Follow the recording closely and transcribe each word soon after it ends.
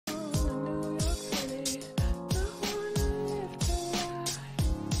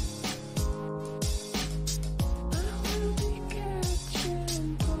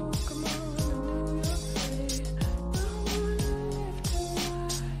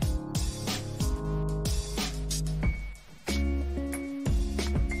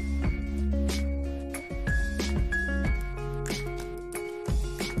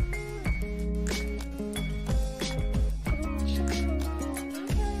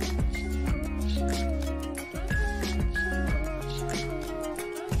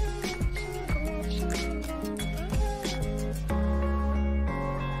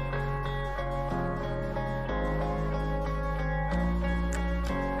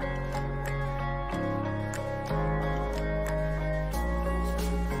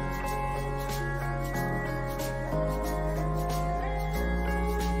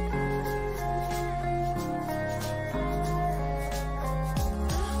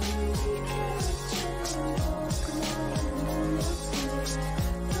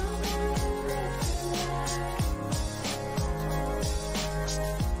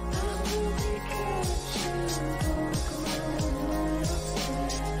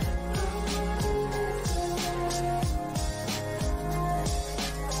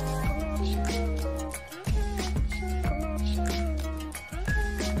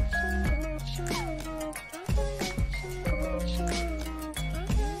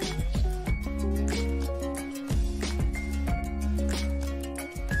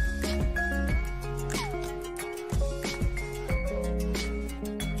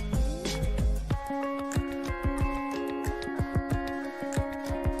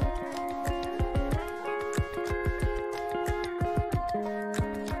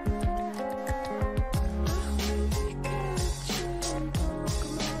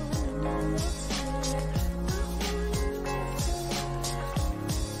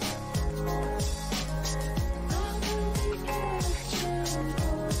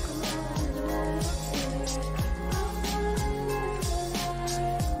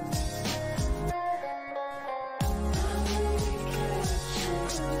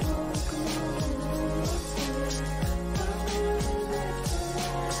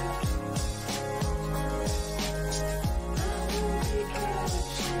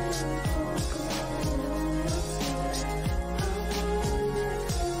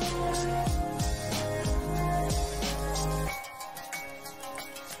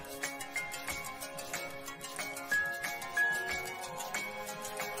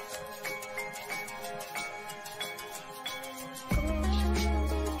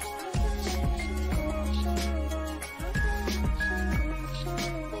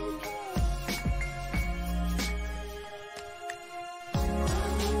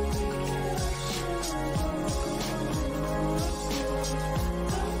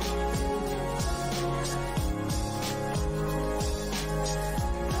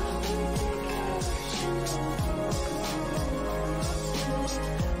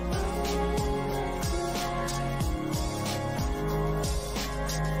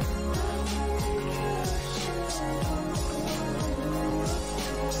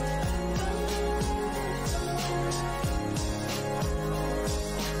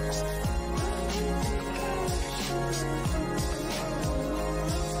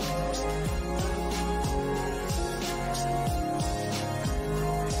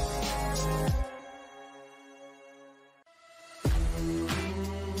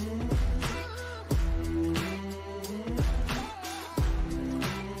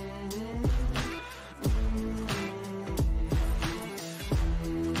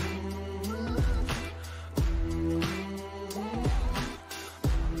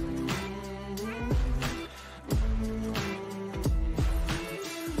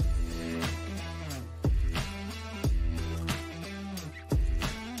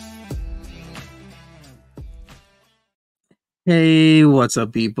Hey, what's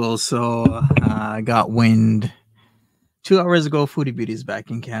up, people? So I got wind 2 hours ago. Foodie Beauty is back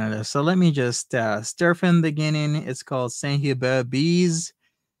in Canada. So let me just stir from the beginning. It's called Saint Hubert Bees.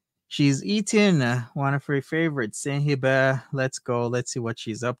 She's eating one of her favorites, Saint Hubert. Let's go. Let's see what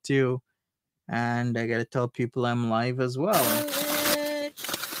she's up to. And I gotta tell people I'm live as well.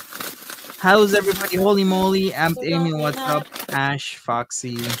 How's everybody? Holy moly, Amped Amy, what's up? Ash,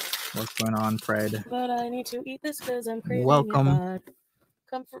 Foxy, what's going on, Fred? But I need to eat this because I'm craving. Welcome.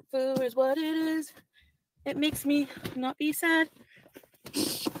 Comfort food is what it is. It makes me not be sad.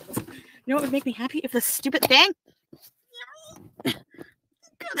 You know what would make me happy? If this stupid thing.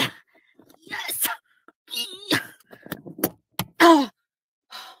 Yes. Oh.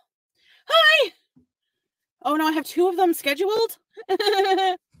 Hi. Oh no, I have 2 of them scheduled.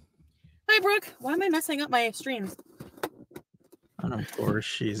 Hi, Brooke. Why am I messing up my streams? And of course,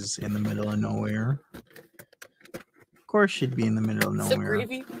 she's in the middle of nowhere. Of course, she'd be in the middle of nowhere. So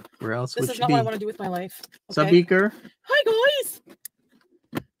gravy. Where else this would is she not be? what I want to do with my life. What's up, Beaker? Hi, guys.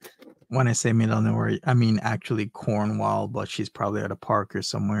 When I say middle of nowhere, I mean actually Cornwall, but she's probably at a park or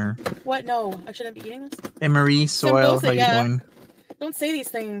somewhere. What? No, I shouldn't be eating this. Emery, Soil, how you doing? Don't say these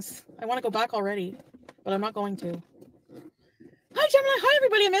things. I want to go back already, but I'm not going to. Hi, Gemini. Hi,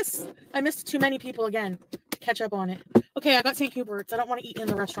 everybody. I missed too many people again. Catch up on it. Okay, I got St. Hubert's. I don't want to eat in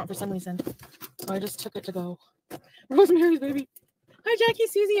the restaurant for some reason, so I just took it to go. Rosemary's baby. Hi, Jackie,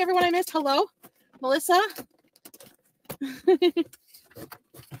 Susie, everyone I missed. Hello, Melissa. Hey,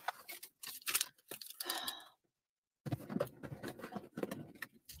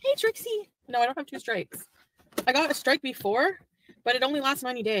 Trixie. No, I don't have 2 strikes. I got a strike before, but it only lasts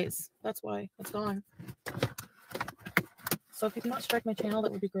 90 days. That's why it's gone. So if you can not strike my channel,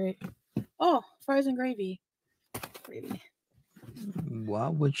 that would be great. Oh, fries and gravy.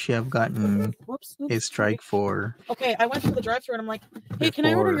 What would she have gotten a strike for? Okay, I went to the drive-thru and I'm like, hey, can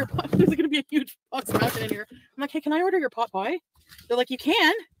I order your pot? There's going to be a huge box mountain in here. I'm like, hey, can I order your pot pie? They're like, you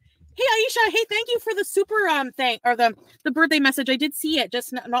can. Hey, Aisha, hey, thank you for the super thing, or the birthday message. I did see it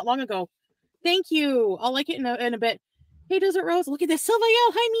just not long ago. Thank you. I'll like it in a bit. Hey, Desert Rose, look at this. Sylvael,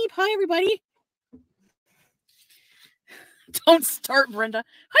 hi, Meep. Hi, everybody. Don't start, Brenda.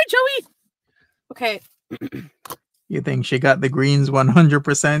 Hi, Joey. Okay. You think she got the greens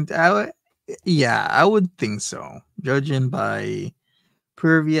 100%? Yeah, I would think so. Judging by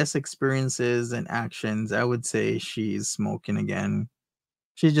previous experiences and actions, I would say she's smoking again.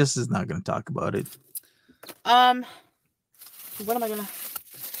 She just is not going to talk about it. What am I going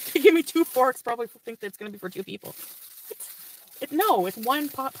to... Give me 2 forks. Probably think that it's going to be for 2 people. No, it's 1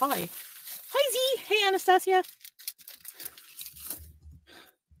 pot pie. Hi, Z. Hey, Anastasia.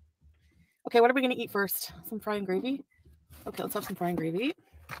 Okay, what are we going to eat first? Some fry and gravy? Okay, let's have some fry and gravy.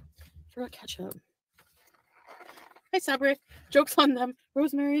 Forgot ketchup. Hi, Sabri. Joke's on them.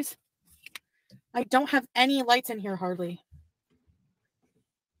 Rosemary's. I don't have any lights in here, hardly.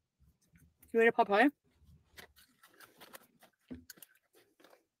 You made a pot pie?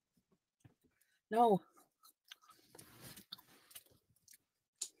 No.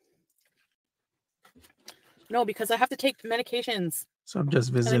 No, because I have to take medications. So I'm just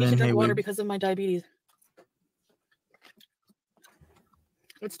And I need visiting to drink here water with. because of my diabetes.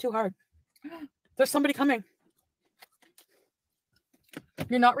 It's too hard. There's somebody coming.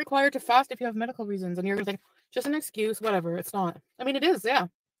 You're not required to fast if you have medical reasons. And you're going to think, just an excuse, whatever. It's not. I mean, it is, yeah.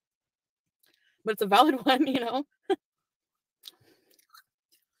 But it's a valid one, you know?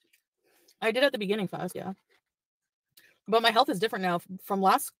 I did at the beginning fast, yeah. But my health is different now. From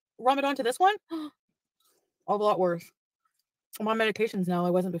last Ramadan to this one, a lot worse. I'm on medications now. I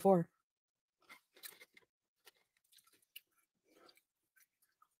wasn't before.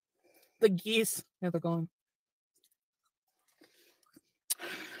 The geese, yeah, they're gone.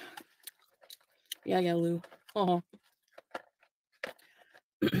 Yeah, Lou. Oh,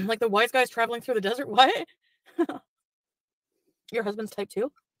 like the wise guys traveling through the desert. What? Your husband's type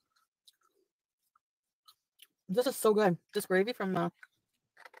 2? This is so good. This gravy from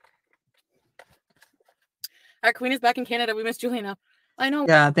our queen is back in Canada. We miss Juliana. I know.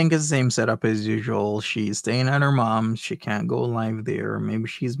 Yeah, I think it's the same setup as usual. She's staying at her mom's. She can't go live there. Maybe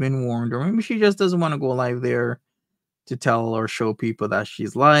she's been warned, or maybe she just doesn't want to go live there to tell or show people that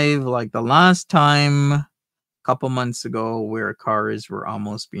she's live. Like the last time, a couple months ago, where cars were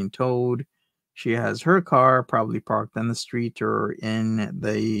almost being towed. She has her car probably parked on the street or in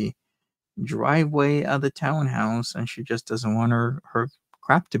the driveway of the townhouse, and she just doesn't want her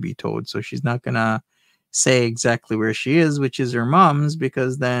crap to be towed. So she's not gonna say exactly where she is, which is her mom's,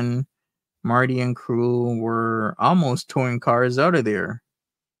 because then Marty and crew were almost towing cars out of there.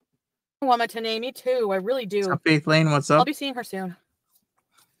 Wamatane, me too. I really do. What's up, Faith Lane? What's I'll up? be seeing her soon.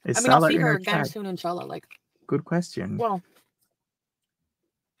 Is I mean, I'll Salah see in her our again chat? soon, inshallah. Like, Good question. well,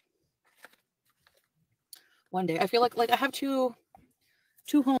 one day. I feel like I have two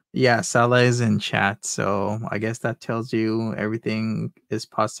homes. Yeah, Salah is in chat, so I guess that tells you everything is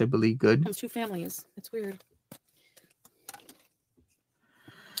possibly good. 2 families. It's weird.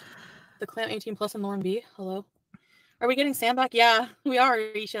 The Clan 18 Plus and Lauren B. Hello. Are we getting Sam back? Yeah, we are,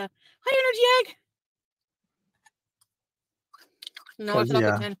 Aisha. Hi, Energy Egg. No, it's not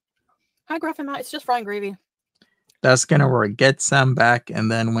Yeah. 10. Hi, Gruff and Matt. It's just frying gravy. That's gonna work. Get Sam back, and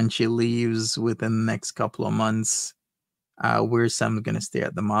then when she leaves within the next couple of months, where's Sam gonna stay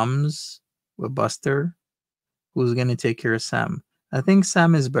at the mom's with Buster? Who's gonna take care of Sam? I think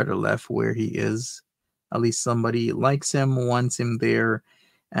Sam is better left where he is. At least somebody likes him, wants him there,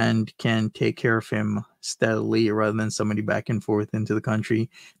 and can take care of him steadily rather than somebody back and forth into the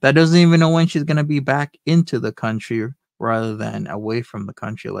country that doesn't even know when she's gonna be back into the country rather than away from the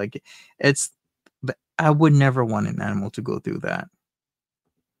country. Like I would never want an animal to go through that.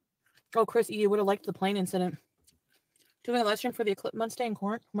 Oh, Chris E. would have liked the plane incident. Doing a live stream for the eclipse Monday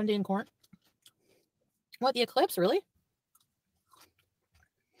in court. What, the eclipse, really?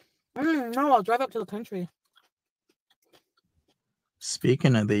 No, I'll drive up to the country.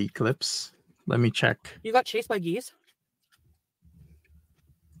 Speaking of the eclipse, let me check. You got chased by geese?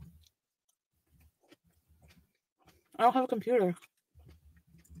 I don't have a computer.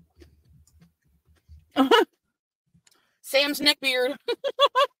 Sam's neckbeard.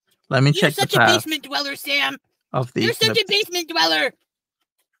 Let me check the path. You're such a basement dweller, Sam. Of the You're eclipse. such a basement dweller.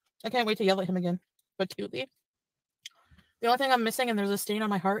 I can't wait to yell at him again. But cutely. The only thing I'm missing, and there's a stain on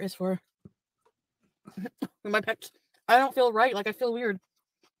my heart, is for my pets. I don't feel right. Like, I feel weird.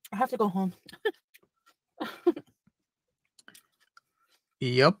 I have to go home.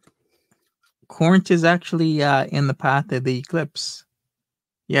 Yep. Corinth is actually in the path of the eclipse.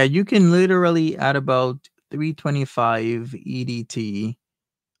 Yeah, you can literally at about 3:25 EDT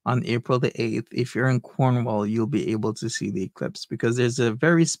on April the 8th, if you're in Cornwall, you'll be able to see the eclipse because there's a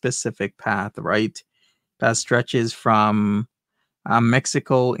very specific path, right? That stretches from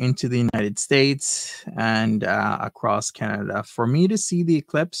Mexico into the United States and across Canada. For me to see the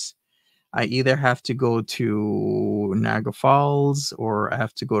eclipse, I either have to go to Niagara Falls or I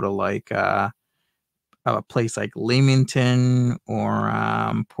have to go to like a place like Leamington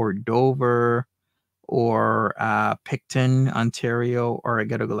or Port Dover or Picton, Ontario, or I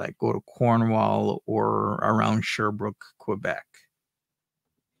gotta go to Cornwall or around Sherbrooke, Quebec.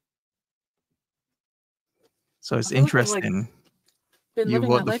 So it's interesting. Been you living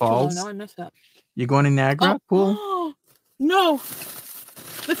go that the life too long. falls. Now I miss that. You going to Niagara? Cool. No,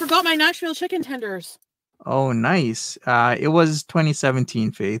 I forgot my Nashville chicken tenders. Oh, nice. It was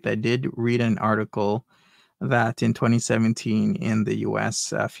 2017, Faith. I did read an article that in 2017 in the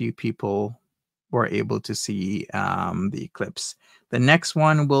US, a few people were able to see the eclipse. The next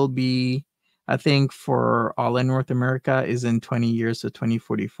one will be I think for all in North America is in 20 years to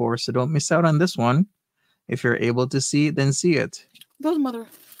 2044. So don't miss out on this one. If you're able to see it, then see it. Those mother.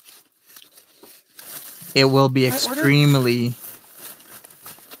 It will be I extremely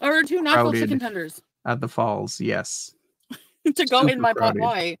ordered 2 Nashville chicken crowded tenders at the falls. Yes. to go in Super my pot crowded.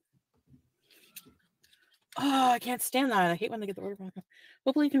 pie. Oh, I can't stand that. I hate when they get the order wrong.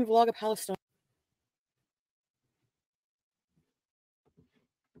 Hopefully, you can vlog a Palestine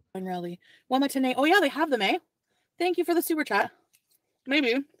rally. Wamatane. Oh, yeah, they have them, eh? Thank you for the super chat.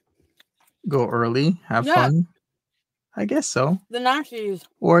 Maybe. Go early, have fun. I guess so. The Nashies.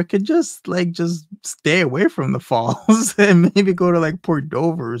 Or it could just stay away from the falls and maybe go to like Port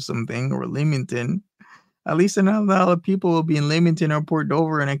Dover or something, or Leamington. At least not a lot of people will be in Leamington or Port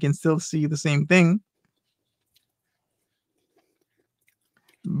Dover, and I can still see the same thing.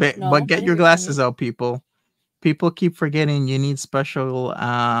 But get your glasses out, people. People keep forgetting you need special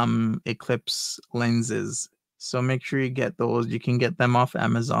eclipse lenses. So make sure you get those. You can get them off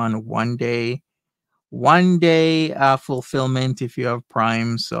Amazon one day fulfillment if you have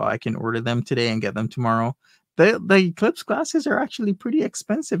Prime. So I can order them today and get them tomorrow. The eclipse glasses are actually pretty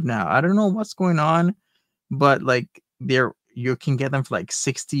expensive now. I don't know what's going on, but like you can get them for like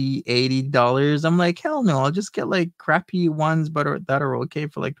 $60-$80. I'm like, hell no, I'll just get like crappy ones that are okay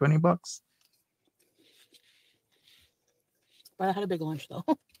for like $20. But I had a big lunch though.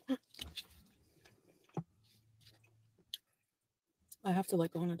 I have to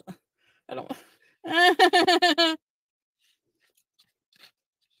like go on it. I don't.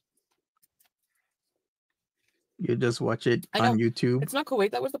 You just watch it on YouTube. It's not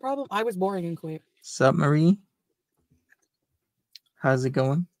Kuwait that was the problem. I was boring in Kuwait. Sup, Marie? How's it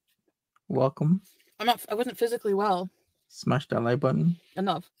going? Welcome. I wasn't physically well. Smash that like button.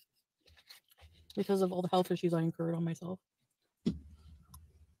 Enough. Because of all the health issues I incurred on myself.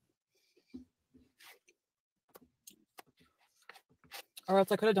 Or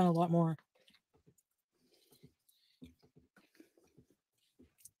else I could have done a lot more.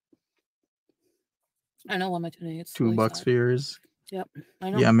 I know on my today it's $2 fears. Yep. I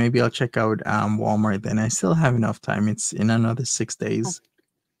know. Yeah, maybe I'll check out Walmart then. I still have enough time. It's in another 6 days.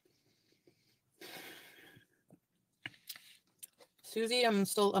 Oh. Susie, I'm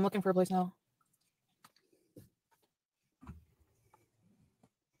looking for a place now.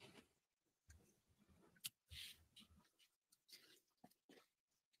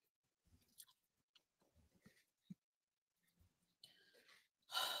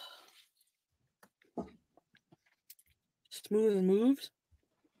 Smooth and moves.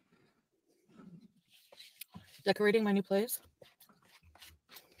 Decorating my new place.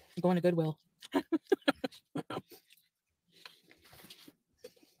 I'm going to Goodwill.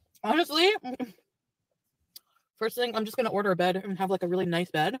 Honestly, first thing, I'm just going to order a bed and have like a really nice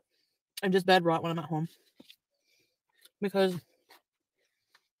bed and just bed rot when I'm at home. Because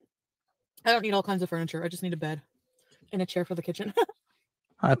I don't need all kinds of furniture. I just need a bed and a chair for the kitchen.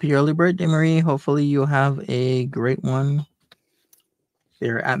 Happy early birthday, Marie. Hopefully you have a great one.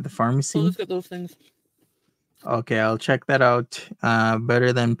 They're at the pharmacy. So let's get those things. Okay, I'll check that out.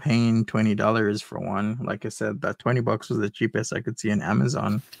 Better than paying $20 for one. Like I said, that $20 was the cheapest I could see on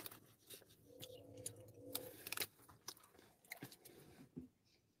Amazon.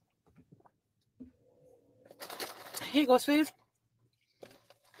 Hey, Ghostface.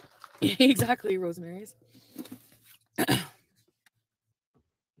 Exactly, Rosemary's.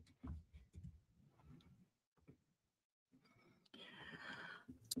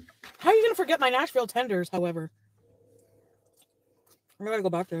 How are you going to forget my Nashville tenders, however? I gotta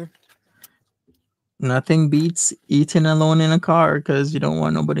go back there. Nothing beats eating alone in a car because you don't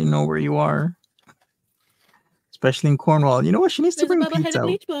want nobody to know where you are. Especially in Cornwall. You know what? She needs to bring pizza out.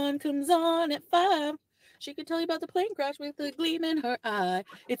 Bleach blonde comes on at 5. She could tell you about the plane crash with a gleam in her eye.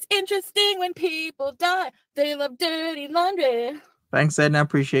 It's interesting when people die. They love dirty laundry. Thanks, Ed. I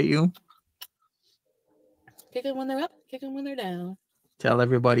appreciate you. Kick them when they're up, kick them when they're down. Tell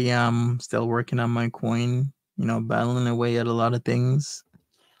everybody I'm still working on my coin. You know, battling away at a lot of things.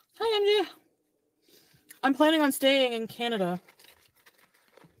 Hi, MJ. I'm planning on staying in Canada.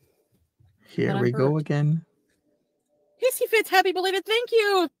 Here we go again. Hissy Fits, happy belated thank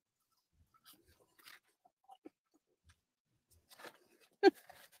you.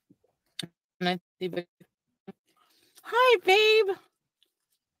 Hi, babe.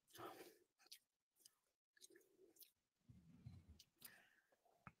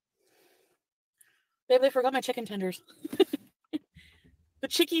 Babe, they forgot my chicken tenders. The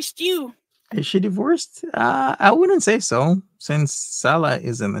chickie stew. Is she divorced? I wouldn't say so, since Salah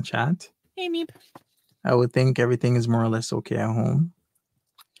is in the chat. Hey, Meep. I would think everything is more or less okay at home.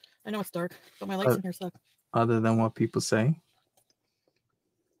 I know it's dark, but my lights in here suck. Other than what people say.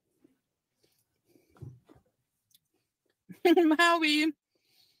 Howie.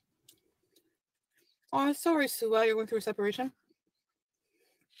 Oh, sorry, Sue. You're going through a separation.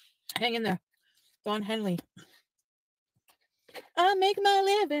 Hang in there. Don Henley. I make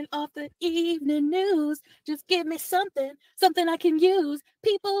my living off the evening news. Just give me something I can use.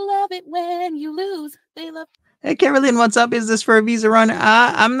 People love it when you lose. They love. Hey, Carolyn, what's up? Is this for a visa run?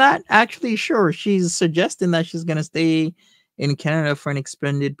 I'm not actually sure. She's suggesting that she's going to stay in Canada for an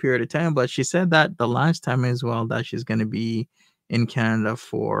extended period of time, but she said that the last time as well that she's going to be in Canada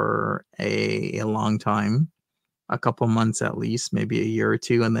for a long time, a couple months at least, maybe a year or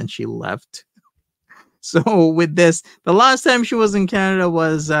two, and then she left. So with this, the last time she was in Canada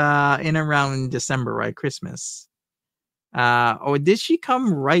was in around December, right? Christmas. Or did she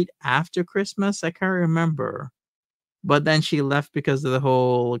come right after Christmas? I can't remember. But then she left because of the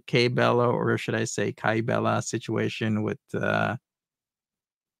whole K Bella, or should I say Kai Bella situation with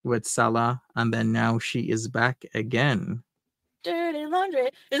Salah, and then now she is back again. Dirty laundry.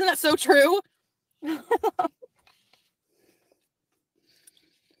 Isn't that so true?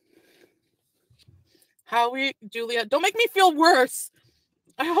 Howie, Julia, don't make me feel worse.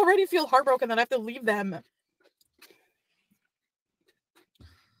 I already feel heartbroken that I have to leave them.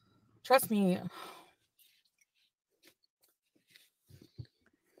 Trust me.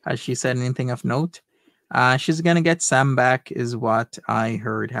 Has she said anything of note? She's gonna get Sam back, is what I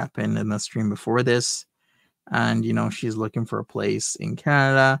heard happen in the stream before this. And she's looking for a place in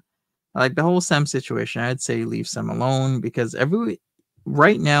Canada. Like the whole Sam situation, I'd say leave Sam alone, because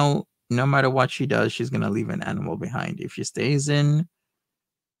right now, no matter what she does, she's gonna leave an animal behind. If she stays in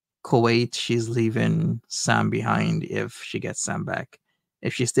Kuwait, she's leaving Sam behind if she gets Sam back.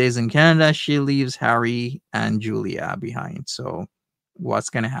 If she stays in Canada, she leaves Harry and Julia behind. So what's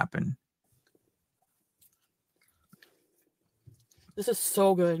gonna happen? This is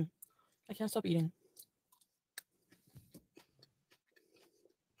so good. I can't stop eating.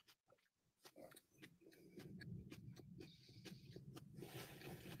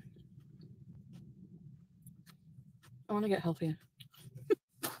 I want to get healthy.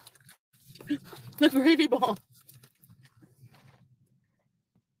 The gravy ball.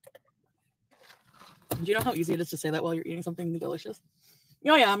 Do you know how easy it is to say that while you're eating something delicious?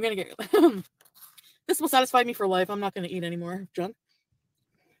 Oh yeah, I'm gonna get. This will satisfy me for life. I'm not gonna eat anymore junk.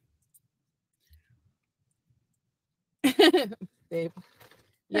 Babe.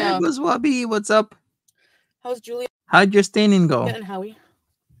 Yeah. Hey, Wabi, what's up? How's Julia? How'd your staining go? And Howie.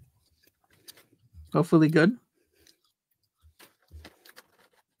 Hopefully good.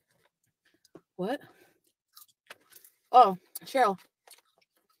 What? Oh, Cheryl.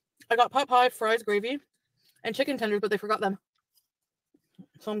 I got pot pie, fries, gravy, and chicken tenders, but they forgot them.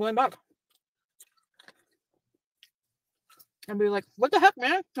 So I'm going back. And be like, what the heck,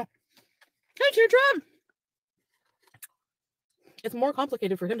 man? It's your job. It's more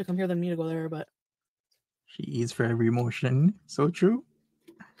complicated for him to come here than me to go there, but she eats for every emotion. So true.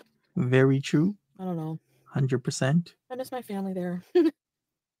 Very true. I don't know. 100%. I miss my family there.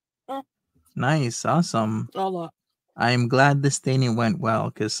 Oh. Nice. Awesome. A lot. I'm glad the staining went well,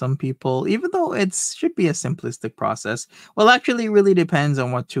 because some people, even though it should be a simplistic process, well, actually, it really depends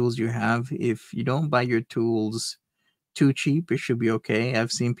on what tools you have. If you don't buy your tools too cheap, it should be okay.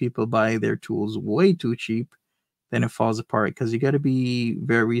 I've seen people buy their tools way too cheap, then it falls apart, because you got to be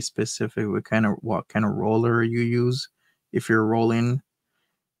very specific with what kind of roller you use if you're rolling.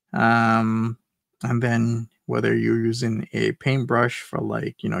 And then whether you're using a paintbrush for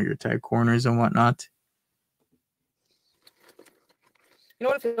your tight corners and whatnot. You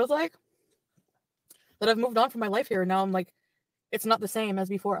know what it feels like? That I've moved on from my life here, and now I'm like, it's not the same as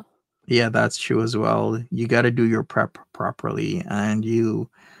before. Yeah, that's true as well. You got to do your prep properly, and you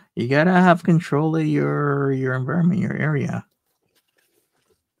got to have control of your environment, your area.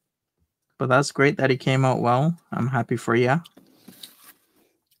 But that's great that it came out well. I'm happy for you. I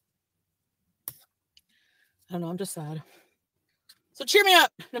don't know, I'm just sad. So cheer me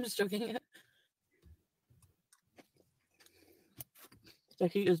up. I'm just joking. The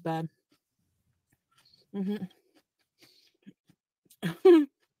heat is bad. Mm-hmm.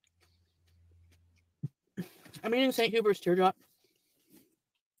 I'm eating St. Hubert's teardrop.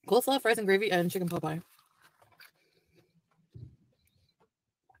 Coleslaw, fries, and gravy, and chicken pot pie.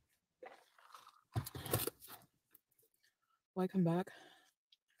 Why come back?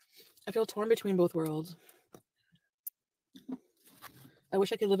 I feel torn between both worlds. I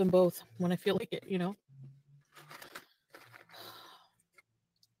wish I could live in both when I feel like it,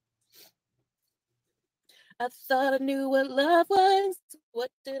 I thought I knew what love was what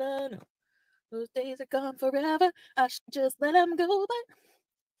did I know? Those days are gone forever. I should just let them go. But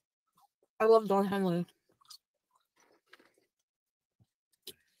I love Don Henley.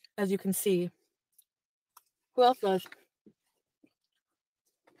 As you can see. Who else does?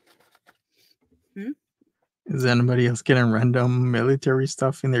 Is anybody else getting random military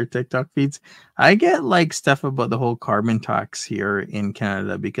stuff in their TikTok feeds? I get like stuff about the whole carbon tax here in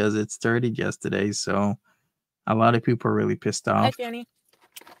Canada because it started yesterday. So a lot of people are really pissed Hi, off. Fanny.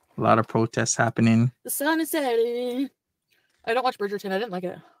 A lot of protests happening. The sun is setting. I don't watch Bridgerton. I didn't like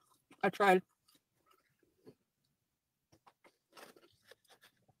it. I tried.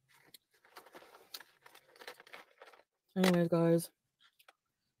 Anyways, guys.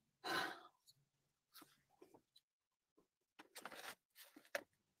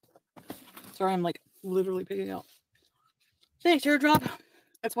 Sorry, I'm like literally picking out. Thanks, Teardrop.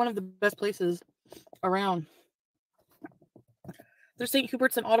 It's one of the best places around. There's St.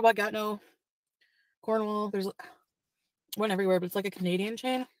 Hubert's in Ottawa, Gatineau, Cornwall. There's one everywhere, but it's like a Canadian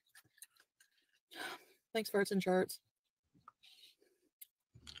chain. Thanks, Farts and Charts.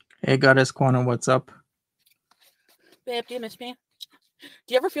 Hey, Goddess Quantum, what's up? Babe, do you miss me?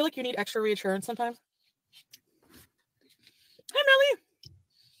 Do you ever feel like you need extra reassurance sometimes? Hi, Melly.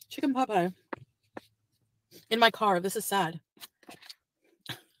 Chicken Popeye. In my car. This is sad.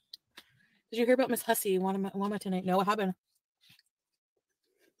 Did you hear about Miss Hussey? Wama tonight? No, what happened?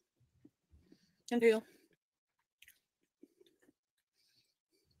 Thank you.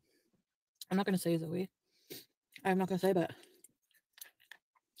 I'm not going to say Zoe. I'm not going to say, but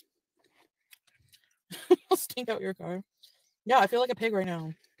I'll stink out your car. Yeah, I feel like a pig right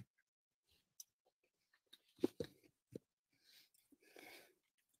now.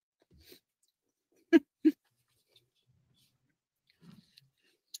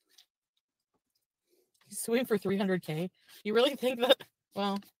 He's suing for $300K. You really think that?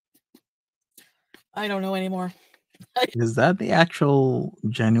 Well, I don't know anymore. Is that the actual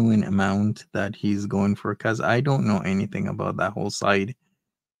genuine amount that he's going for? Because I don't know anything about that whole side.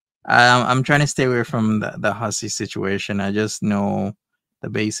 I'm trying to stay away from the Hussey situation. I just know the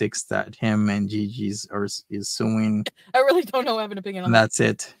basics that him and Gigi's is suing. I really don't know. I have an opinion on And that. that's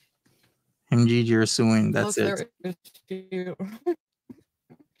it. Him and Gigi are suing. That's it.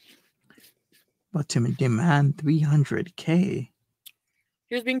 But to demand $300K.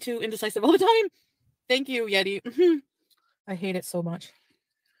 He was being too indecisive all the time. Thank you, Yeti. I hate it so much.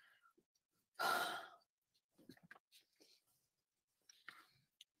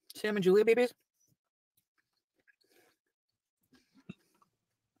 Sam and Julia babies.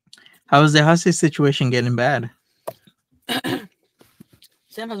 How is the Hussey situation getting bad?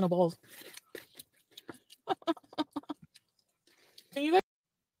 Sam has no balls. Can you guys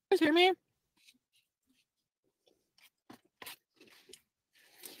hear me?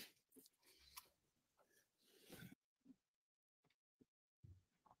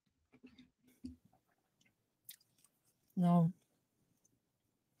 No.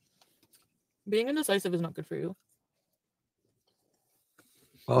 Being indecisive is not good for you.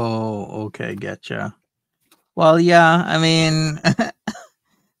 Oh, okay, getcha. Well, yeah, I mean,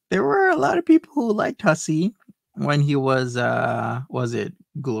 there were a lot of people who liked Hussey when he was it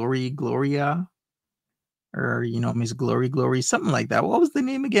Gloria? Or, Miss Glory, something like that. What was the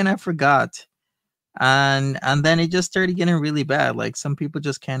name again? I forgot. And then it just started getting really bad. Like some people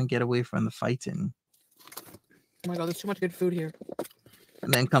just can't get away from the fighting. Oh my god, there's too much good food here.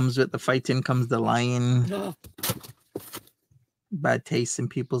 And then comes with the fighting comes the lying. Ugh. Bad taste in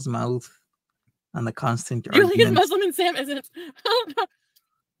people's mouth. And the constant Julian arguments. Muslim and Sam isn't.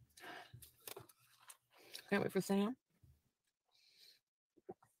 Can't wait for Sam.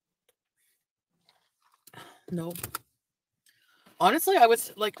 No. Honestly, I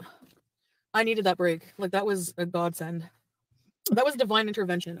was like, I needed that break. Like, that was a godsend. That was divine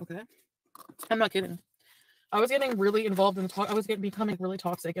intervention, okay? I'm not kidding. I was getting really involved in the talk. I was becoming really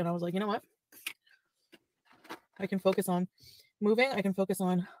toxic, and I was like, you know what? I can focus on moving. I can focus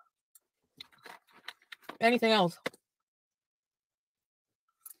on anything else.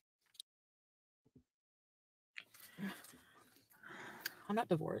 I'm not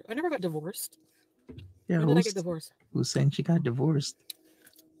divorced. I never got divorced. Yeah, when did I get divorced? Who's saying she got divorced?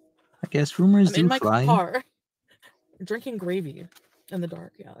 I guess rumors I'm do in my fly. car drinking gravy in the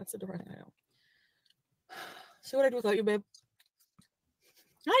dark. Yeah, that's the depressing I know. So what I do without you, babe?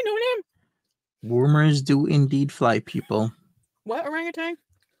 Hi, no name. Rumors do indeed fly, people. What orangutan?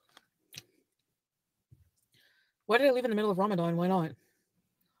 Why did I leave in the middle of Ramadan? Why not?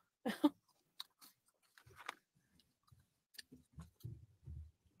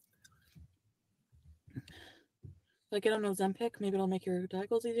 Like get on Ozempic, maybe it'll make your diet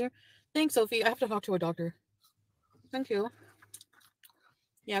goals easier. Thanks, Sophie. I have to talk to a doctor. Thank you.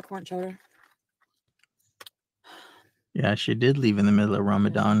 Yeah, corn chowder. Yeah, she did leave in the middle of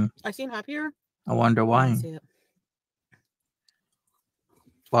Ramadan. I seem happier. I wonder I why. see it.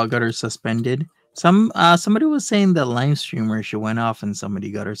 Well, got her suspended. Somebody was saying that live streamer she went off and somebody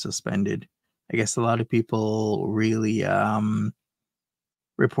got her suspended. I guess a lot of people really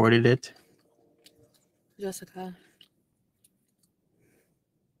reported it. Jessica.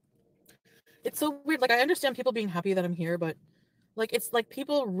 It's so weird. Like I understand people being happy that I'm here, but like it's like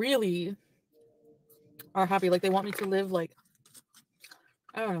people really are happy. Like they want me to live like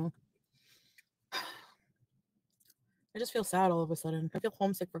I don't know. I just feel sad all of a sudden. I feel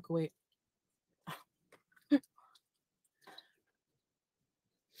homesick for Kuwait.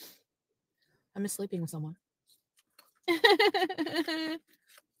 I miss sleeping with someone. Hi,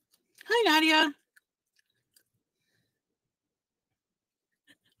 Nadia.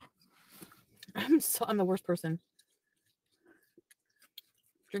 I'm the worst person.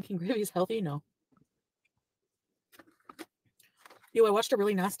 Drinking gravy is healthy? No. Yo, I watched a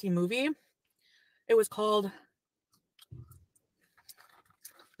really nasty movie. It was called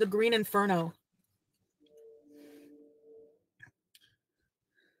The Green Inferno.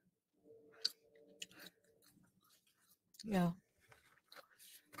 Yeah.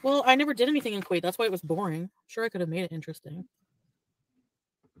 Well, I never did anything in Kuwait. That's why it was boring. Sure, I could have made it interesting.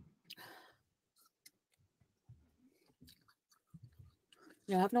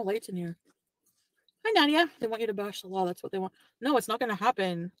 Yeah, I have no lights in here. Hi, Nadia. They want you to bash the law. That's what they want. No, it's not going to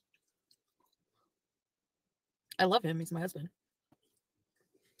happen. I love him. He's my husband.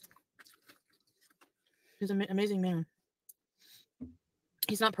 He's an amazing man.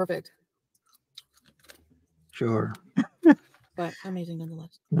 He's not perfect. Sure. But amazing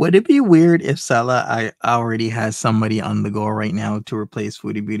nonetheless. Would it be weird if Salah I already has somebody on the go right now to replace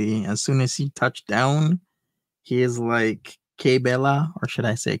Foodie Beauty? As soon as he touched down, he is like K Bella, or should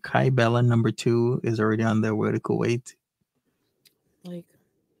I say Kai Bella #2 is already on their way to Kuwait. Like,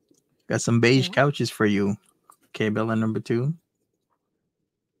 got some beige couches for you, K Bella #2.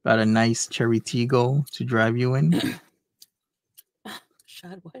 Got a nice cherry Tigo to drive you in.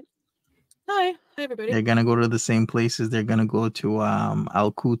 Shad, what? Hi everybody. They're gonna go to the same places. They're gonna go to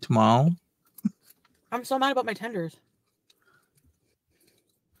Al Qut Mall. I'm so mad about my tenders.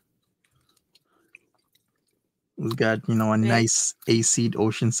 We've got a nice AC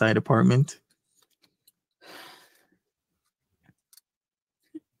oceanside apartment.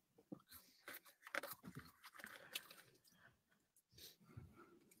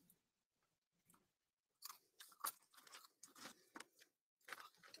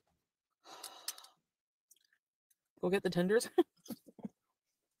 Go get the tenders.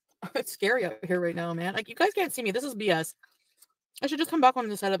 It's scary out here right now, man. Like you guys can't see me. This is BS. I should just come back when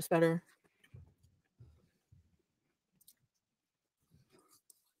the setup's better.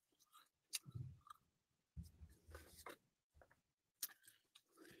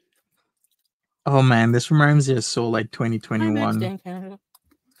 Oh man, this reminds me of so like 2021.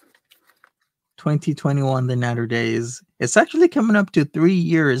 2021, the Natter days. It's actually coming up to 3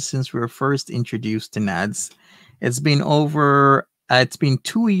 years since we were first introduced to Nads. It's been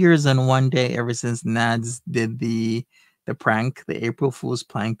 2 years and 1 day ever since Nads did the prank, the April Fool's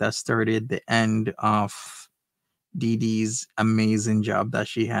prank that started the end of Dee Dee's amazing job that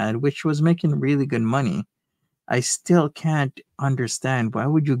she had, which was making really good money. I still can't understand why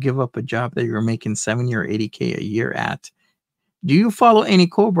would you give up a job that you're making 70 or 80K a year at. Do you follow any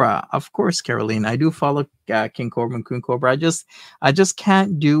Cobra? Of course, Caroline. I do follow King Cobra and Queen Cobra. I just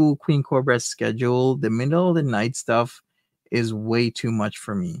can't do Queen Cobra's schedule. The middle of the night stuff is way too much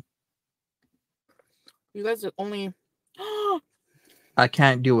for me. You guys are only. I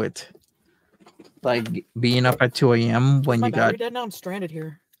can't do it. Like being up at 2 a.m. when my you battery got dead now. I'm stranded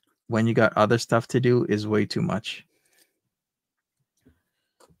here. When you got other stuff to do is way too much.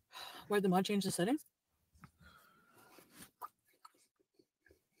 Where'd the mod change the settings?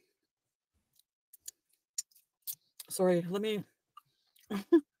 Sorry, let me.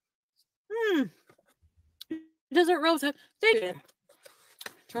 Desert Rose, David.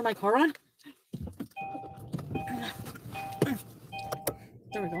 Turn my car on.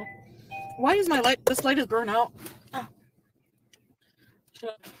 There we go. Why is my light? This light is burnt out.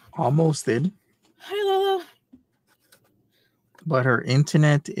 Almost did. Hi, Lola. But her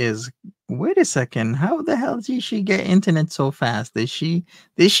internet is. Wait a second. How the hell did she get internet so fast? Did she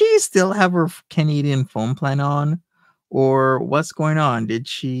still have her Canadian phone plan on? Or what's going on? Did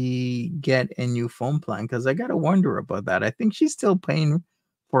she get a new phone plan? Because I gotta wonder about that. I think she's still paying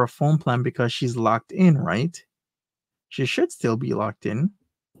for a phone plan because she's locked in, right? She should still be locked in.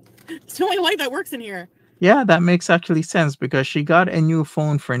 It's the only light that works in here. Yeah, that makes actually sense because she got a new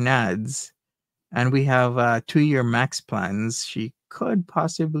phone for NADS and we have 2-year max plans. She could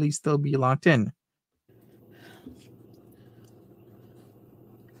possibly still be locked in.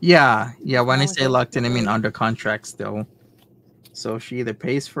 Yeah. When I say locked in, I mean under contract still. So she either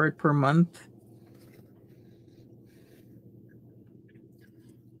pays for it per month.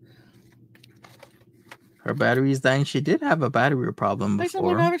 Her battery is dying. She did have a battery problem I still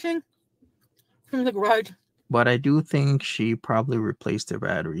have before. everything from the garage. But I do think she probably replaced her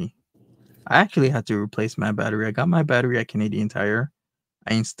battery. I actually had to replace my battery. I got my battery at Canadian Tire.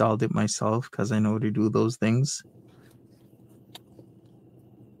 I installed it myself because I know to do those things.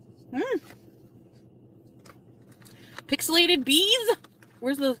 Pixelated bees?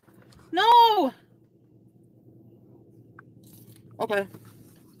 Where's the... No! Okay.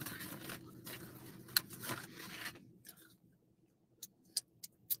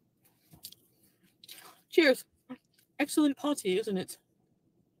 Cheers. Excellent party, isn't it?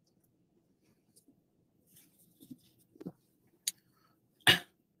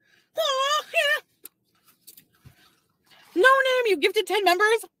 Oh, yeah. No name, you gifted 10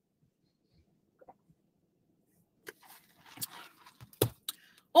 members?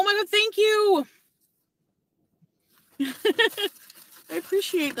 Oh my god, thank you! I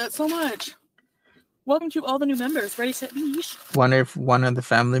appreciate that so much. Welcome to all the new members. Ready, set, leash. Wonder if one of the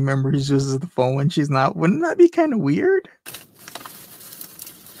family members uses the phone when she's not. Wouldn't that be kind of weird?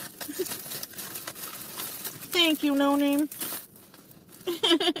 Thank you, no name.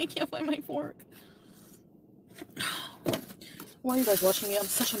 I can't find my fork. Why are you guys watching me? I'm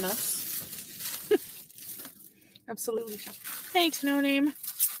such a mess. Absolutely. Thanks, no name.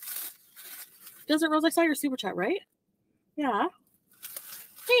 Desert Rose, I saw your super chat, right? Yeah.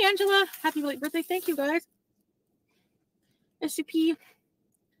 Hey, Angela. Happy late birthday. Thank you, guys. SCP.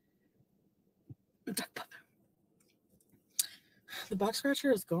 The back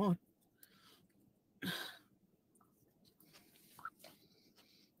scratcher is gone.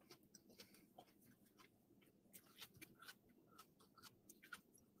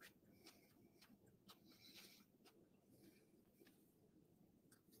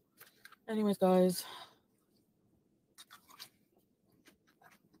 Anyways, guys.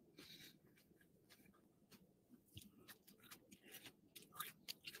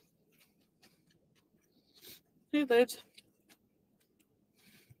 Hey, babes.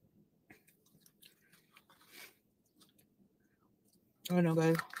 I know,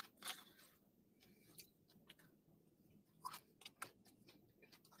 guys.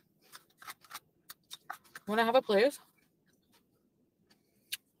 When I have a place,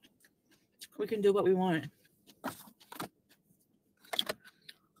 we can do what we want.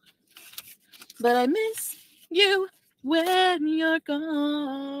 But I miss you when you're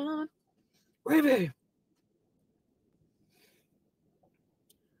gone. Baby.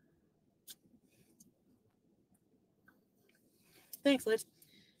 Thanks, Liz.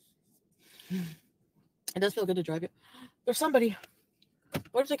 It does feel good to drive it. There's somebody.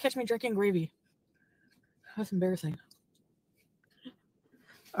 What if they catch me drinking gravy? That's embarrassing.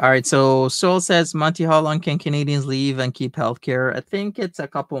 All right, so Soul says, Monty, how long can Canadians leave and keep healthcare? I think it's a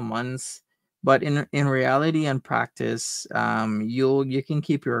couple months, but in reality and practice, you can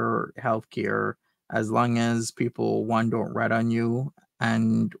keep your healthcare as long as people, one, don't rat on you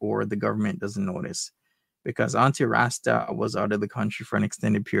and or the government doesn't notice. Because Auntie Rasta was out of the country for an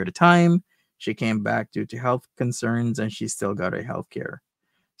extended period of time. She came back due to health concerns and she still got her healthcare.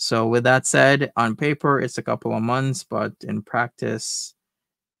 So with that said, on paper it's a couple of months, but in practice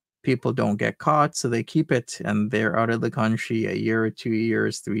people don't get caught, so they keep it and they're out of the country a year, 2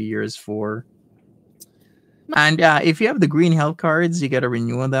 years, 3 years, 4. And if you have the green health cards, you got to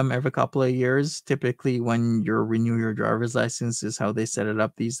renew them every couple of years. Typically, when you renew your driver's license, is how they set it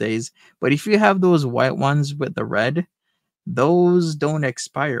up these days. But if you have those white ones with the red, those don't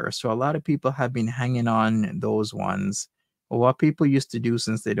expire. So a lot of people have been hanging on those ones. What people used to do,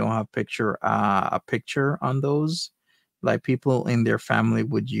 since they don't have a picture on those, like people in their family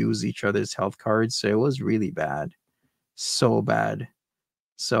would use each other's health cards. So it was really bad, so bad.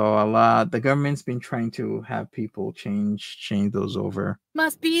 So the government's been trying to have people change those over.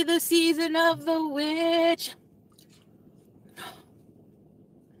 Must be the season of the witch.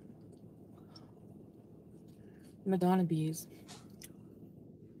 Madonna bees.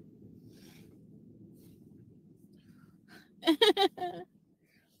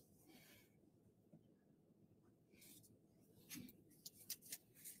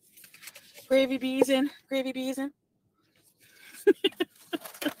 Gravy bees in. Gravy bees in.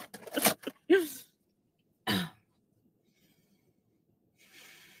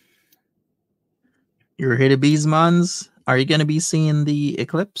 Your Hiddebees Mons. Are you gonna be seeing the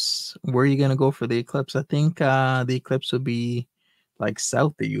eclipse? Where are you gonna go for the eclipse? I think the eclipse will be like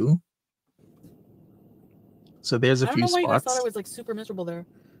south of you. So there's a I don't few know why you guys thought I spots. was like super miserable there.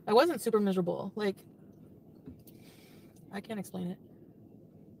 I wasn't super miserable. Like, I can't explain it.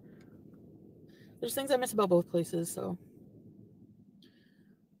 There's things I miss about both places, so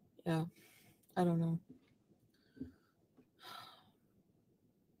yeah, I don't know.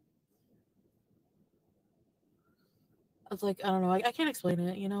 I was like, I don't know. I can't explain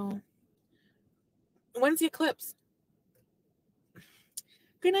it, you know. When's the eclipse?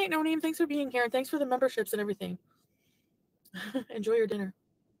 Good night, No Name. Thanks for being here, and thanks for the memberships and everything. Enjoy your dinner.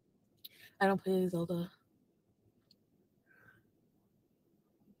 I don't play Zelda.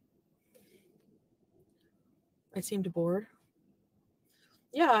 I seemed bored.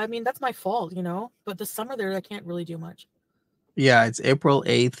 Yeah, I mean, that's my fault, you know? But the summer there, I can't really do much. Yeah, it's April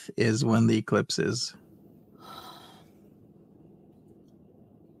 8th is when the eclipse is.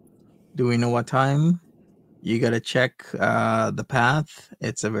 Do we know what time? You gotta check the path.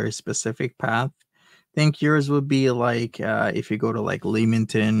 It's a very specific path. I think yours would be like if you go to like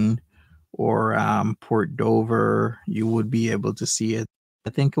Leamington or Port Dover, you would be able to see it.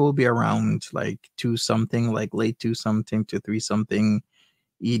 I think it will be around like 2 something, like late 2 something to 3 something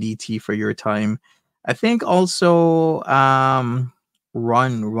EDT for your time. I think also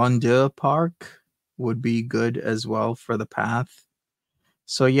Ronde Park would be good as well for the path.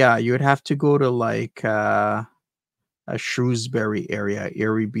 So yeah, you would have to go to like a Shrewsbury area,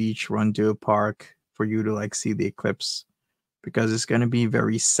 Erie Beach, Rondeau Park for you to like see the eclipse because it's going to be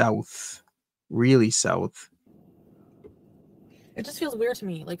very south, really south. It just feels weird to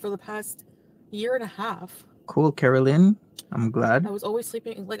me. Like, for the past year and a half, Cool, Carolyn. I'm glad. I was always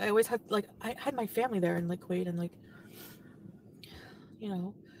sleeping. Like, I always had, like, I had my family there in, like, Kuwait and, like, you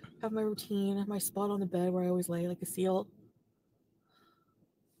know, have my routine, my spot on the bed where I always lay like a seal.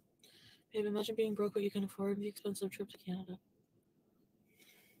 Babe, imagine being broke but you can afford the expensive trip to Canada.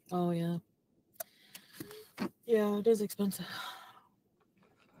 Oh, yeah. Yeah, it is expensive.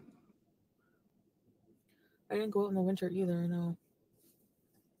 I didn't go out in the winter either, no.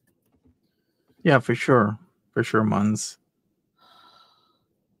 Yeah, for sure. For sure, Mons.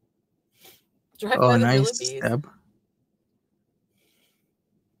 Drive Oh, by the nice, Willoughbys. Deb.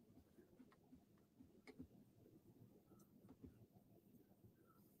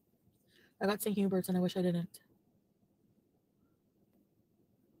 I got St. Hubert's and I wish I didn't.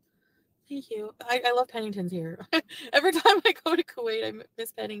 Thank you. I love Pennington's here. Every time I go to Kuwait, I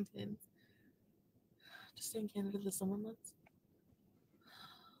miss Pennington's. Just stay in Canada the summer months.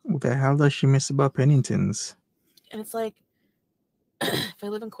 What the hell does she miss about Pennington's? And it's like, if I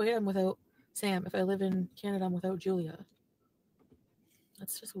live in Kuwait, I'm without Sam. If I live in Canada, I'm without Julia.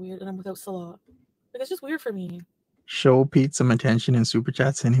 That's just weird. And I'm without Salah. Like, it's just weird for me. Show Pete some attention in super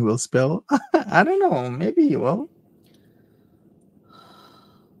chats and he will spill. I don't know. Maybe he will.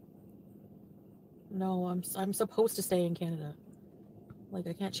 No, I'm supposed to stay in Canada. Like,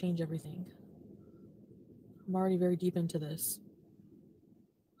 I can't change everything. I'm already very deep into this.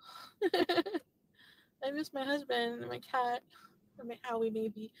 I miss my husband and my cat, or my Howie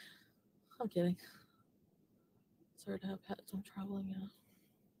maybe. I'm kidding. It's hard to have pets when traveling. Yeah.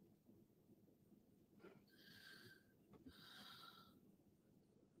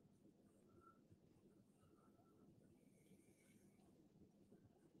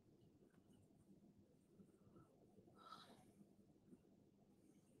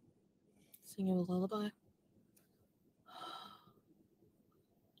 Sing you a lullaby.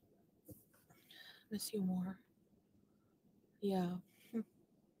 Miss you more. Yeah.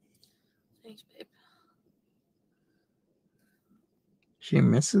 Thanks, babe. She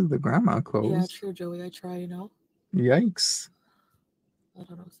misses the grandma Yeah, clothes. true, Joey. I try, you know. Yikes. I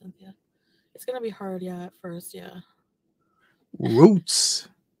don't know, Cynthia. It's gonna be hard, yeah, at first, yeah. Roots.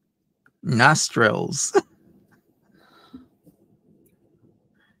 Nostrils.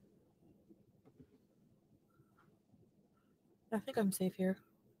 I think I'm safe here.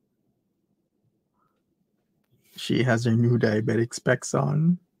 She has her new diabetic specs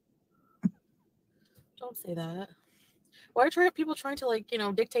on. Don't say that. Why are people trying to, like, you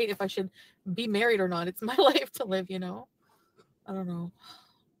know, dictate if I should be married or not? It's my life to live, you know. I don't know.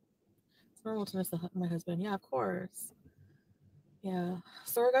 It's normal to miss my husband. Yeah, of course. Yeah.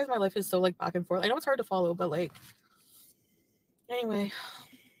 Sorry, guys. My life is so, like, back and forth. I know it's hard to follow, but, like, anyway,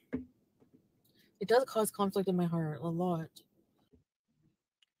 it does cause conflict in my heart a lot.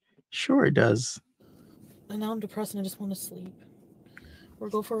 Sure, it does. And now I'm depressed and I just want to sleep or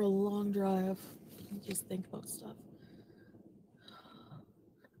go for a long drive and just think about stuff.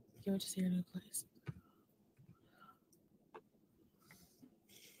 Can't wait to see your new place.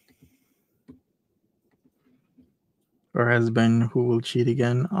 Her husband who will cheat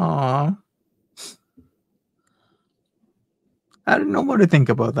again. Aw. I don't know what to think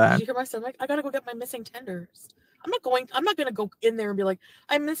about Did that. you hear my son? Like, I gotta go get my missing tenders. I'm not gonna go in there and be like,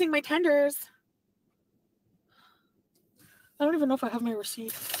 I'm missing my tenders. I don't even know if I have my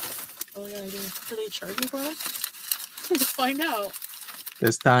receipt. Oh yeah, I do. Do they charge me for it? Let's find out.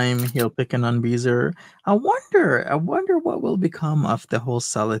 This time he'll pick an unbeezer. I wonder what will become of the whole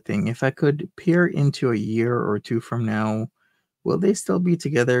Salah thing. If I could peer into a year or two from now, will they still be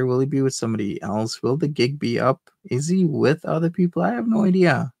together? Will he be with somebody else? Will the gig be up? Is he with other people? I have no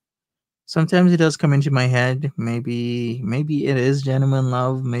idea. Sometimes it does come into my head. Maybe it is genuine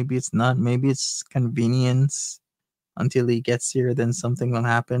love. Maybe it's not. Maybe it's convenience. Until he gets here, then something will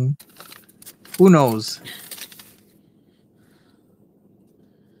happen. Who knows?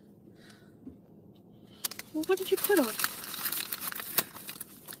 Well, what did you put on?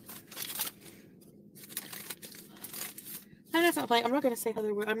 And that's not playing. I'm not gonna say how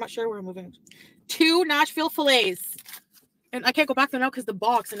they're. I'm not sure where I'm moving. 2 Nashville fillets, and I can't go back there now because the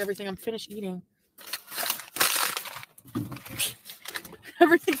box and everything. I'm finished eating.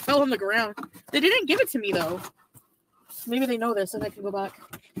 Everything fell on the ground. They didn't give it to me though. Maybe they know this and I can go back.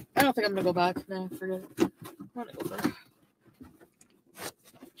 I don't think I'm gonna go back. No, forget it. I'm gonna go back.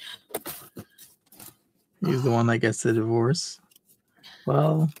 He's the one that gets the divorce.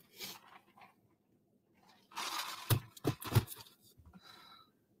 Well,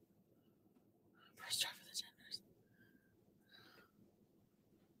 Press try for the tenders.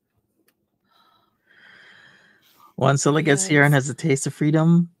 once Scylla gets here and Yikes. has a taste of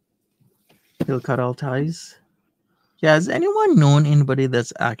freedom, he'll cut all ties. Yeah, has anyone known anybody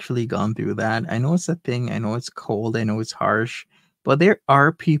that's actually gone through that? I know it's a thing. I know it's cold. I know it's harsh. But there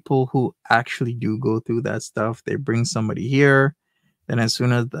are people who actually do go through that stuff. They bring somebody here. Then as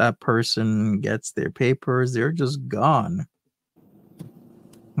soon as that person gets their papers, they're just gone.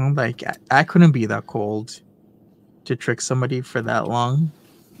 I'm like, I couldn't be that cold to trick somebody for that long.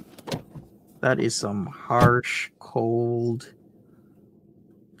 That is some harsh, cold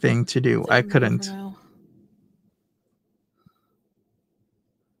thing to do. I couldn't.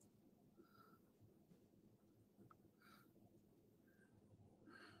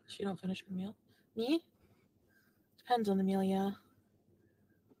 She don't finish her meal. Me? Depends on the meal, yeah.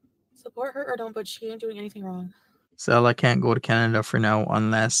 Support her or don't, but she ain't doing anything wrong. So I can't go to Canada for now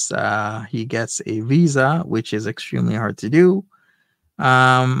unless he gets a visa, which is extremely hard to do.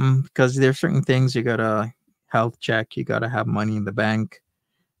 Because there's certain things you gotta health check, you gotta have money in the bank.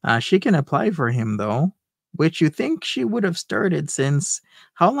 She can apply for him though, which you think she would have started since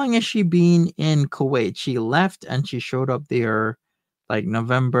how long has she been in Kuwait? She left and she showed up there like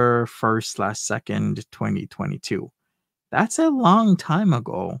November 1st/2nd, 2022. That's a long time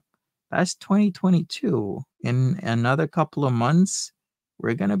ago. That's 2022. In another couple of months,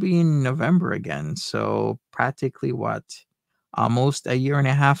 we're gonna be in November again. So practically what? Almost a year and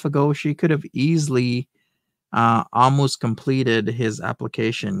a half ago, she could have easily almost completed his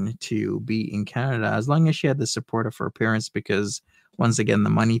application to be in Canada as long as she had the support of her parents. Because once again, the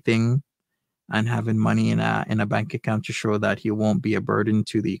money thing and having money in a bank account to show that he won't be a burden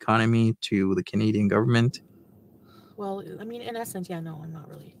to the economy, to the Canadian government. Well, I mean, in essence, yeah, no, I'm not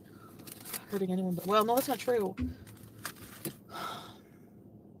really hurting anyone. But well, no, that's not true.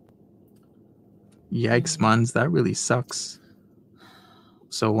 Yikes, mons, that really sucks.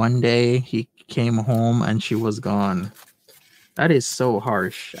 So one day he came home and she was gone. That is so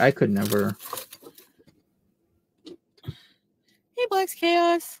harsh. I could never. Hey, Black's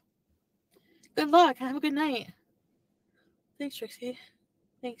Chaos. Good luck. Have a good night. Thanks, Trixie.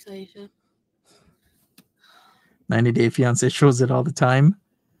 Thanks, Aisha. 90 Day Fiance shows it all the time.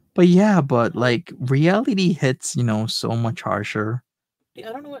 But yeah, but like reality hits, so much harsher. I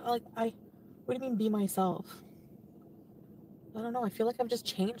don't know what what do you mean be myself? I don't know. I feel like I've just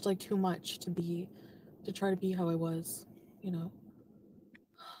changed like too much to try to be how I was,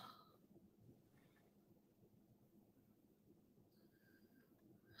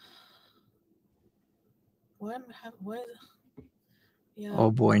 What? Yeah.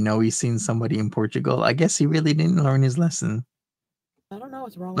 Oh boy, now he's seen somebody in Portugal. I guess he really didn't learn his lesson. I don't know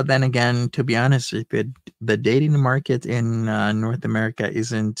what's wrong But with then him. again, to be honest with you, the dating market in North America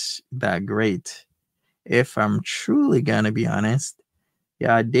isn't that great. If I'm truly gonna be honest,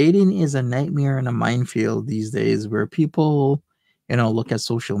 yeah, dating is a nightmare and a minefield these days where people, look at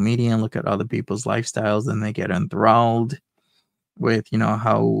social media and look at other people's lifestyles and they get enthralled with,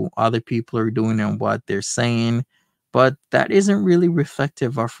 how other people are doing and what they're saying. But that isn't really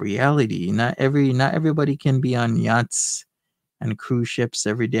reflective of reality. Not everybody can be on yachts and cruise ships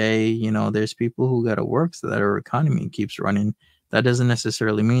every day. There's people who got to work so that our economy keeps running. That doesn't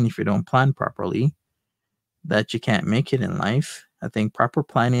necessarily mean if you don't plan properly that you can't make it in life. I think proper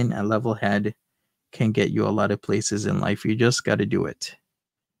planning and level head can get you a lot of places in life. You just got to do it.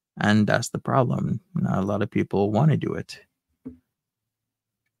 And that's the problem. Not a lot of people want to do it.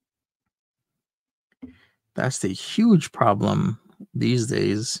 That's the huge problem these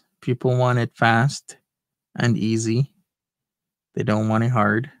days. People want it fast and easy. They don't want it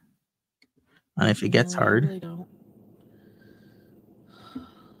hard. And if it No, gets they hard, really don't.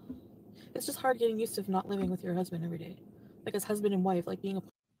 It's just hard getting used to not living with your husband every day, like as husband and wife, like being a.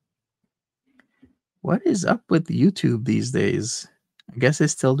 what is up with YouTube these days? I guess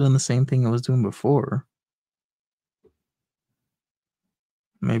it's still doing the same thing it was doing before.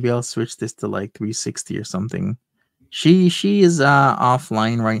 Maybe I'll switch this to like 360 or something. She is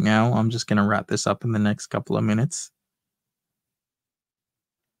offline right now. I'm just gonna wrap this up in the next couple of minutes.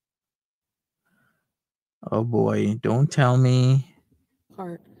 Oh boy, don't tell me.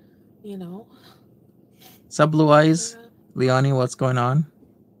 Part, you know. What's up, Blue Eyes? Leonie, what's going on?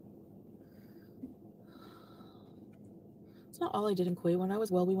 It's not all I did in Kuwait. When I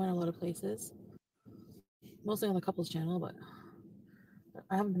was well, we went a lot of places, mostly on the couples channel, but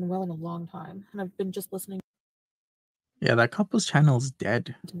I haven't been well in a long time, and I've been just listening Yeah, that couple's channel's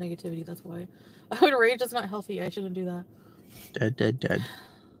dead. to negativity. That's why I would rage. It's not healthy. I shouldn't do that. Dead, dead, dead.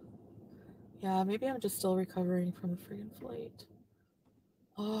 Yeah, maybe I'm just still recovering from the freaking flight.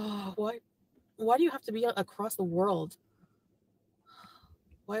 Oh, what? Why do you have to be across the world?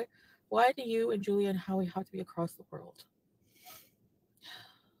 Why? Why do you and Julia and Howie have to be across the world?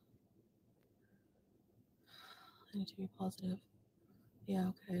 I need to be positive. Yeah,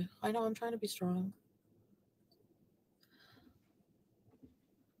 okay. I know I'm trying to be strong.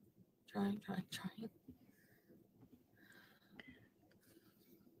 Trying.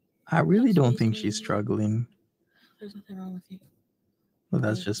 I really don't Excuse think she's me. struggling. There's nothing wrong with you. Well,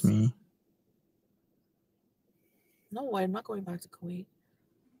 that's just Relax. me. No, I'm not going back to Kuwait.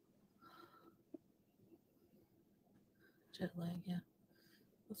 Jet lag, yeah.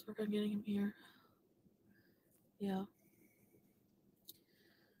 Let's work on getting him here. Yeah.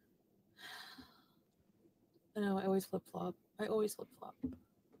 I know, I always flip flop.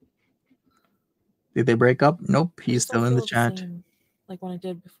 Did they break up? Nope, I he's just don't still in the feel the chat. same like when I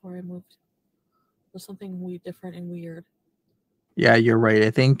did before I moved. There's something different and weird. Yeah, you're right.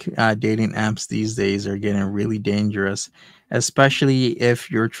 I think dating apps these days are getting really dangerous, especially if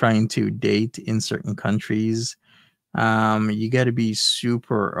you're trying to date in certain countries. You got to be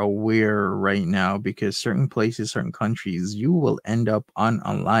super aware right now because certain places, certain countries, you will end up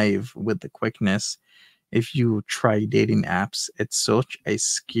unalive with the quickness if you try dating apps. It's such a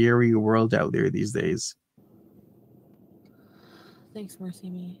scary world out there these days. Thanks, Mercy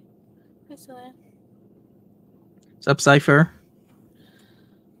Me. Hi, Celine. What's up, Cypher?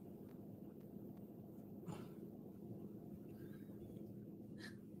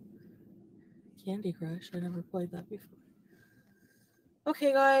 Candy Crush. I never played that before.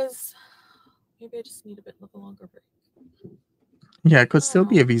 Okay, guys. Maybe I just need a bit of a longer break. Yeah, it could I don't still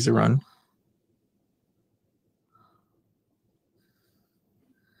be know. a visa run.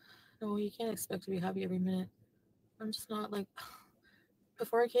 No, you can't expect to be happy every minute. I'm just not like.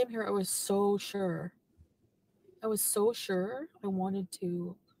 Before I came here, I was so sure. I wanted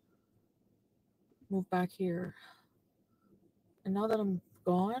to move back here. And now that I'm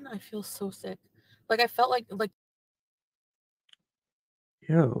gone, I feel so sick. Like I felt like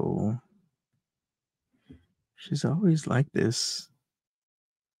Yo, she's always like this.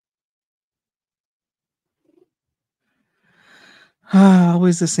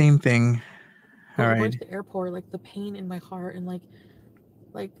 Always the same thing. All going right. to the airport, like the pain in my heart and like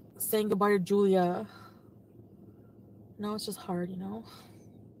saying goodbye to Julia. Now it's just hard.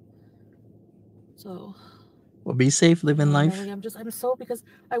 So Well, be safe, living yeah, life. like I'm so because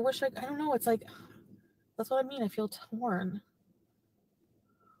I wish I don't know, it's like that's what I mean. I feel torn.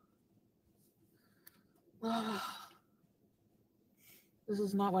 This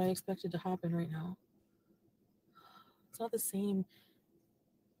is not what I expected to happen right now. It's not the same.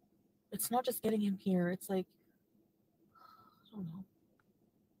 It's not just getting him here. It's like I don't know.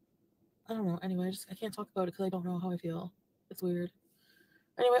 I don't know. Anyway, I can't talk about it because I don't know how I feel. It's weird.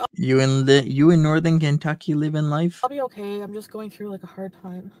 Anyway, You in Northern Kentucky living life? I'll be okay. I'm just going through like a hard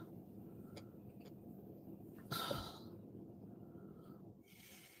time.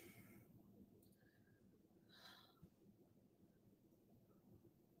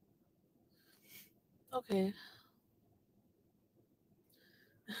 Okay.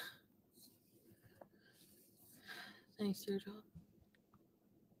 Thanks, Teardrop.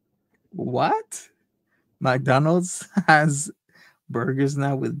 What? McDonald's has burgers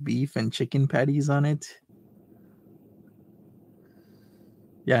now with beef and chicken patties on it.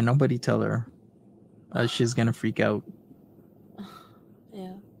 Yeah, nobody tell her. She's gonna freak out.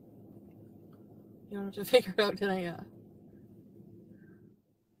 Yeah. You don't have to figure it out tonight, yeah.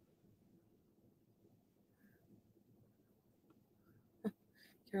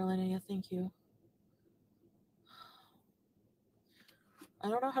 Carolina, yeah, thank you. I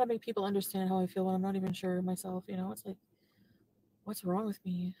don't know how to make people understand how I feel when I'm not even sure myself, you know? It's like, what's wrong with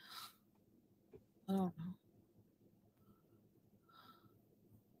me? I don't know.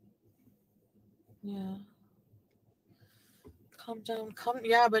 Yeah. Calm down.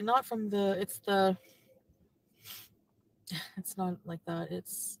 Yeah, but not from it's not like that.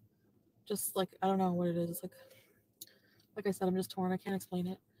 It's just like, I don't know what it is. It's like I said, I'm just torn. I can't explain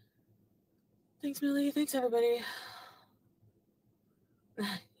it. Thanks, Millie. Thanks, everybody.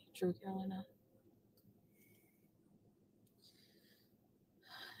 True, Carolina.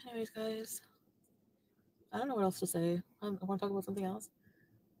 Anyways, guys, I don't know what else to say. I want to talk about something else.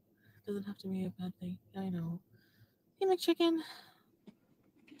 It doesn't have to be a bad thing. I know. Hey, McChicken.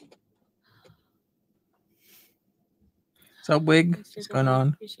 What's up, Wig? Thanks, What's going JW. on?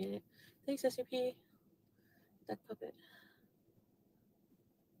 Appreciate it. Thanks, SUP. Duck puppet.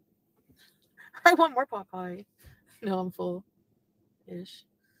 I want more pot pie. No, I'm full ish.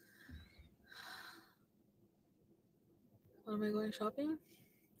 When am I going shopping?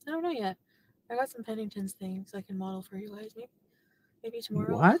 I don't know yet. I got some Pennington's things I can model for you guys. Maybe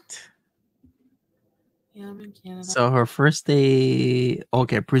tomorrow. What? Yeah, I'm in Canada. So her first day,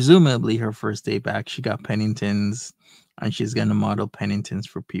 okay, presumably her first day back, she got Penningtons, and she's gonna model Penningtons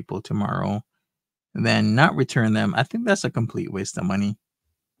for people tomorrow. Then not return them. I think that's a complete waste of money.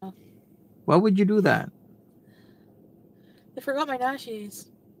 Why would you do that? I forgot my nashies.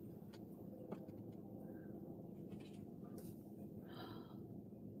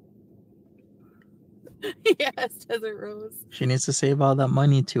 Yes, Desert Rose. She needs to save all that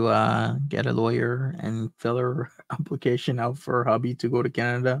money to get a lawyer and fill her application out for her hubby to go to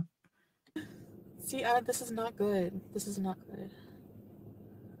Canada. See, this is not good. This is not good.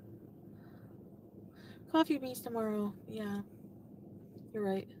 Coffee beans tomorrow. Yeah, you're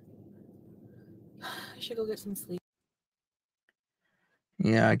right. I should go get some sleep.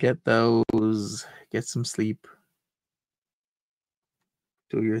 Yeah, get those. Get some sleep.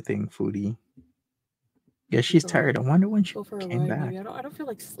 Do your thing, Foodie. Yeah, she's tired. I wonder when she Go for a came ride, back. maybe. I don't feel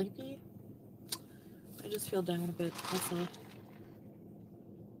like sleepy. I just feel down a bit. That's all.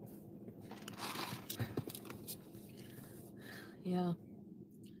 Yeah.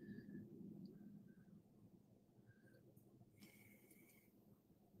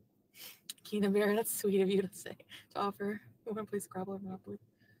 Kina Bear, that's sweet of you to say, to offer. You want to play Scrabble or Monopoly?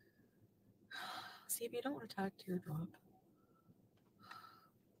 See, if you don't attack Teardrop.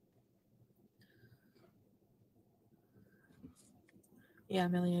 Yeah,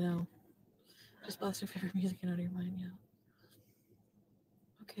 Millie, I know. Just blast your favorite music out of your mind, yeah.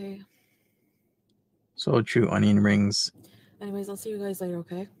 Okay. So true, onion rings. Anyways, I'll see you guys later,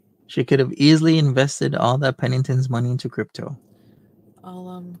 okay? She could have easily invested all that Pennington's money into crypto.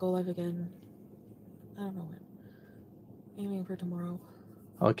 I'll go live again. I don't know when. Aiming for tomorrow.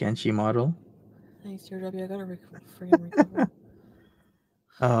 How can she model? Thanks, Teardrop. I gotta friggin' recover.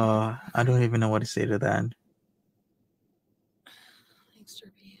 I don't even know what to say to that. Thanks,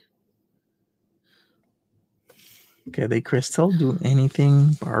 Derby. Okay, they Crystal do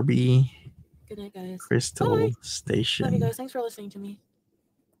anything? Barbie. Good night, guys. Crystal Bye. Station. Love you guys. Thanks for listening to me.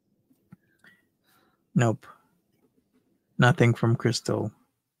 Nope. Nothing from Crystal.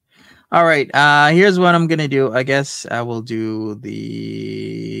 All right. Here's what I'm gonna do. I guess I will do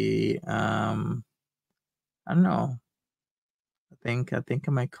the I don't know. I think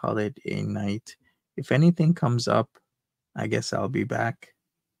I might call it a night. If anything comes up, I guess I'll be back.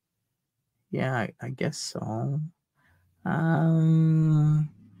 Yeah, I guess so.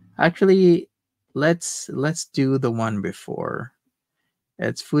 Actually, let's do the one before.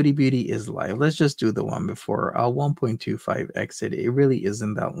 It's Foodie Beauty is live. Let's just do the one before. 1.25 exit. It really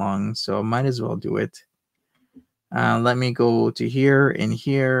isn't that long, so I might as well do it. Let me go to here and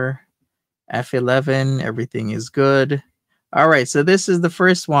here. F11. Everything is good. All right, so this is the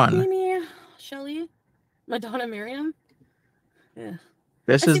first one. Mimi, Shelly, Madonna Miriam. Yeah.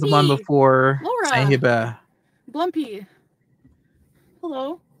 This is the one before Laura. Sahiba. Blumpy.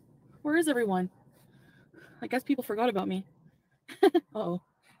 Hello. Where is everyone? I guess people forgot about me. Oh,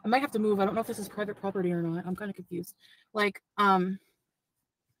 I might have to move. I don't know if this is private property or not. I'm kind of confused. Like,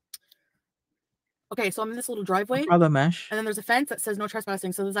 Okay, so I'm in this little driveway. Follow mesh. And then there's a fence that says no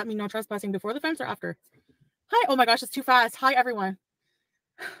trespassing. So does that mean no trespassing before the fence or after? Hi. Oh my gosh, it's too fast. Hi, everyone.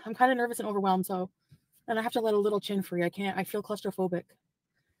 I'm kind of nervous and overwhelmed. So, and I have to let a little chin free. I can't. I feel claustrophobic.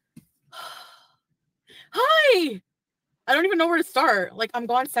 Hi. I don't even know where to start. Like, I'm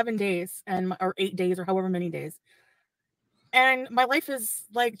gone 7 days or 8 days or however many days. And my life is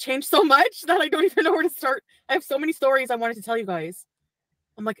like changed so much that I don't even know where to start. I have so many stories I wanted to tell you guys.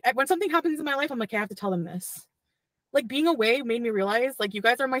 I'm like, when something happens in my life, I'm like, I have to tell them this. Like, being away made me realize, like, you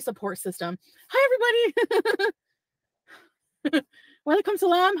guys are my support system. Hi, everybody. Welcome,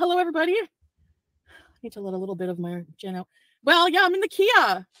 salam. Hello, everybody. I need to let a little bit of my gin out. Well, yeah, I'm in the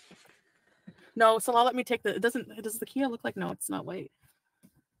Kia. No, Salah, let me take does the Kia look like, no, it's not white.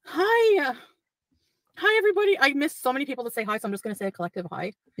 Hi. Hi, everybody. I missed so many people to say hi, so I'm just going to say a collective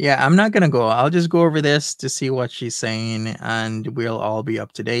hi. Yeah, I'm not going to go. I'll just go over this to see what she's saying, and we'll all be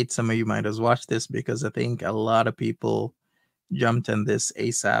up to date. Some of you might have watched this because I think a lot of people jumped on this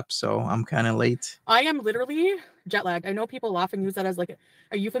ASAP, so I'm kind of late. I am literally jet lagged. I know people laugh and use that as like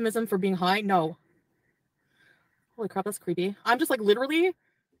a euphemism for being high. No. Holy crap, that's creepy. I'm just like literally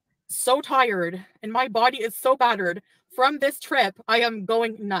so tired and my body is so battered from this trip. I am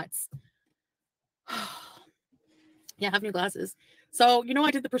going nuts. Yeah, I have new glasses. So, you know,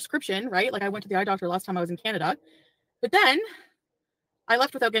 I did the prescription, right? Like, I went to the eye doctor last time I was in Canada, but then I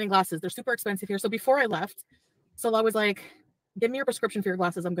left without getting glasses. They're super expensive here. So before I left, I was like, give me your prescription for your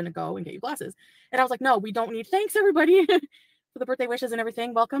glasses. I'm going to go and get you glasses. And I was like, no, we don't need, thanks everybody for the birthday wishes and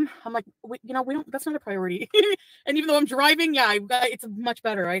everything. Welcome. I'm like, we don't, that's not a priority. And even though I'm driving, yeah, it's much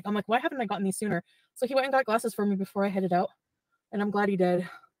better, right? I'm like, why haven't I gotten these sooner? So he went and got glasses for me before I headed out. And I'm glad he did.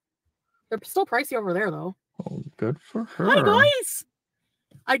 They're still pricey over there though. Oh, good for her. Hi guys.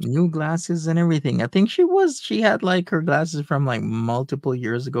 New glasses and everything. I think she had like her glasses from like multiple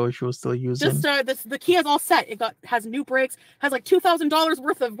years ago. She was still using. Just the Kia's all set. Has new brakes, has like $2,000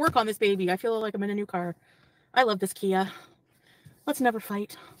 worth of work on this baby. I feel like I'm in a new car. I love this Kia. Let's never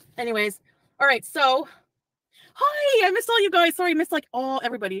fight. Anyways, all right. So, hi. I missed all you guys. Sorry, I missed like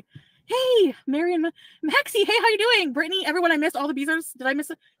everybody. Hey, Marion, Hexy. Hey, how you doing? Brittany, everyone. I missed all the Beezers. Did I miss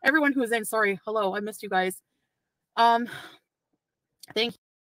everyone who was in? Sorry. Hello, I missed you guys. Thank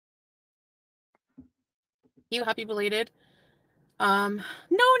you. Happy belated. No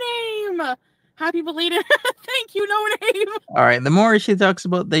name. Happy belated. Thank you, no name. All right. The more she talks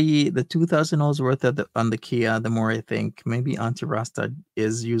about the $2,000 worth on the Kia, the more I think maybe Auntie Rasta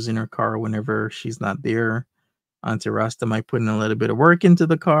is using her car whenever she's not there. Auntie Rasta might put in a little bit of work into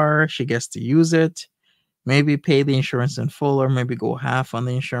the car. She gets to use it. Maybe pay the insurance in full, or maybe go half on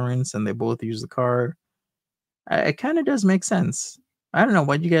the insurance, and they both use the car. It kind of does make sense. I don't know.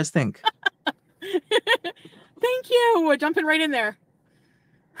 What do you guys think? Thank you. Jumping right in there.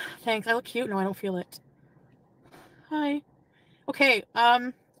 Thanks. I look cute. No, I don't feel it. Hi. Okay.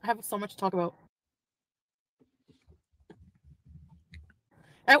 I have so much to talk about.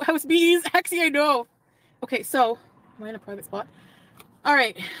 Outhouse bees. Hexy, I know. Okay, so am I in a private spot? All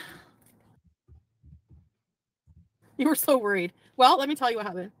right. You were so worried. Well, let me tell you what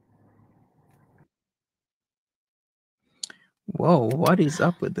happened. Whoa, what is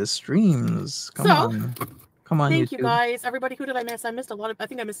up with the streams? Come on. Thank YouTube. you guys. Everybody, who did I miss? I missed a lot of, I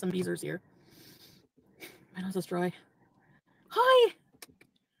think I missed some Beezers here. My nose is dry. Hi.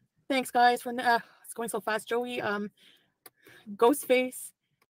 Thanks guys for it's going so fast. Joey, Ghostface.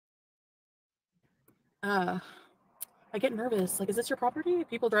 I get nervous. Like, is this your property?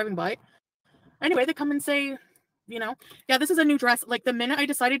 People driving by. Anyway, they come and say, you know, yeah, this is a new dress. Like, the minute I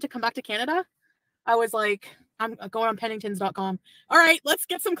decided to come back to Canada, I was like, I'm going on Penningtons.com. All right, let's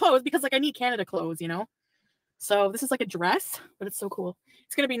get some clothes because like I need Canada clothes, you know? So this is like a dress, but it's so cool.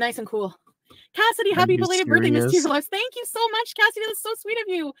 It's going to be nice and cool. Cassidy, happy belated birthday, Miss Tearless. Thank you so much, Cassidy. That's so sweet of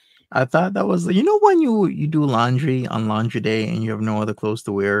you. I thought that was, you know, when you do laundry on laundry day and you have no other clothes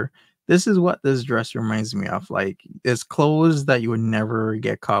to wear. This is what this dress reminds me of. Like, it's clothes that you would never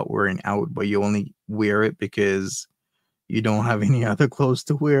get caught wearing out, but you only wear it because you don't have any other clothes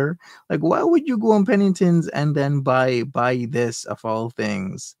to wear. Like, why would you go on Pennington's and then buy this of all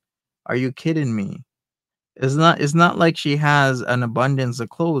things? Are you kidding me? It's not like she has an abundance of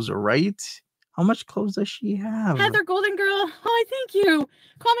clothes, right? How much clothes does she have? Heather Golden Girl. Hi, thank you.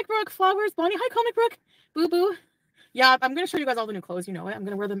 Comic Brook Flowers. Bonnie. Hi, Comic Brook. Boo Boo. Yeah, I'm going to show you guys all the new clothes. You know it. I'm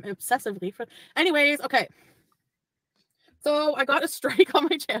going to wear them obsessively. Anyways, okay. So I got a strike on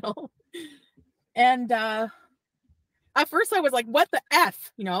my channel. And at first I was like, what the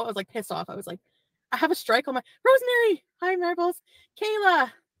F? You know, I was like pissed off. I was like, I have a strike on my... Rosemary. Hi, Marbles.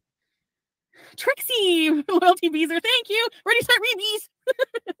 Kayla. Trixie. Loyalty Beezer. Thank you. Ready, start, read, bees.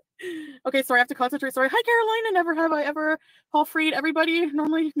 Okay, sorry, I have to concentrate. Sorry. Hi, Carolina. Never have I ever. Paul Freed, everybody.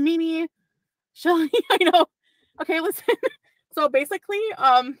 Normally, Mimi, Shelly. I know. Okay, listen. So basically,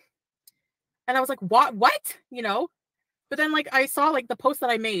 and I was like, what? You know? But then, like, I saw like the post that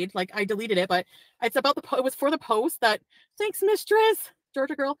I made. Like, I deleted it, but it's about the. It was for the post that. Thanks, Mistress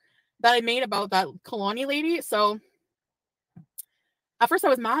Georgia girl. That I made about that Kalani lady. So at first I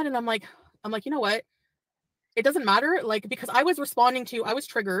was mad, and I'm like, you know what? It doesn't matter, like, because I was responding to, I was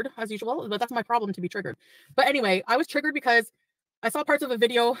triggered as usual, but that's my problem, to be triggered. But anyway, I was triggered because I saw parts of a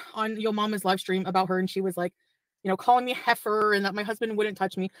video on Yo Mama's live stream about her, and she was like, you know, calling me heifer and that my husband wouldn't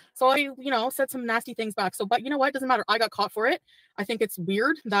touch me. So I, you know, said some nasty things back. So, but you know what? It doesn't matter. I got caught for it. I think it's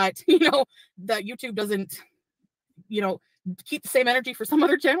weird that, you know, that YouTube doesn't, you know, keep the same energy for some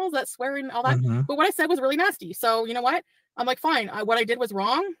other channels that swear and all that. Mm-hmm. But what I said was really nasty. So, you know what? I'm like, fine. What I did was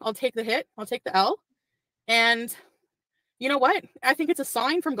wrong. I'll take the hit. I'll take the L. And you know what? I think it's a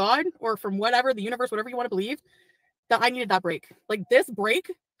sign from God or from whatever, the universe, whatever you want to believe, that I needed that break. Like, this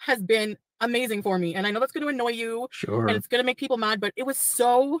break has been amazing for me. And I know that's going to annoy you. Sure. And it's going to make people mad, but it was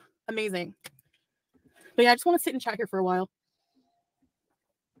so amazing. But yeah, I just want to sit and chat here for a while.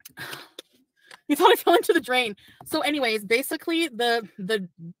 You thought I fell into the drain. So anyways, basically the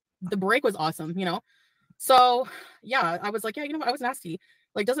break was awesome, you know? So yeah, I was like, yeah, you know what? I was nasty.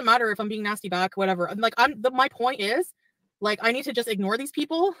 Like, doesn't matter if I'm being nasty back, whatever. Like, my point is, like, I need to just ignore these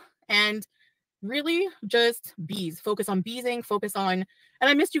people and really just focus on beesing, focus on, and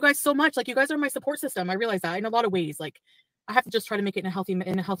I missed you guys so much. Like, you guys are my support system. I realize that in a lot of ways. Like, I have to just try to make it in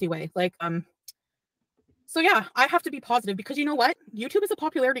a healthy way. Like, so yeah, I have to be positive because you know what? YouTube is a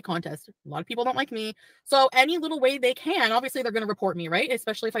popularity contest. A lot of people don't like me. So any little way they can, obviously they're going to report me, right?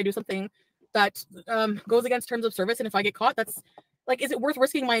 Especially if I do something that goes against terms of service. And if I get caught, that's like, is it worth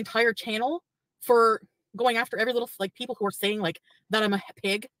risking my entire channel for going after every little, like, people who are saying like that I'm a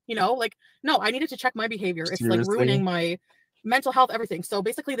pig, you know? Like, no, I needed to check my behavior. It's like ruining my mental health, everything. So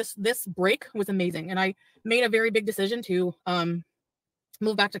basically this break was amazing. And I made a very big decision to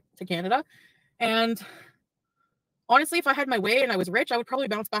move back to Canada. And honestly, if I had my way and I was rich, I would probably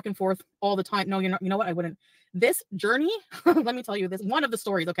bounce back and forth all the time. No, you know what? I wouldn't. This journey, let me tell you this, one of the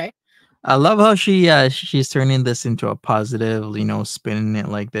stories, okay? I love how she's turning this into a positive, you know, spinning it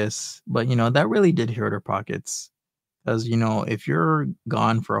like this. But, you know, that really did hurt her pockets. Because, you know, if you're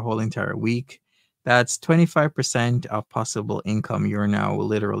gone for a whole entire week, that's 25% of possible income you're now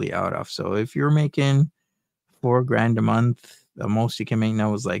literally out of. So if you're making $4,000 a month, the most you can make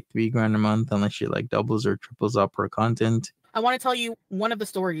now is like $3,000 a month, unless she like doubles or triples up her content. I want to tell you one of the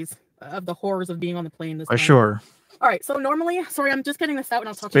stories of the horrors of being on the plane this For time. sure. All right, so normally, sorry, I'm just getting this out and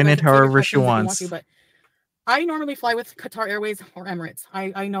I'll talk Spin to you it guys however she wants. but I normally fly with Qatar Airways or Emirates.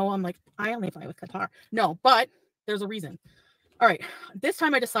 I know I'm like, I only fly with Qatar. No, but there's a reason. All right, this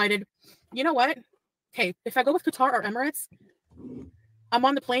time I decided, you know what? Okay, if I go with Qatar or Emirates, I'm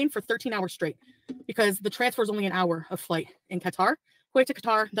on the plane for 13 hours straight because the transfer is only an hour of flight in Qatar. Kuwait to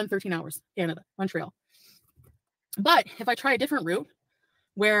Qatar, then 13 hours, Canada, Montreal. But if I try a different route,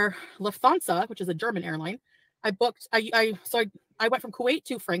 where Lufthansa, which is a German airline, I booked, I went from Kuwait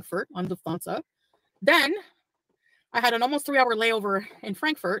to Frankfurt on Lufthansa. Then I had an almost 3-hour layover in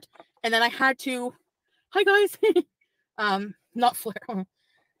Frankfurt, and then I had to, hi guys, not Flair,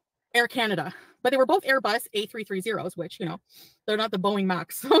 Air Canada, but they were both Airbus A330s, which, you know, they're not the Boeing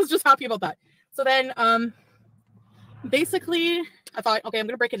Max. So I was just happy about that. So then, basically, I thought, okay, I'm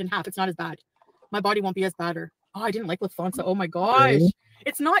gonna break it in half. It's not as bad. My body won't be as bad. Oh, I didn't like Lufthansa. Oh my gosh,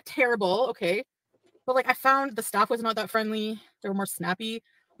 it's not terrible, okay, but like I found the staff was not that friendly. They were more snappy.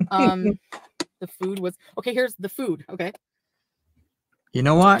 The food was okay. Here's the food. Okay. You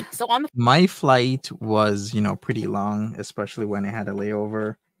know what? So on my flight was, you know, pretty long, especially when I had a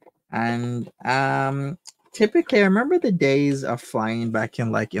layover. And typically I remember the days of flying back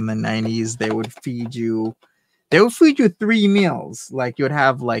in like in the 90s, they would feed you 3 meals. Like you would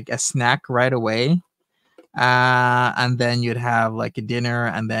have like a snack right away. And then you'd have like a dinner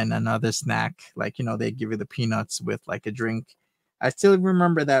and then another snack. Like, you know, they give you the peanuts with like a drink. I still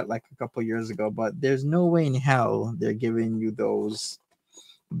remember that like a couple years ago, but there's no way in hell they're giving you those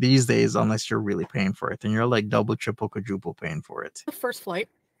these days unless you're really paying for it. And you're like double, triple, quadruple paying for it. the first flight,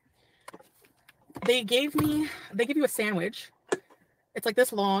 they give you a sandwich. It's like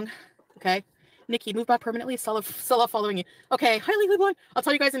this long. Okay. Nikki, move back permanently. Stella following you. Okay. Hi, Legally Blonde. I'll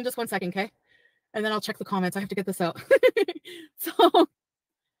tell you guys in just 1 second, okay? And then I'll check the comments. I have to get this out. So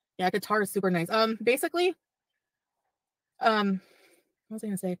yeah, Qatar is super nice. Basically, what was I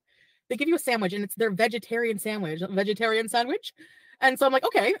gonna say? They give you a sandwich and it's their vegetarian sandwich. And so I'm like,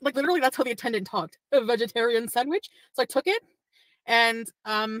 okay, like literally that's how the attendant talked. A vegetarian sandwich. So I took it and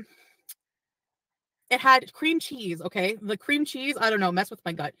it had cream cheese. Okay, the cream cheese, I don't know, mess with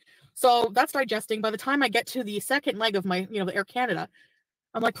my gut. So that's digesting. By the time I get to the second leg of my, the Air Canada,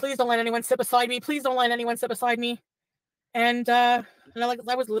 I'm like, please don't let anyone sit beside me. Please don't let anyone sit beside me. And I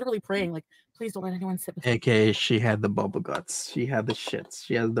was literally praying, like, please don't let anyone sit beside me. AKA, she had the bubble guts. She had the shits.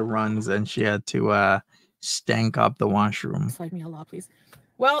 She had the runs, and she had to stank up the washroom. Beside me, Allah, please.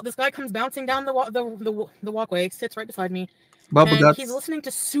 Well, this guy comes bouncing down the walkway, sits right beside me, Bubble and guts. he's listening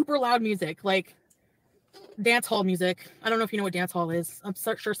to super loud music, like dance hall music. I don't know if you know what dance hall is. I'm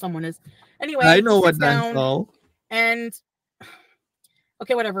sure someone is. Anyway, I know he what sits dance down, hall. and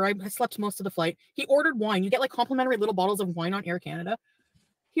okay, whatever. I slept most of the flight. He ordered wine. You get like complimentary little bottles of wine on Air Canada.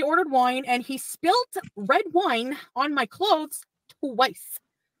 He ordered wine, and he spilled red wine on my clothes twice.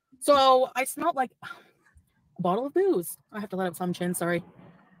 So I smelled like a bottle of booze. I have to let out some chin. Sorry.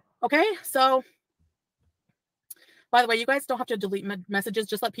 Okay, so by the way, you guys don't have to delete messages.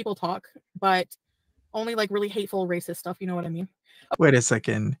 Just let people talk, but only like really hateful, racist stuff. You know what I mean? Wait a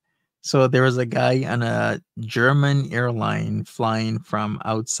second. So there was a guy on a German airline flying from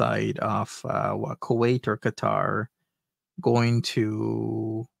outside of Kuwait or Qatar, going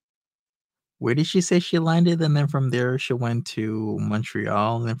to, where did she say she landed? And then from there she went to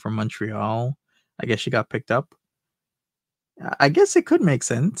Montreal. And then from Montreal, I guess she got picked up. I guess it could make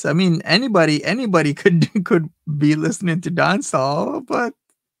sense. I mean, anybody could be listening to dancehall, but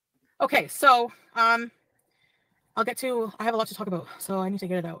Okay, so I'll get to. I have a lot to talk about, so I need to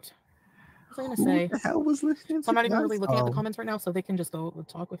get it out. What was I who gonna say? the hell was listening So I'm to not even really looking at the dancehall? comments right now, so they can just go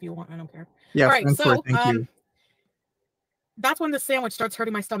talk if you want. I don't care. Yeah, All right, Frankfurt, so thank you. that's when the sandwich starts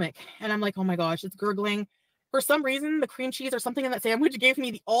hurting my stomach, and I'm like, oh my gosh, it's gurgling. For some reason, the cream cheese or something in that sandwich gave me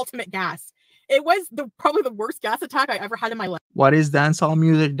the ultimate gas. It was probably the worst gas attack I ever had in my life. What is dancehall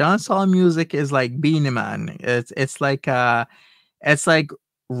music? Dancehall music is like Beanie Man. It's like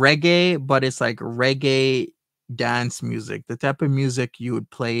reggae, but it's like reggae dance music. The type of music you would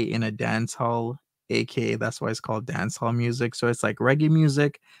play in a dance hall, aka that's why it's called dance hall music. So it's like reggae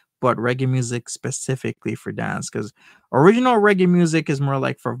music, but reggae music specifically for dance. Because original reggae music is more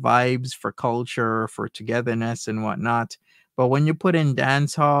like for vibes, for culture, for togetherness and whatnot. But when you put in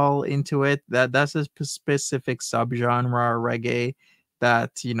dance hall into it, that's a specific subgenre of reggae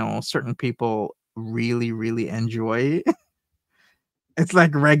that certain people really, really enjoy. It's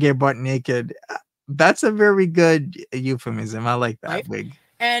like reggae but naked. That's a very good euphemism. I like that, Wig.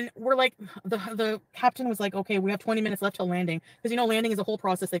 And we're like, the captain was like, okay, we have 20 minutes left till landing. Because, landing is a whole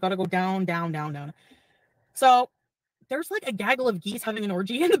process. They got to go down, down, down, down. So there's like a gaggle of geese having an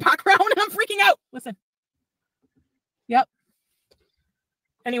orgy in the background, and I'm freaking out. Listen. Yep.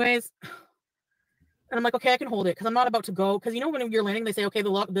 Anyways. And I'm like, okay, I can hold it because I'm not about to go. Because when you're landing, they say, okay,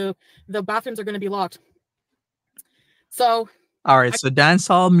 the bathrooms are going to be locked. So all right, so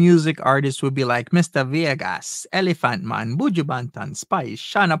dancehall music artists would be like Mr. Vegas, Elephant Man, Buju Banton, Spice,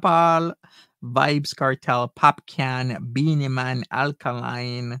 Shana Paul, Vibes Cartel, Popcan, Beanie Man,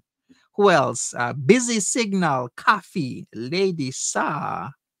 Alkaline. Who else? Busy Signal, Coffee, Lady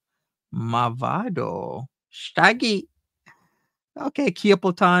Sa, Mavado, Shaggy. Okay,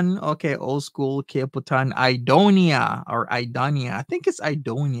 Kiapotan. Okay, old school Kiapotan. Idonia or Idonia. I think it's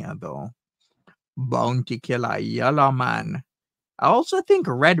Idonia though. Bounty Killer, Yellow Man. I also think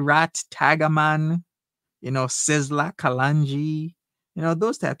Red Rat, Tagaman, Sizzla, Kalanji,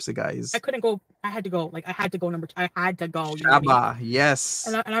 those types of guys. I couldn't go. I had to go. Like, I had to go I had to go. Shaba, yes.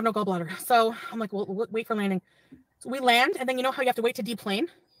 And I have no gallbladder. So I'm like, well, wait for landing. So we land, and then you know how you have to wait to deplane?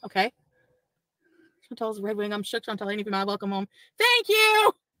 Okay. Chantel's Red Wing. I'm shook, Chantel. Ain't even mad. Welcome home. Thank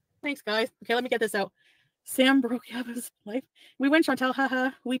you. Thanks, guys. Okay, let me get this out. Sam broke Yaba's life. We went, Chantel. Haha.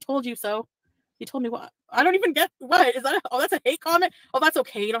 We told you so. You told me what? I don't even get what is that? Oh, that's a hate comment. Oh, that's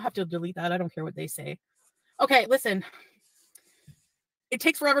okay. You don't have to delete that. I don't care what they say. Okay, listen. It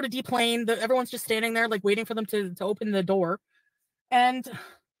takes forever to deplane. Everyone's just standing there, like waiting for them to open the door. And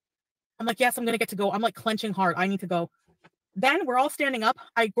I'm like, yes, I'm gonna get to go. I'm like clenching hard. I need to go. Then we're all standing up.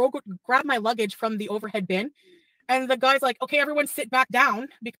 I go grab my luggage from the overhead bin. And the guy's like, okay, everyone sit back down.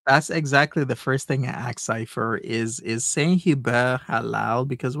 That's exactly the first thing I ask Cypher is saying Hubert halal,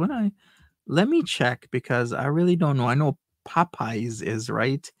 because let me check, because I really don't know. I know Popeyes is,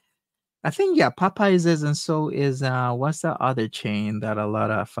 right? I think, yeah, Popeyes is, and so is what's the other chain that a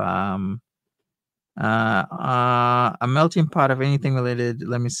lot of a melting pot of anything related.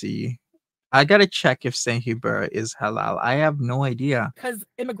 Let me see. I gotta check if Saint Hubert is halal. I have no idea. Because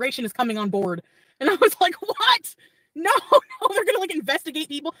immigration is coming on board. And I was like, what? No, they're gonna like investigate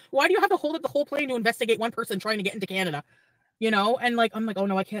people. Why do you have to hold up the whole plane to investigate one person trying to get into Canada? And like I'm like, oh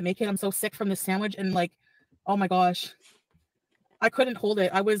no, I can't make it. I'm so sick from this sandwich, and like, oh my gosh. I couldn't hold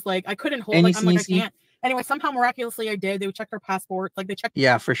it. I was like, I couldn't hold. Any Like, I'm like, I sneezy? can't. Anyway, somehow miraculously I did. They would check their passports. Like they checked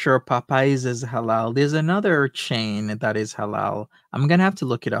Yeah, for sure. Popeyes is halal. There's another chain that is halal. I'm gonna have to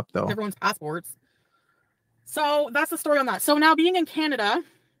look it up though. everyone's passports. So that's the story on that. So now being in Canada,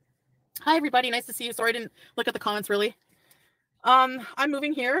 hi everybody, nice to see you. Sorry I didn't look at the comments really. I'm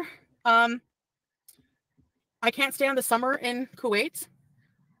moving here. I can't stand the summer in Kuwait.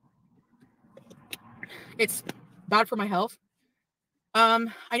 It's bad for my health. I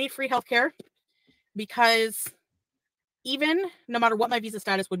need free healthcare because even no matter what my visa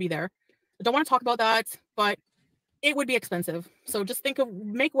status would be there, I don't want to talk about that, but it would be expensive. So just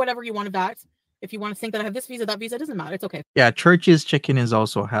make whatever you want of that. If you want to think that I have this visa, that visa, doesn't matter. It's okay. Yeah, Church's chicken is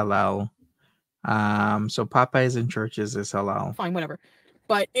also halal. So Popeyes and Church's is halal. Fine, whatever.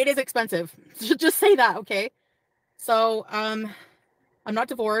 But it is expensive. Just say that, okay? So, I'm not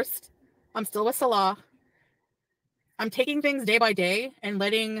divorced. I'm still with Salah. I'm taking things day by day and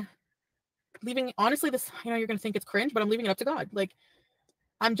leaving, honestly, this, you're going to think it's cringe, but I'm leaving it up to God. Like,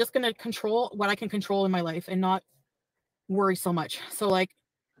 I'm just going to control what I can control in my life and not worry so much. So, like,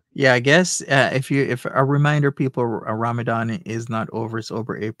 Yeah, I guess if a reminder, people, Ramadan is not over. It's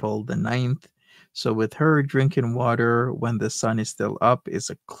over April the 9th. So with her drinking water when the sun is still up is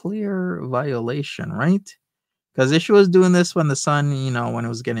a clear violation, right? Because if she was doing this when the sun, when it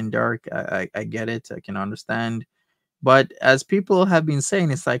was getting dark, I get it. I can understand. But as people have been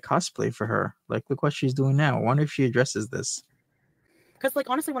saying, it's like cosplay for her. Like, look what she's doing now. I wonder if she addresses this. because, like,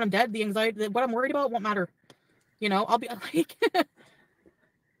 honestly, when I'm dead, the anxiety, what I'm worried about won't matter. I'll be like,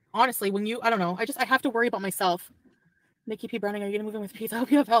 honestly, I don't know, I have to worry about myself. Nikki P. Browning, are you gonna move in with peace? I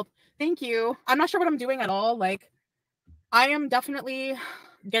hope you have help. Thank you. I'm not sure what I'm doing at all. Like, I am definitely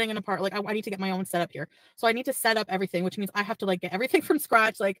getting an apart. Like, I need to get my own setup here. So I need to set up everything, which means I have to like get everything from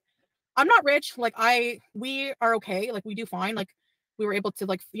scratch. Like, I'm not rich. Like, we are okay. Like, we do fine. Like, we were able to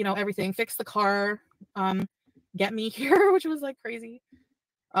like, everything, fix the car, get me here, which was like crazy.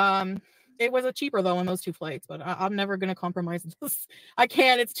 It was a cheaper though on those 2 flights, but I'm never gonna compromise this. I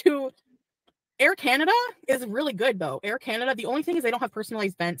can't. It's too. Air Canada is really good though. Air Canada. The only thing is they don't have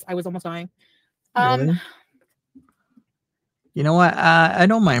personalized vents. I was almost dying. Really? You know what? I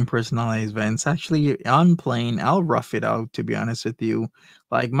don't mind personalized events. Actually, on plane, I'll rough it out. To be honest with you,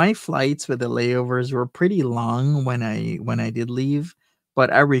 like my flights with the layovers were pretty long when I did leave,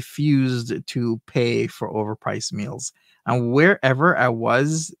 but I refused to pay for overpriced meals. And wherever I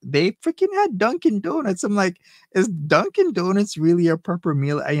was, they freaking had Dunkin' Donuts. I'm like, is Dunkin' Donuts really a proper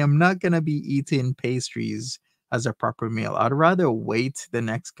meal? I am not gonna be eating pastries as a proper meal. I'd rather wait the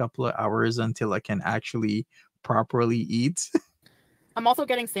next couple of hours until I can actually properly eat. I'm also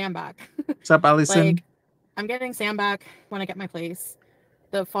getting Sam back. What's up, Allison? Like, I'm getting Sam back when I get my place.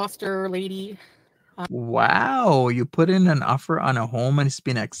 The foster lady. Wow, you put in an offer on a home and it's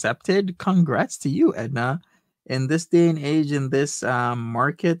been accepted. Congrats to you, Edna. In this day and age, in this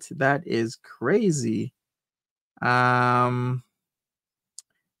market, that is crazy. Um,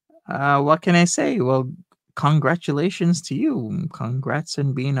 what can I say? Well, congratulations to you. Congrats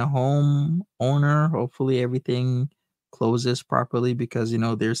on being a home owner. Hopefully, everything closes properly because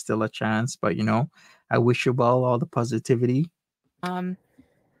there's still a chance. But I wish you well all the positivity. Um,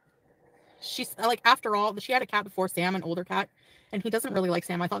 she's like, after all, she had a cat before Sam, an older cat, and he doesn't really like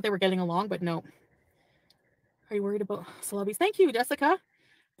Sam. I thought they were getting along, but no. Are you worried about celebrities? Thank you, Jessica.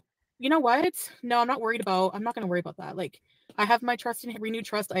 You know what? No, I'm not going to worry about that. Like, I have my trust in renewed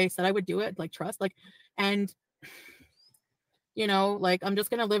trust. I said I would do it, like trust, like, and like, I'm just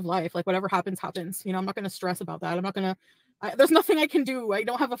going to live life. Like, whatever happens, happens. I'm not going to stress about that. I'm not going to, there's nothing I can do.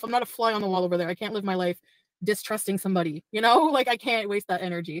 I'm not a fly on the wall over there. I can't live my life distrusting somebody, like, I can't waste that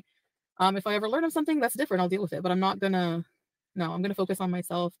energy. If I ever learn of something that's different, I'll deal with it, but I'm not gonna, no, I'm going to focus on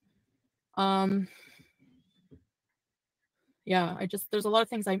myself. Yeah, there's a lot of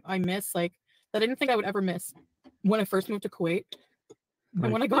things I miss, like, that I didn't think I would ever miss when I first moved to Kuwait.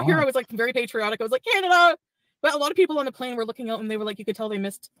 And when I got here, I was like very patriotic. I was like, Canada. But a lot of people on the plane were looking out and they were like, you could tell they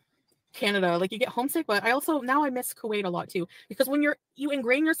missed Canada. Like, you get homesick, but now I miss Kuwait a lot too. Because when you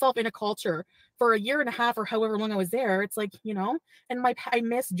ingrain yourself in a culture for a year and a half or however long I was there, it's like, and I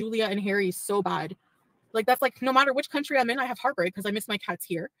miss Julia and Harry so bad. Like, that's like, no matter which country I'm in, I have heartbreak because I miss my cats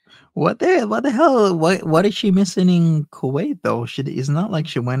here. What the hell? What is she missing in Kuwait though? It's not like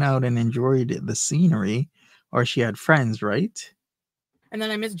she went out and enjoyed the scenery, or she had friends, right? And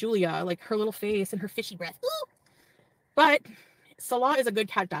then I miss Julia, like her little face and her fishy breath. Ooh! But Salah is a good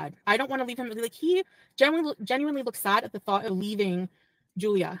cat dad. I don't want to leave him. Like, he genuinely looks sad at the thought of leaving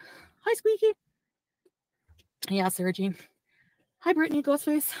Julia. Hi, Squeaky. Yeah, Sarah Jean. Hi, Brittany,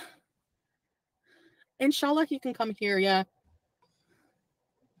 Ghostface. Inshallah, he can come here. Yeah.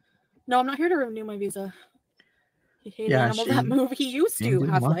 No, I'm not here to renew my visa. He hated Yeah, animals that she move. He used didn't to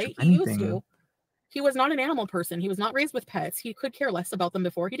do have much of light. He used anything. to. He was not an animal person. He was not raised with pets. He could care less about them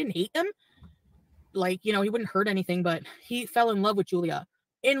before. He didn't hate them. Like, you know, he wouldn't hurt anything, but he fell in love with Julia.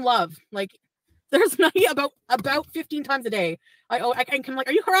 In love. Like, there's money about 15 times a day. I can like,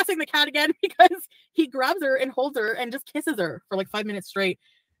 are you harassing the cat again? Because he grabs her and holds her and just kisses her for like 5 minutes straight.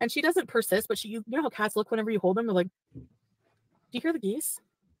 And she doesn't persist, but you know how cats look whenever you hold them? They're like, do you hear the geese?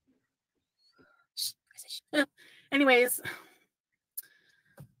 Anyways,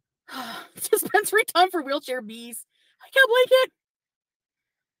 dispensary time for wheelchair bees. I can't believe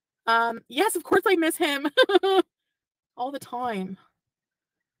it. Yes, of course I miss him. All the time.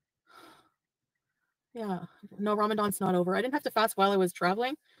 Yeah. No, Ramadan's not over. I didn't have to fast while I was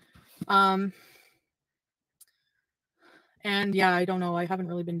traveling. And yeah, I don't know. I haven't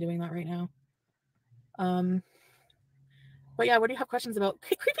really been doing that right now. But yeah, what do you have questions about?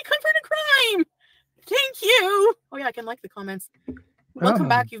 Creepy comfort and crime. Thank you. Oh yeah, I can like the comments. Welcome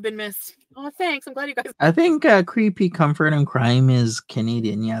back. You've been missed. Oh, thanks. I'm glad you guys. I think Creepy Comfort and Crime is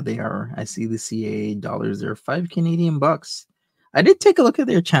Canadian. Yeah, they are. I see the CA dollars. They're 5 Canadian bucks. I did take a look at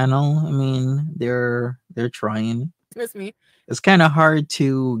their channel. I mean, they're trying. Miss me. It's kind of hard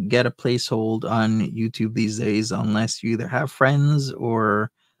to get a placehold on YouTube these days unless you either have friends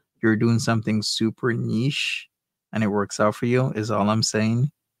or you're doing something super niche and it works out for you, is all I'm saying.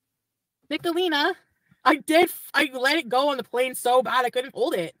 Nicolina, I let it go on the plane so bad I couldn't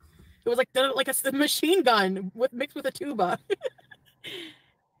hold it. It was like a machine gun mixed with a tuba.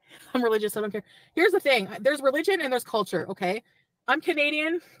 I'm religious, I don't care. Here's the thing. There's religion and there's culture, okay? I'm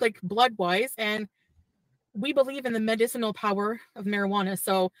Canadian, like blood-wise, and we believe in the medicinal power of marijuana.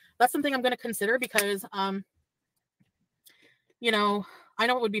 So that's something I'm going to consider because, you know, I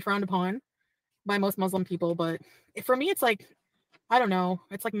know it would be frowned upon by most Muslim people, but for me, it's like, I don't know.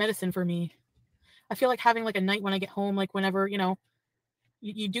 It's like medicine for me. I feel like having like a night when I get home, like whenever, you know,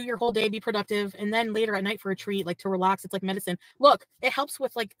 you do your whole day, be productive, and then later at night for a treat, like to relax. It's like medicine. Look, it helps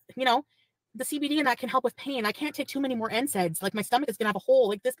with like, you know, the CBD and that can help with pain. I can't take too many more NSAIDs. Like my stomach is going to have a hole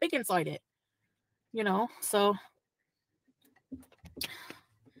like this big inside it, you know? So,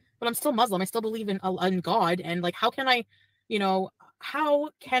 but I'm still Muslim. I still believe in God. And like, how can I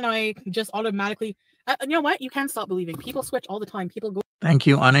just automatically, you know what? You can stop believing. People switch all the time. People go. Thank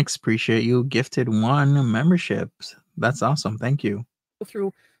you, Onyx. Appreciate you. Gifted 1 membership. That's awesome. Thank you.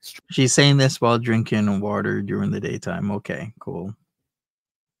 Through. She's saying this while drinking water during the daytime. Okay, cool.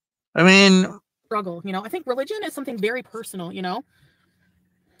 I mean, struggle, you know. I think religion is something very personal, you know.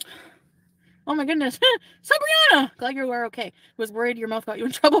 Oh my goodness. Sabriana! Glad you were okay. Was worried your mouth got you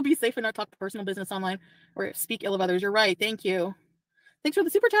in trouble. Be safe and not talk personal business online or speak ill of others. You're right. Thank you. Thanks for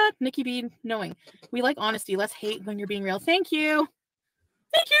the super chat. Nikki B. Knowing. We like honesty. Less hate when you're being real. Thank you.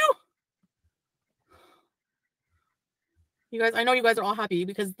 Thank you. You guys, I know you guys are all happy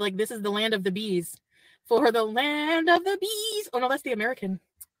because like this is the land of the bees. For the land of the bees. Oh no, that's the American.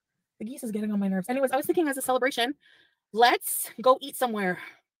 The geese is getting on my nerves. Anyways, I was thinking as a celebration, let's go eat somewhere.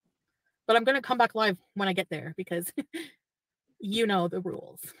 But I'm going to come back live when I get there because you know the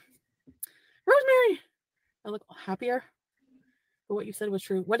rules. Rosemary! I look happier. But what you said was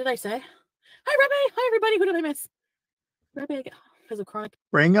true. What did I say? Hi, Rebbe! Hi, everybody. Who did I miss? Rebbe, because of chronic.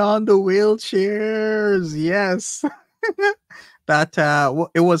 Bring on the wheelchairs. Yes. That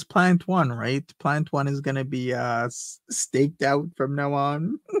it was Plant 1, right? Plant 1 is going to be staked out from now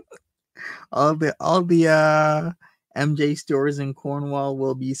on. all the MJ stores in Cornwall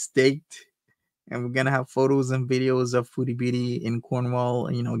will be staked, and we're gonna have photos and videos of Foodie Beauty in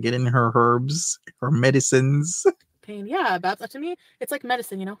Cornwall, you know, getting her herbs, her medicines. Pain. Yeah, Babs, to me, it's like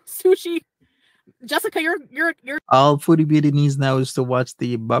medicine, you know. Sushi. Jessica, you're all Foodie Beauty needs now is to watch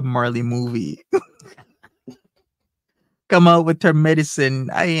the Bob Marley movie. Come out with her medicine.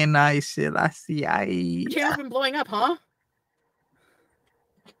 I see. Channel's been blowing up, huh?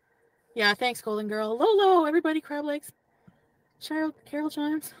 Yeah, thanks, Golden Girl. Lolo, everybody, crab legs. Carol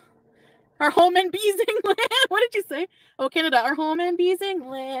Chimes. Our home in Beesing Land. What did you say? Oh, Canada, our home in Beesing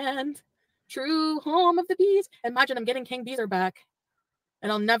Land. True home of the bees. Imagine I'm getting King Beezer back.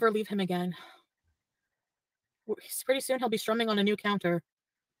 And I'll never leave him again. Pretty soon he'll be strumming on a new counter.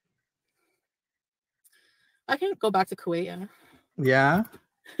 I can go back to Kuwait, yeah. Yeah.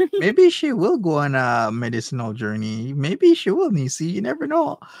 Maybe she will go on a medicinal journey. Maybe she will, Nisi. You never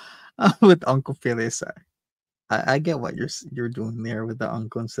know. With Uncle Phyllis. I get what you're doing there with the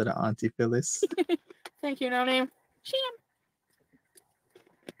uncle instead of Auntie Phyllis. Thank you, no name.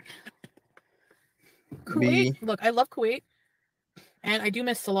 Kuwait. Look, I love Kuwait. And I do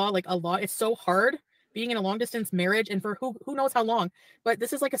miss Salah like a lot. It's so hard being in a long distance marriage and for who knows how long. But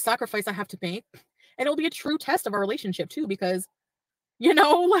this is like a sacrifice I have to make. And it'll be a true test of our relationship too, because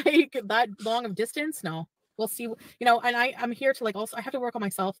like that long of distance, no. We'll see. And I'm here to like also I have to work on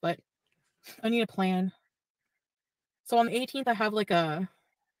myself, but I need a plan. So on the 18th I have like a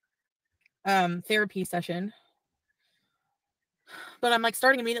therapy session. But I'm like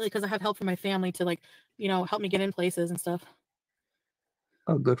starting immediately because I have help from my family to like, help me get in places and stuff.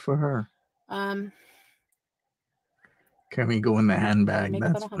 Oh, good for her. Um Can we go in the handbag?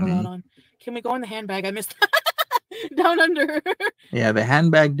 makeup, That's I don't have a lot funny. on. Can we go in the handbag? I missed down under. Yeah, the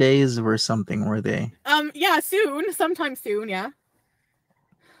handbag days were something, were they? Yeah, soon. Sometime soon, yeah.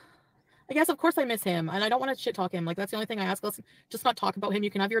 I guess of course I miss him and I don't want to shit talk him. Like that's the only thing I ask. Let's just not talk about him.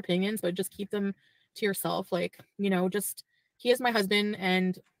 You can have your opinions, but just keep them to yourself. Like, just he is my husband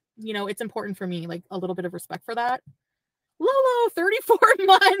and it's important for me, like a little bit of respect for that. Lolo, 34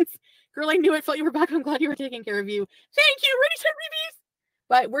 months. Girl, I knew it. Felt you were back. I'm glad you were taking care of you. Thank you. Ready to reviews.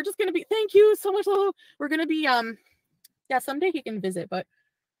 But we're just gonna be thank you so much, Lolo. We're gonna be yeah, someday he can visit, but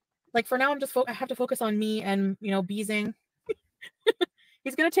like for now I'm just I have to focus on me and beezing.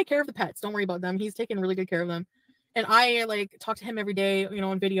 He's gonna take care of the pets. Don't worry about them. He's taking really good care of them. And I like talk to him every day,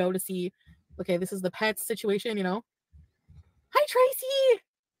 on video to see, okay, this is the pets situation, Hi Tracy.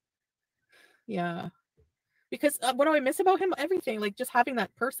 Yeah. Because what do I miss about him? Everything. Like just having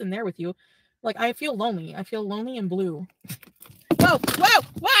that person there with you. Like I feel lonely. I feel lonely and blue. Whoa, whoa,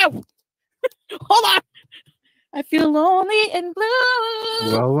 whoa! Hold on. I feel lonely and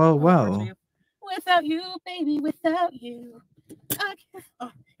blue. Whoa, whoa, whoa. Without you, baby, without you.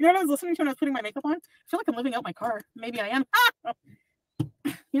 Oh, you know what I was listening to when I was putting my makeup on? I feel like I'm living out my car. Maybe I am.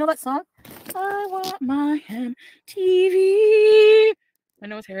 You know that song? I want my MTV. My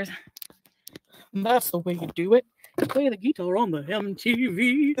nose hairs. That's the way you do it. Play the guitar on the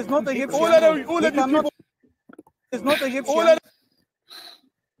MTV. It's not Egyptian. It's not Egyptian.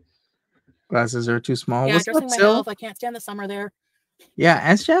 Glasses are too small. Yeah, What's dressing up, myself. Sil? I can't stand the summer there. Yeah,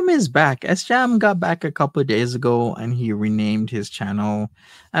 S-Jam is back. S-Jam got back a couple of days ago and he renamed his channel.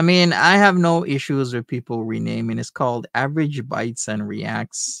 I mean, I have no issues with people renaming. It's called Average Bites and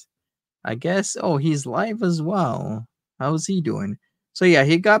Reacts. I guess. Oh, he's live as well. How's he doing? So yeah,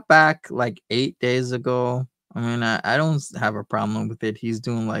 he got back like 8 days ago. I mean, I don't have a problem with it. He's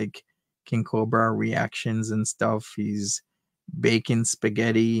doing like King Cobra reactions and stuff. He's baking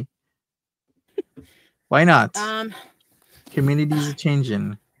spaghetti. Why not? Communities are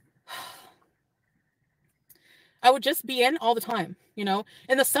changing. I would just be in all the time,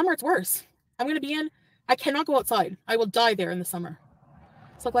 In the summer, it's worse. I'm going to be in. I cannot go outside. I will die there in the summer.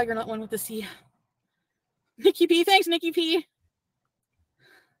 It's look like you're not one with the sea. Nikki P. Thanks, Nikki P.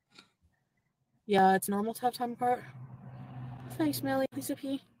 Yeah, it's normal to have time apart. Thanks, Millie. Lisa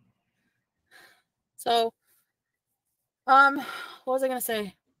P. So, what was I going to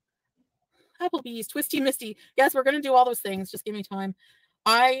say? Applebee's, Twisty Misty. Yes, we're going to do all those things. Just give me time.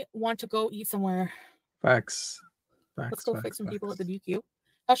 I want to go eat somewhere. Facts. Let's go fix some people at the DQ.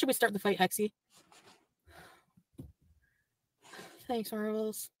 How should we start the fight, Hexy? Thanks,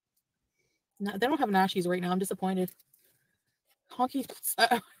 Marvels. No, they don't have Nashies right now. I'm disappointed. Haunted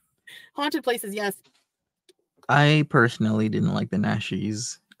places, yes. I personally didn't like the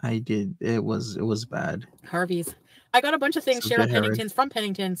Nashies. I did. It was bad. Harvey's. I got a bunch of things shared on Pennington's from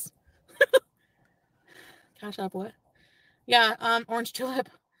Pennington's. Cash App, what? Yeah, Orange Tulip.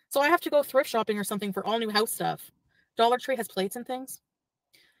 So I have to go thrift shopping or something for all new house stuff. Dollar Tree has plates and things.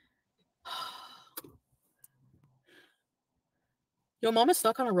 Yo, Mama's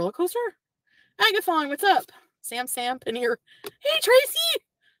stuck on a roller coaster? Agathon, what's up? Sam, Paneer. Hey, Tracy!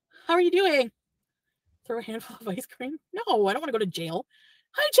 How are you doing? Throw a handful of ice cream? No, I don't want to go to jail.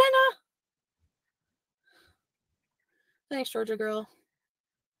 Hi, Jenna! Thanks, Georgia girl.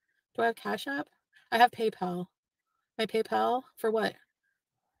 Do I have Cash App? I have PayPal. My PayPal for what?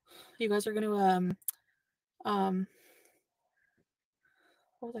 You guys are going to,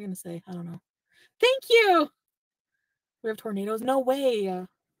 what was I going to say? I don't know. Thank you! We have tornadoes? No way.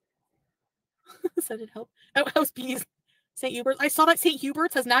 Said it help. Outhouse Bees. St. Hubert's. I saw that St.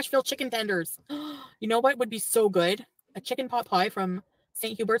 Hubert's has Nashville chicken tenders. You know what would be so good? A chicken pot pie from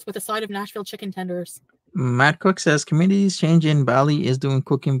St. Hubert's with a side of Nashville chicken tenders. Matt Cook says communities changing. Bali is doing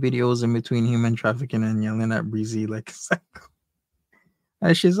cooking videos in between human trafficking and yelling at Breezy like a psycho.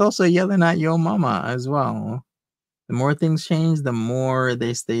 And she's also yelling at Yo Mama as well. The more things change, the more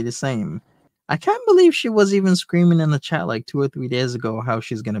they stay the same. I can't believe she was even screaming in the chat like 2 or 3 days ago how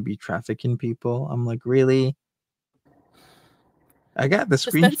she's going to be trafficking people. I'm like, really? I got the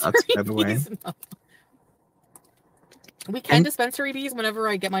screenshots, by the way. We can And dispensary these whenever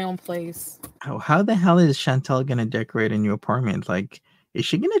I get my own place. how the hell is Chantel gonna decorate a new apartment? Like, is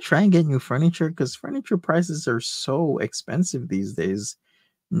she gonna try and get new furniture? Because furniture prices are so expensive these days.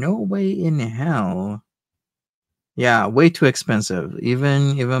 No way in hell. Yeah, way too expensive.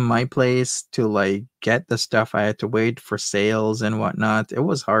 Even my place to like get the stuff, I had to wait for sales and whatnot. It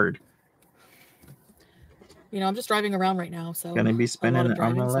was hard. You know, I'm just driving around right now, so Gonna be a lot spending of an arm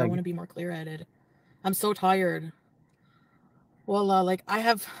driving, and a so I leg. want to be more clear-headed. I'm so tired. Well, like I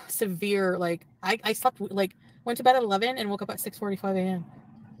have severe, like I slept, like went to bed at 11 and woke up at 6:45 a.m.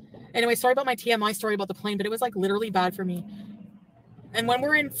 Anyway, sorry about my TMI story about the plane, but it was like literally bad for me. And when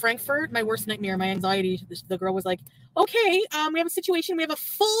we're in Frankfurt, my worst nightmare, my anxiety, the girl was like, okay, we have a situation. We have a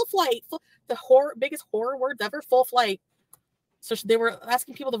full flight. The biggest horror words ever, full flight. So they were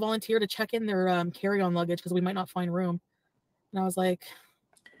asking people to volunteer to check in their carry-on luggage because we might not find room. And I was like,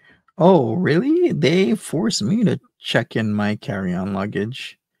 Oh, really? They forced me to check in my carry-on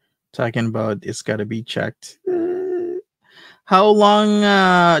luggage. Talking about it's got to be checked. How long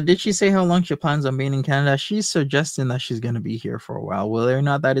did she say how long she plans on being in Canada? She's suggesting that she's going to be here for a while. Whether or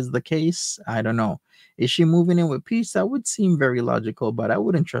not that is the case, I don't know. Is she moving in with Pete's? That would seem very logical, but I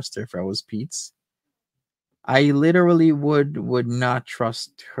wouldn't trust her if I was Pete's. I literally would not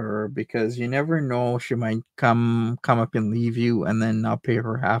trust her because you never know, she might come up and leave you and then not pay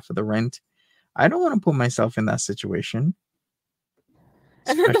her half of the rent. I don't want to put myself in that situation.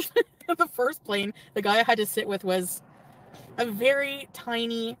 and then Especially the first plane, the guy I had to sit with was a very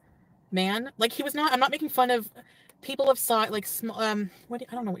tiny man. Like he was not. I'm not making fun of people of size, like small. I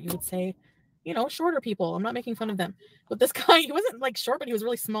don't know what you would say. You know, shorter people. I'm not making fun of them. But this guy, he wasn't like short, but he was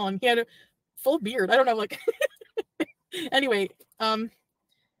really small, and he had a full beard. I don't know, like. Anyway, he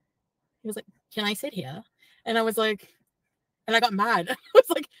was like, "Can I sit here?" And I was like, and I got mad. I was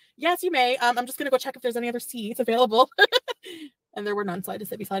like, "Yes, you may. I'm just gonna go check if there's any other seats available." And there were none, so I had to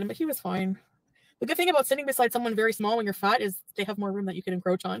sit beside him. But he was fine. The good thing about sitting beside someone very small when you're fat is they have more room that you can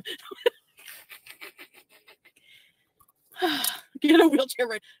encroach on. Get a wheelchair,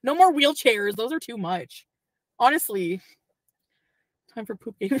 right? No more wheelchairs. Those are too much. Honestly. Time for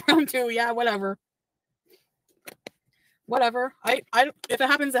poop game round 2. Yeah, whatever. Whatever. I if it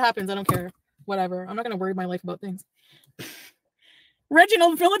happens, it happens. I don't care. Whatever. I'm not gonna worry my life about things.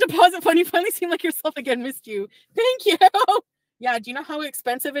 Reginald, Villa Deposit Fund, you finally seem like yourself again. Missed you. Thank you. Yeah, do you know how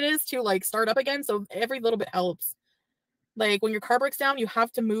expensive it is to like start up again? So every little bit helps. Like when your car breaks down, you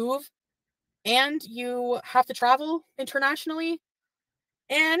have to move and you have to travel internationally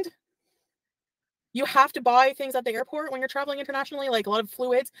and you have to buy things at the airport when you're traveling internationally, like a lot of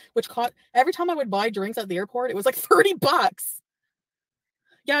fluids, which cost every time I would buy drinks at the airport, it was like $30.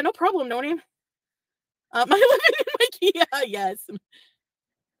 Yeah, no problem, no name. I live in my Kia, yes.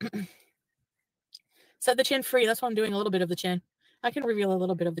 Set the chin free. That's why I'm doing a little bit of the chin. I can reveal a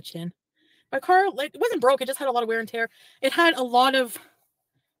little bit of the chin. My car, like, it wasn't broke. It just had a lot of wear and tear. It had a lot of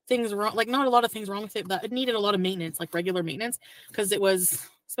things wrong, like not a lot of things wrong with it, but it needed a lot of maintenance, like regular maintenance, because it was,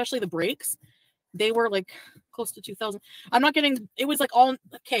 especially the brakes, they were like close to 2,000. I'm not getting, it was like all,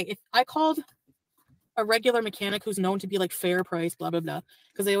 okay, if I called a regular mechanic who's known to be like fair price, blah, blah, blah,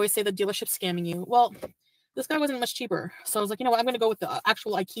 because they always say the dealership's scamming you. Well, this guy wasn't much cheaper. So I was like, you know what, I'm going to go with the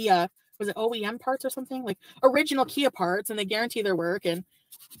actual IKEA, was it OEM parts or something? Like original Kia parts, and they guarantee their work. And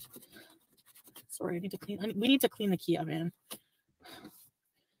sorry, we need to clean the Kia, man.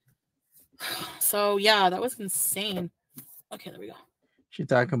 So yeah, that was insane. Okay, there we go. she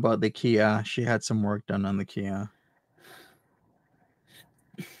talking about the Kia. She had some work done on the Kia.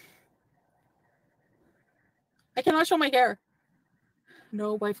 I cannot show my hair.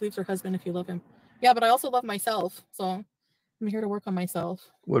 No wife leaves her husband if you love him. Yeah, but I also love myself, so I'm here to work on myself.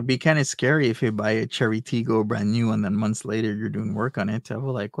 Would be kind of scary if you buy a Cherry Tiggo brand new and then months later you're doing work on it. I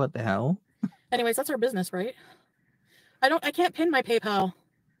was like, what the hell? Anyways, that's our business, right? I can't pin my PayPal.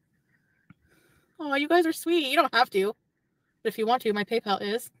 Oh, you guys are sweet. You don't have to. But if you want to, my PayPal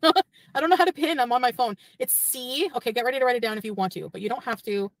is. I don't know how to pin. I'm on my phone. It's C. Okay, get ready to write it down if you want to, but you don't have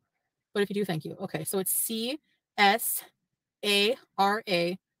to. But if you do, thank you. Okay, so it's CSARA.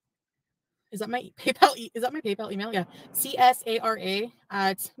 Is that my PayPal? Is that my PayPal email? Yeah. CSARA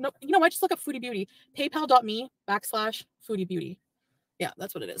at, no, you know what? Just look up Foodie Beauty. PayPal.me/Foodie Beauty. Yeah,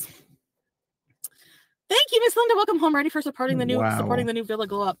 that's what it is. Thank you, Miss Linda. Welcome home. Ready for supporting the new Villa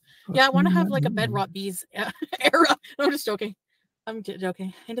Glow Up. Yeah, I want to have like a bedrock bees era. No, I'm just joking. I'm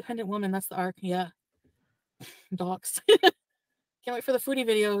joking. Independent woman. That's the arc. Yeah. Docs. Can't wait for the foodie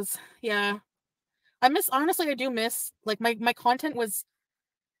videos. Yeah. Honestly, I do miss, like my content was,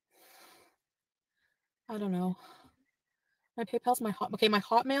 I don't know. My PayPal's my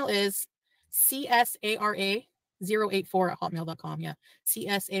Hotmail is CSARA CSARA084 at hotmail.com. Yeah.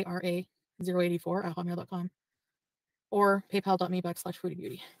 CSARA084 at hotmail.com. Or paypal.me/Foodie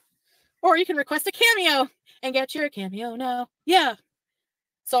Beauty. Or you can request a cameo and get your cameo now. Yeah.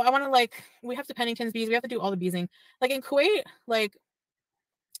 So I want to like, we have the Pennington's bees. We have to do all the beesing. Like in Kuwait, like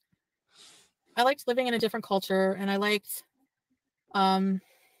I liked living in a different culture, and I liked, I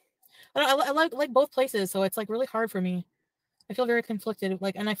like both places. So it's like really hard for me. I feel very conflicted.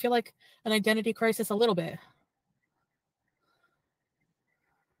 Like, and I feel like an identity crisis a little bit.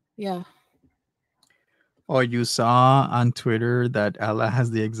 Yeah. Oh, you saw on Twitter that Ella has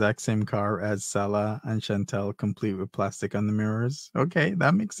the exact same car as Salah and Chantel, complete with plastic on the mirrors. Okay,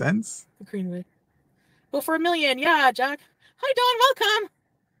 that makes sense. The Greenwood. Go for $1 million. Yeah, Jack. Hi, Don. Welcome.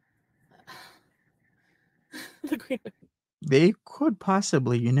 The Greenwood. They could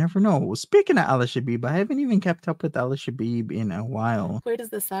possibly, you never know. Speaking of Ella Shabib, I haven't even kept up with Ella Shabib in a while. Kuwait is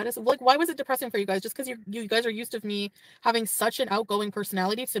the saddest. Like, why was it depressing for you guys? Just because you guys are used to me having such an outgoing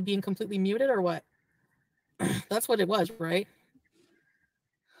personality to being completely muted, or what? That's what it was, right?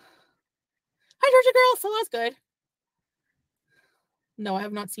 Hi, Georgia girl. So that's good. No, I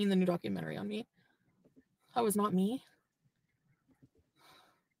have not seen the new documentary on me. That was not me.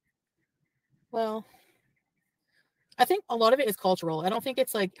 Well, I think a lot of it is cultural. I don't think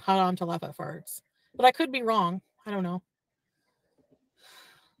it's like haram to laugh at farts, but I could be wrong. I don't know.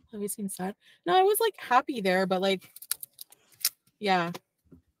 Have you seen sad? No, I was like happy there, but like, yeah.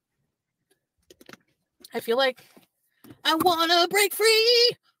 I feel like I wanna break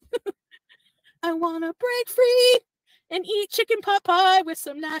free. I wanna break free and eat chicken pot pie with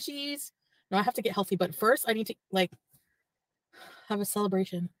some nashies. No, I have to get healthy, but first I need to like have a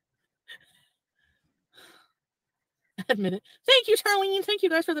celebration. Admit it. Thank you, Charlene. Thank you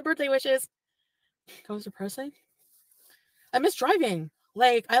guys for the birthday wishes. That was depressing. I miss driving.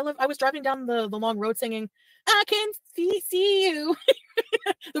 Like I was driving down the long road singing, I can see you.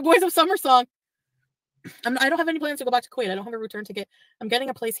 The Boys of Summer song. I don't have any plans to go back to Kuwait. I don't have a return ticket. I'm getting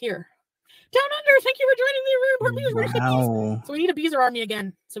a place here. Down under. Thank you for joining the Wow. So we need a beezer army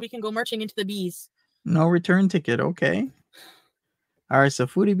again, so we can go marching into the bees. No return ticket. Okay. All right. So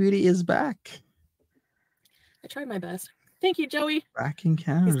Foodie Beauty is back. I tried my best. Thank you, Joey. Back in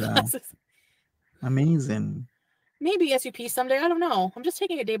Canada. Amazing. Maybe SUP someday. I don't know. I'm just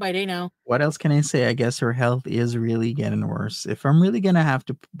taking it day by day now. What else can I say? I guess her health is really getting worse. If I'm really going to have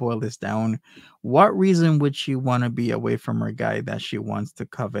to boil this down, what reason would she want to be away from her guy that she wants to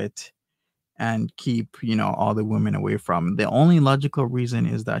covet and keep, all the women away from? The only logical reason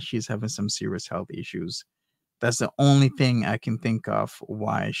is that she's having some serious health issues. That's the only thing I can think of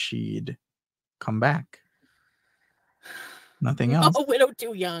why she'd come back. Nothing else. Oh, widow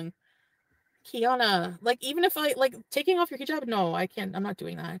too young. Kiana, like even if I like taking off your hijab, no, I can't. I'm not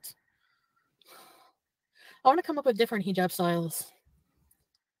doing that. I want to come up with different hijab styles.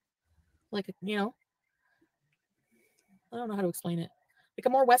 Like, I don't know how to explain it. Like a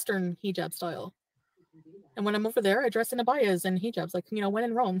more Western hijab style. And when I'm over there, I dress in abayas and hijabs, like, when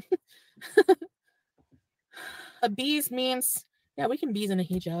in Rome. A bees means, yeah, we can bees in a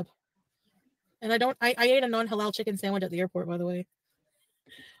hijab. And I ate a non-halal chicken sandwich at the airport, by the way.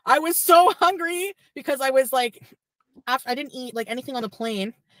 I was so hungry because I was like, I didn't eat like anything on the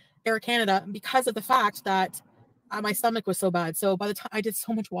plane, Air Canada, because of the fact that my stomach was so bad. So by the time I did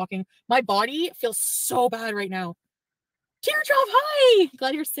so much walking, my body feels so bad right now. Teardrop, hi!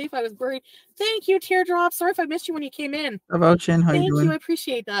 Glad you're safe. I was worried. Thank you, Teardrop. Sorry if I missed you when you came in. How about Chin? How you doing? Thank you. I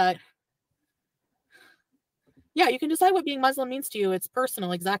appreciate that. Yeah, you can decide what being Muslim means to you. It's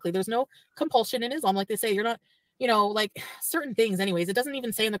personal, exactly. There's no compulsion in Islam. Like they say, you're not, like certain things anyways. It doesn't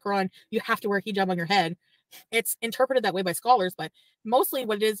even say in the Quran, you have to wear hijab on your head. It's interpreted that way by scholars, but mostly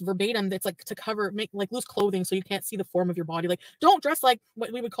what it is verbatim, it's like to make like loose clothing so you can't see the form of your body. Like don't dress like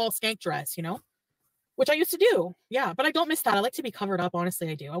what we would call skank dress, which I used to do. Yeah, but I don't miss that. I like to be covered up. Honestly,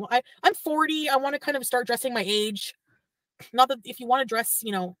 I do. I'm 40. I want to kind of start dressing my age. Not that if you want to dress,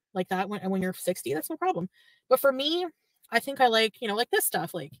 like that when you're 60, that's no problem. But for me, I think I like, like this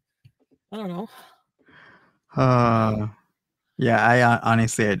stuff. Like, I don't know. Yeah, I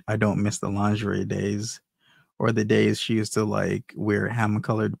honestly, I don't miss the lingerie days or the days she used to like wear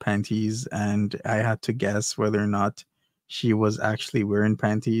ham-colored panties and I had to guess whether or not she was actually wearing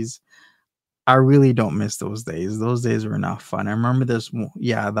panties. I really don't miss those days. Those days were not fun. I remember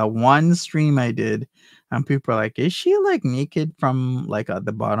that one stream I did and people are like, is she like naked from like at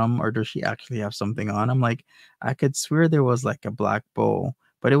the bottom or does she actually have something on? I'm like, I could swear there was like a black bow,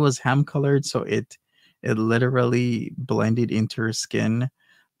 but it was ham-colored, so it literally blended into her skin.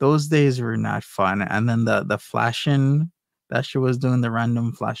 Those days were not fun. And then the that she was doing the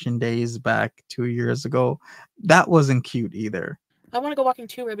random flashing days back 2 years ago. That wasn't cute either. I want to go walking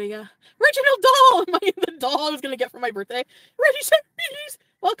too, Ribby. Yeah. Reginald doll! The doll I was going to get for my birthday. Reggie said, please.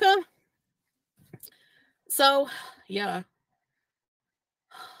 Welcome. So, yeah.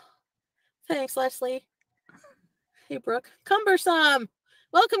 Thanks, Leslie. Hey, Brooke. Cumbersome.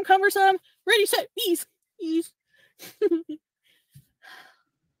 Welcome, Cumbersome. Ready, set, bees. Bees.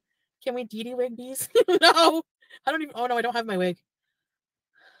 Can we DD wig bees? No. I don't even. Oh, no, I don't have my wig.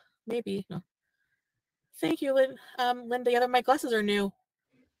 Maybe. No. Thank you, Linda. Yeah, my glasses are new.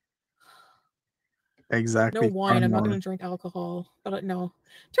 Exactly. No wine. I'm not going to drink alcohol. But no.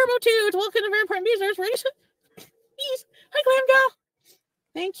 Turbo Tooth. Welcome to Very Important Bees. Ready, set, bees. Hi, Glam Gal.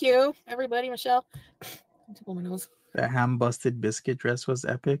 Thank you, everybody. Michelle. Tickle my nose. The ham busted biscuit dress was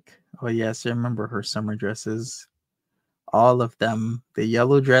epic. Oh yes, I remember her summer dresses. All of them. The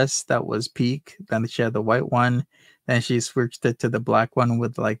yellow dress that was peak. Then she had the white one. Then she switched it to the black one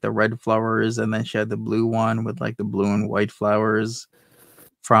with like the red flowers, and then she had the blue one with like the blue and white flowers.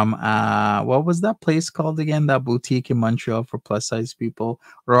 From what was that place called again? That boutique in Montreal for plus size people.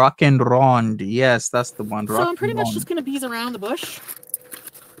 Rock and Ronde. Yes, that's the one. So I'm pretty much just gonna bees around the bush.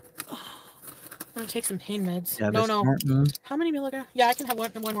 I'm gonna take some pain meds. Yeah, no. How many milligrams? Yeah, I can have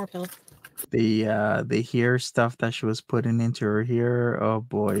one more pill. The hair stuff that she was putting into her hair. Oh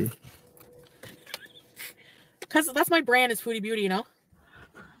boy. Because that's my brand is Foodie Beauty, you know.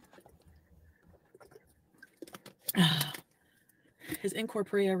 Is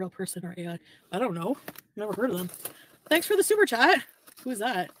Incorporea a real person or AI? I don't know. Never heard of them. Thanks for the super chat. Who's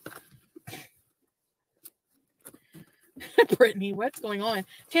that? Brittany, what's going on?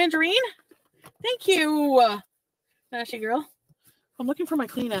 Tangerine? Thank you. Ashy girl. I'm looking for my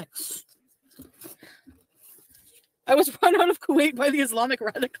Kleenex. I was run out of Kuwait by the Islamic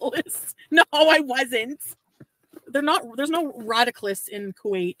radicalists. No, I wasn't. There's no radicalists in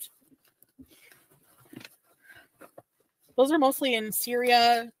Kuwait. Those are mostly in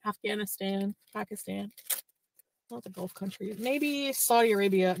Syria, Afghanistan, Pakistan. Not the Gulf countries. Maybe Saudi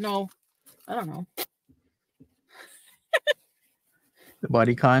Arabia. No, I don't know. The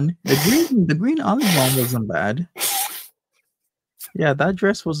bodycon. The green olive one wasn't bad. Yeah, that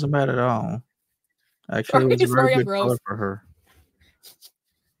dress wasn't bad at all. Actually, it was a very good color for her.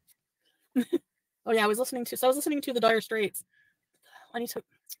 Oh yeah, I was listening to the Dire Straits. I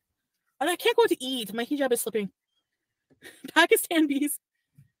can't go out to eat. My hijab is slipping. Pakistan bees.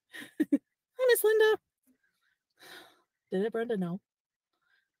 Hi, Miss Linda. Did it, Brenda? No.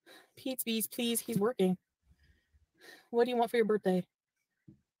 Pete's bees, please. He's working. What do you want for your birthday?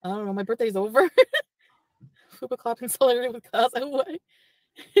 I don't know. My birthday's over. Fupa clap and solidarity with class. I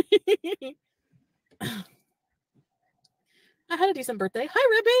had a decent birthday.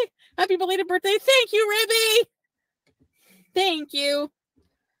 Hi, Ribby. Happy belated birthday. Thank you, Ribby. Thank you.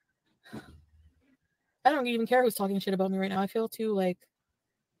 I don't even care who's talking shit about me right now. I feel too, like,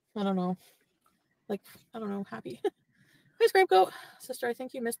 I don't know. Like, I don't know, happy. Hi, Scrape Goat. Sister, I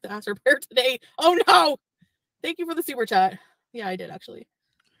think you missed the answer prayer today. Oh, no. Thank you for the super chat. Yeah, I did, actually.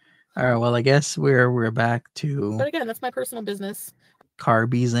 All right, well, I guess we're back to... But again, that's my personal business. Car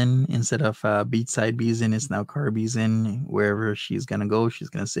Beeson instead of beachside Beeson. It's now Car Beeson. Wherever she's gonna go, she's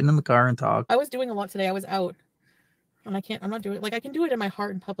gonna sit in the car and talk. I was doing a lot today. I was out, and I'm not doing it. Like, I can do it in my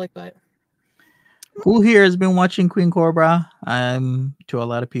heart in public, but who here has been watching Queen Cobra? To a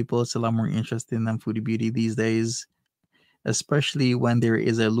lot of people, it's a lot more interesting than Foodie Beauty these days, especially when there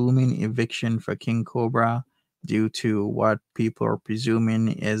is a looming eviction for King Cobra due to what people are presuming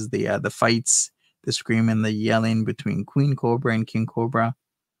is the fights, the screaming, the yelling between Queen Cobra and King Cobra.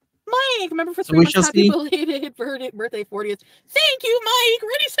 Mike, remember for 3 months, happy belated birthday 40th. Thank you, Mike.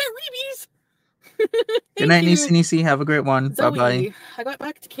 Ready, set, reebies. Good night, Nisi. Have a great one. Bye-bye. I got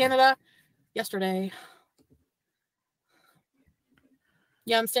back to Canada yesterday.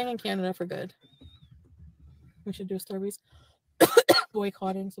 Yeah, I'm staying in Canada for good. We should do a Starbucks.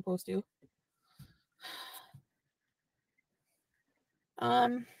 Boycotting, supposed to.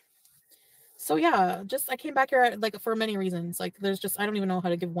 So yeah, I came back here like for many reasons. Like I don't even know how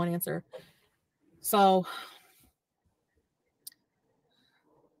to give one answer. So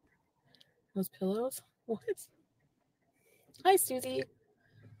those pillows? What? Hi, Susie.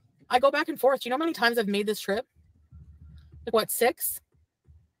 I go back and forth. Do you know how many times I've made this trip? Like what, 6?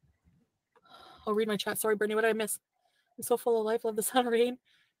 I'll read my chat. Sorry, Brittany, what did I miss? I'm so full of life. Love the sun, rain.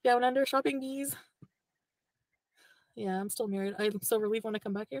 Down under, shopping bees. Yeah, I'm still married. I'm so relieved when I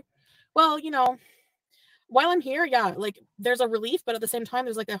come back here. Well, you know, while I'm here, yeah, like there's a relief, but at the same time,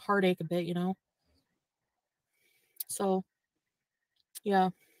 there's like a heartache a bit, you know? So, yeah.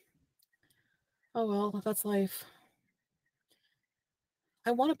 Oh, well, that's life.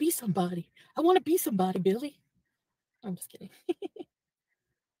 I want to be somebody. I want to be somebody, Billy. I'm just kidding.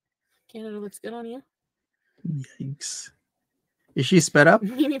 Canada looks good on you. Yikes. Is she sped up?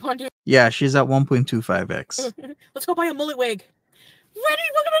 Mimi Pondu. Yeah, she's at 1.25x. Let's go buy a mullet wig. Ready?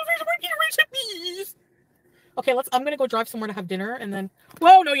 Please. Okay, I'm gonna go drive somewhere to have dinner, and then.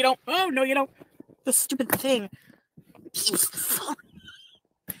 Whoa, no, you don't. Oh, no, you don't. This stupid thing.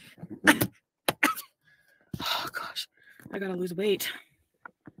 Oh gosh, I gotta lose weight.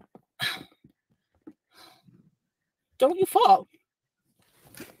 Don't you fall.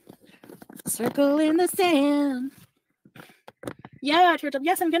 Circle in the sand. Yeah, Teardrop.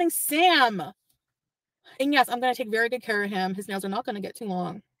 Yes, I'm getting Sam. And yes, I'm going to take very good care of him. His nails are not going to get too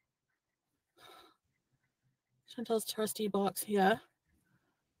long. Chantel's trusty box. Yeah.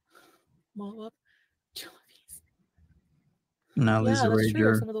 Mall up. Now, Lisa that's true.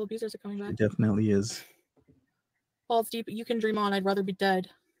 Rager. Some of the abusers are coming back. It definitely is. Balls deep. You can dream on. I'd rather be dead.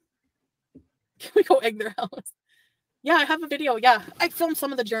 Can we go egg their house? Yeah, I have a video. Yeah, I filmed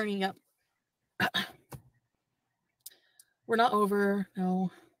some of the journey. Yep. We're not over.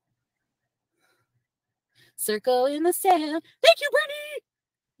 No. Circle in the sand. Thank you, Brittany.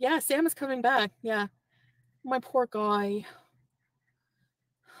 Yeah, Sam is coming back. Yeah. My poor guy.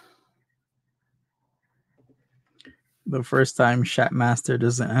 The first time Shatmaster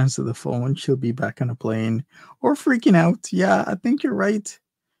doesn't answer the phone, she'll be back on a plane or freaking out. Yeah, I think you're right.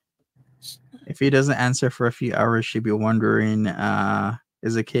 If he doesn't answer for a few hours, she'll be wondering,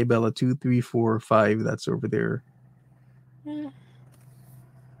 is it K-Bella 2, 3, 4, 5 that's over there? Yeah.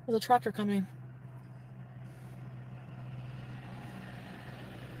 There's a tractor coming.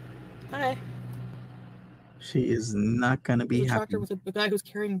 Hi. She is not going to be There's a happy. tractor with a guy who's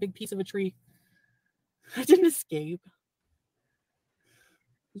carrying a big piece of a tree. I didn't escape.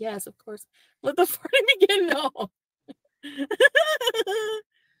 Yes, of course. Let the party begin. No.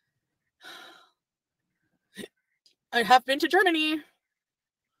 I have been to Germany.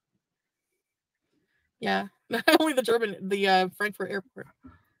 Yeah, only the Frankfurt airport.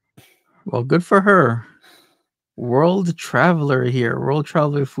 Well, good for her. World traveler here. World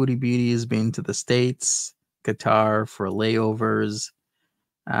traveler Foodie Beauty has been to the States, Qatar for layovers,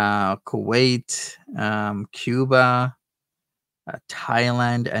 Kuwait, Cuba,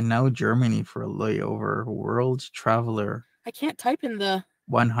 Thailand, and now Germany for a layover. World traveler. I can't type in the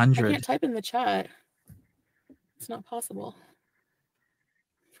 100. I can't type in the chat. It's not possible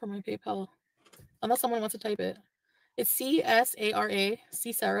for my PayPal. Unless someone wants to type it. It's CSARA,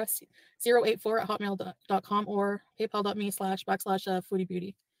 CSARA084 at hotmail.com or paypal.me//Foodie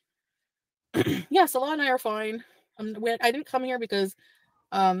Beauty. Yeah, Salah and I are fine. I didn't come here because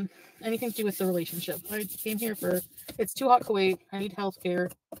anything to do with the relationship. I came here for, it's too hot Kuwait. I need health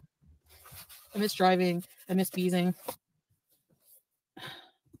care. I miss driving. I miss beezing.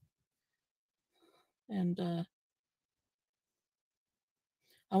 And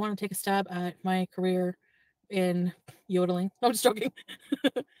I want to take a stab at my career in yodeling. No, I'm just joking.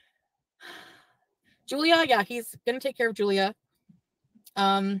 Julia, yeah, he's gonna take care of Julia.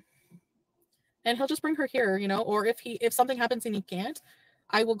 And he'll just bring her here, you know, or if something happens and he can't,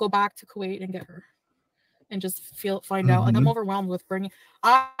 I will go back to Kuwait and get her and just find out. Like, I'm overwhelmed with bringing.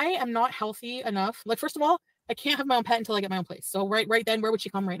 I am not healthy enough. Like, first of all, I can't have my own pet until I get my own place. So right then, where would she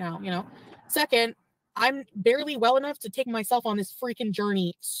come right now, you know? Second, I'm barely well enough to take myself on this freaking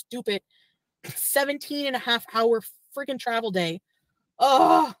journey. Stupid 17.5-hour freaking travel day.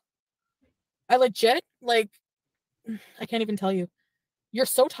 Oh, I legit, like, I can't even tell you. You're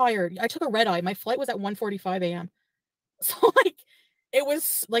so tired. I took a red eye. My flight was at 1:45 a.m. So, like, it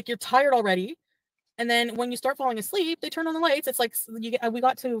was like you're tired already. And then when you start falling asleep, they turn on the lights. It's like we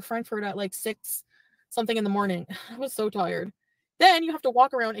got to Frankfurt at like 6 something in the morning. I was so tired. Then you have to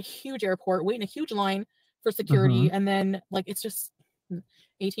walk around a huge airport, wait in a huge line for security. And then, like, it's just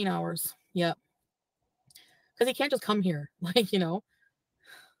 18 hours. Yeah. Because he can't just come here. Like, you know.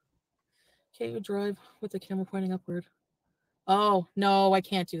 Can you drive with the camera pointing upward? Oh, no, I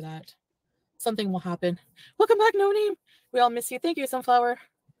can't do that. Something will happen. Welcome back, No Name. We all miss you. Thank you, Sunflower.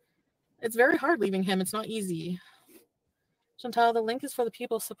 It's very hard leaving him. It's not easy. Chantal, the link is for the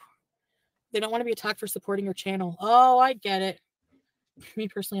people. They don't want to be attacked for supporting your channel. Oh, I get it. Me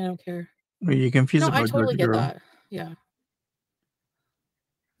personally, I don't care. Are you confused about I totally get girl? that. Yeah.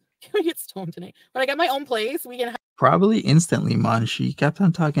 Can we get stoned tonight? When I get my own place, we can have. Probably instantly, man. She kept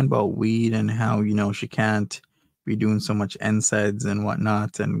on talking about weed and how, you know, she can't be doing so much NSAIDs and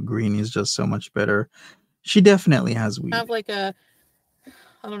whatnot, and green is just so much better. She definitely has weed. Have like a,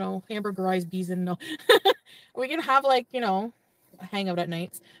 I don't know, hamburgerized bees and no. We can have, like, you know, a hangout at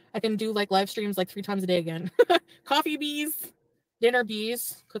nights. I can do like live streams like 3 times a day again. Coffee bees. dinner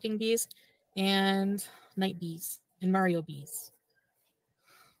bees, cooking bees, and night bees, and Mario bees.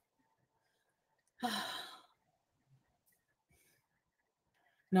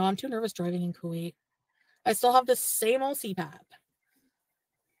 No, I'm too nervous driving in Kuwait. I still have the same old CPAP.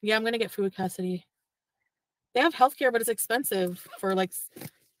 Yeah, I'm going to get food, Cassidy. They have healthcare, but it's expensive for like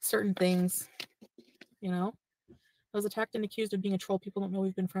certain things. You know? I was attacked and accused of being a troll. People don't know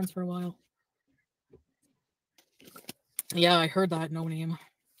we've been friends for a while. Yeah, I heard that. No name.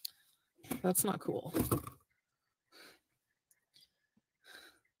 That's not cool.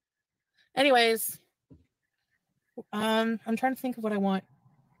 Anyways, I'm trying to think of what I want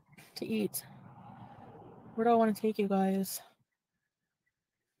to eat. Where do I want to take you guys?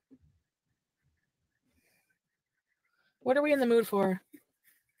 What are we in the mood for?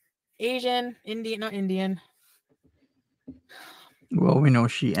 Asian, Indian, not Indian. Well, we know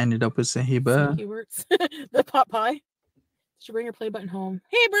she ended up with Sahiba. Keywords. The pot pie. Did you bring your play button home?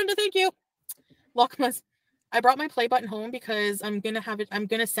 Hey, Brenda, thank you. Lockmas. I brought my play button home because I'm gonna have it. I'm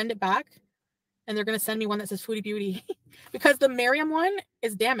gonna send it back, and they're gonna send me one that says Foodie Beauty because the Merriam one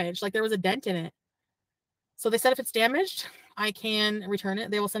is damaged. Like there was a dent in it. So they said if it's damaged, I can return it.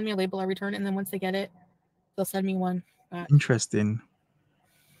 They will send me a label. I return it, and then once they get it, they'll send me one back. Interesting.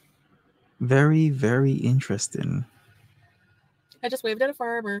 Very, very interesting. I just waved at a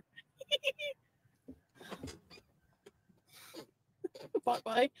farmer. Bought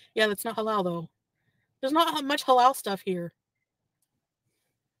by. Yeah, that's not halal though. There's not much halal stuff here.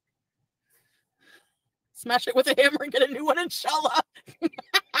 Smash it with a hammer and get a new one, inshallah.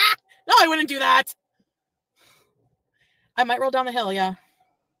 No, I wouldn't do that. I might roll down the hill, yeah.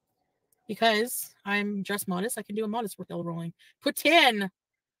 Because I'm dressed modest, I can do a modest hill rolling. Put 10.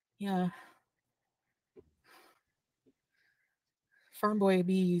 Yeah. Farm boy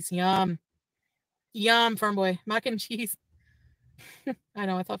bees. Yum. Yum, farm boy. Mac and cheese. I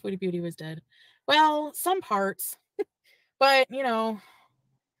know, I thought Foodie Beauty was dead. Well, some parts. But, you know.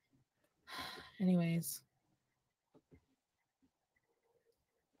 Anyways.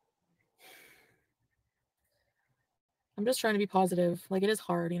 I'm just trying to be positive. Like, it is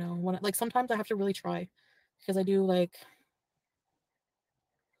hard, you know. When, like, sometimes I have to really try. Because I do, like...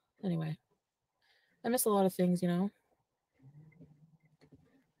 Anyway. I miss a lot of things, you know.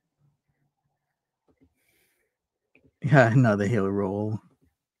 Yeah, another hill roll.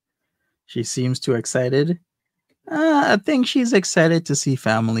 She seems too excited. I think she's excited to see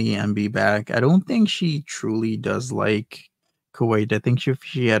family and be back. I don't think she truly does like Kuwait. I think if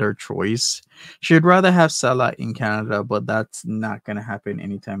she had her choice, she'd rather have Salah in Canada, but that's not going to happen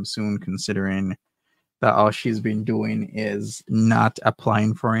anytime soon, considering that all she's been doing is not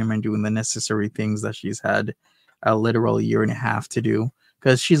applying for him and doing the necessary things that she's had a literal year and a half to do.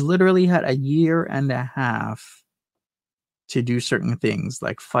 Because she's literally had a year and a half to do certain things,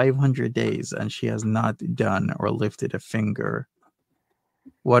 like 500 days, and she has not done or lifted a finger.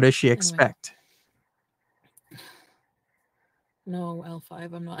 What does she expect? No,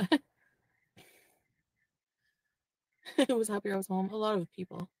 L5, I'm not. I was happy I was home. A lot of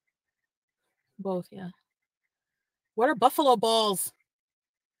people. Both, yeah. What are buffalo balls?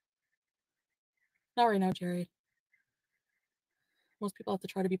 Not right now, Jerry. Most people have to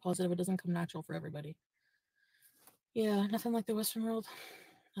try to be positive. It doesn't come natural for everybody. Yeah, nothing like the Western world.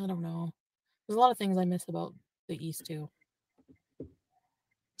 I don't know. There's a lot of things I miss about the East, too.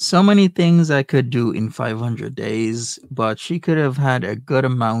 So many things I could do in 500 days, but she could have had a good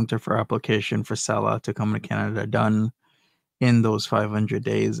amount of her application for Salah to come to Canada done in those 500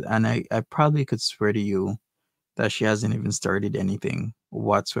 days. And I probably could swear to you that she hasn't even started anything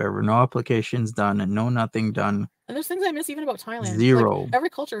whatsoever. No applications done and no nothing done. And there's things I miss even about Thailand. Zero. Like, every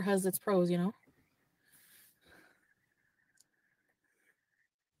culture has its pros, you know?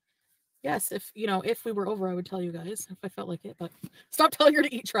 Yes, if we were over, I would tell you guys if I felt like it, but stop telling her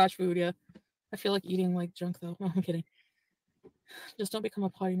to eat trash food, yeah. I feel like eating like junk though. No, I'm kidding. Just don't become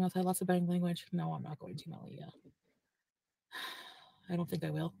a potty mouth. I have lots of bang language. No, I'm not going to, Melly. Yeah. I don't think I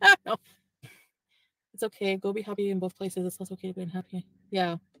will. No. It's okay. Go be happy in both places. It's less okay to be unhappy.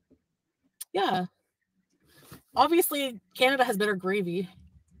 Yeah. Yeah. Obviously, Canada has better gravy.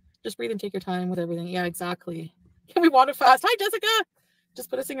 Just breathe and take your time with everything. Yeah, exactly. Can we water fast? Hi, Jessica. Just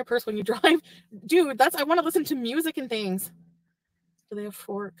put us in your purse when you drive. Dude, I want to listen to music and things. Do they have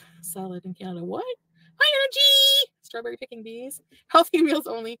fork salad in Canada? What? Hi, Energy! Strawberry picking bees. Healthy meals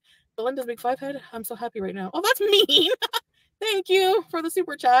only. Belinda's Big Five head. I'm so happy right now. Oh, that's mean. Thank you for the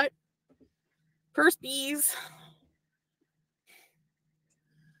super chat. Purse bees.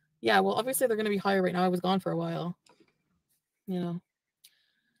 Yeah, well, obviously they're going to be higher right now. I was gone for a while. You know.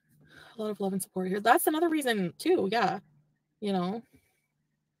 A lot of love and support here. That's another reason, too. Yeah. You know,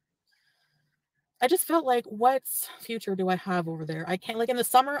 I just felt like, what future do I have over there? I can't, like, in the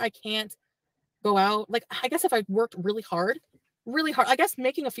summer, I can't go out. Like, I guess if I worked really hard, I guess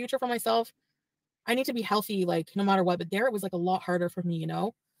making a future for myself, I need to be healthy, like, no matter what. But there, it was like a lot harder for me, you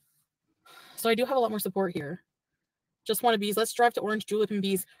know? So I do have a lot more support here. Just want to bees. Let's drive to Orange Julep and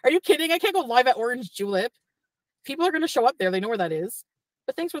bees. Are you kidding? I can't go live at Orange Julep. People are going to show up there. They know where that is.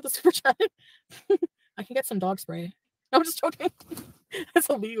 But thanks for the super chat. I can get some dog spray. No, I'm just joking. That's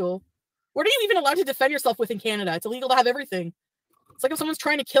illegal. What are you even allowed to defend yourself with in Canada? It's illegal to have everything. It's like if someone's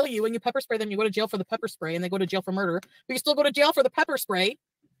trying to kill you and you pepper spray them, you go to jail for the pepper spray, and they go to jail for murder. But you still go to jail for the pepper spray.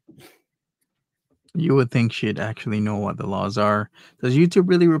 You would think she'd actually know what the laws are. Does YouTube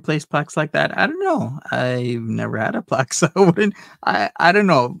really replace plaques like that? I don't know. I've never had a plaque, so I wouldn't. I don't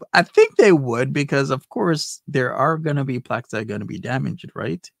know. I think they would, because of course there are gonna be plaques that are gonna be damaged,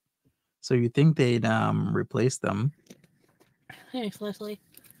 right? So you think they'd replace them? Thanks, Leslie.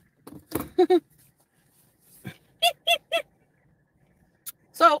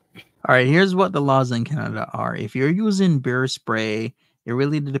 So, all right, here's what the laws in Canada are. If you're using bear spray, it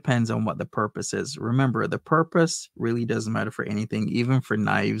really depends on what the purpose is. Remember, the purpose really doesn't matter for anything, even for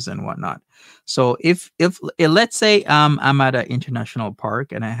knives and whatnot. So if let's say I'm at an international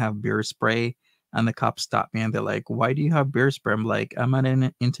park and I have bear spray, and the cops stop me and they're like, "Why do you have bear spray?" I'm like, "I'm at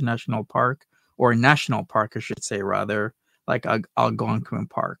an international park, or a national park, I should say, rather, like Algonquin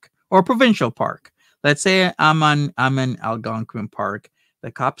Park or provincial park. Let's say I'm in Algonquin Park.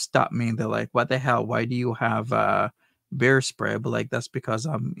 The cops stop me and they're like, "What the hell? Why do you have bear spray?" But like, that's because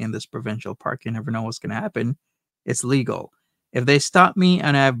I'm in this provincial park. You never know what's gonna happen. It's legal. If they stop me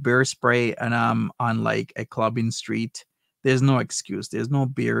and I have bear spray and I'm on like a clubbing street, there's no excuse. There's no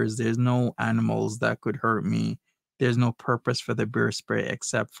bears. There's no animals that could hurt me. There's no purpose for the bear spray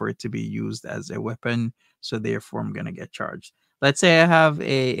except for it to be used as a weapon. So therefore, I'm gonna get charged. Let's say I have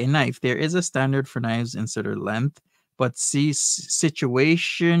a knife. There is a standard for knives in certain length, but see, the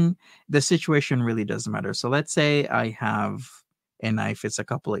situation really doesn't matter. So let's say I have a knife, it's a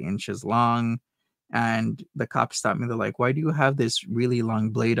couple of inches long, and the cops stop me. They're like, "Why do you have this really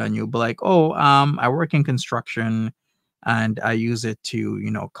long blade on you?" But like, "Oh, I work in construction and I use it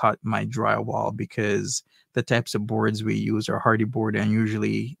to, cut my drywall, because the types of boards we use are hardy board, and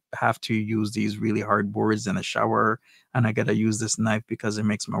usually have to use these really hard boards in the shower, and I gotta use this knife because it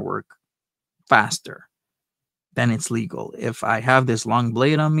makes my work faster." Then it's legal. If I have this long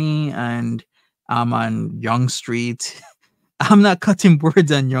blade on me and I'm on Young Street, I'm not cutting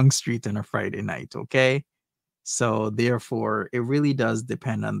boards on Young Street on a Friday night, okay? So therefore, it really does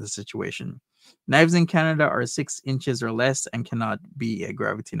depend on the situation. Knives in Canada are 6 inches or less and cannot be a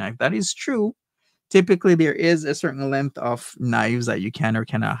gravity knife. That is true. Typically, there is a certain length of knives that you can or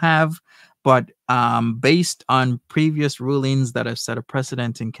cannot have, but based on previous rulings that have set a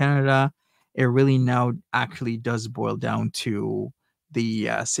precedent in Canada, it really now actually does boil down to the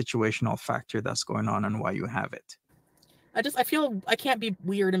situational factor that's going on and why you have it. I feel I can't be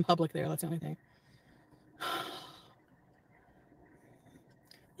weird in public there. That's the only thing.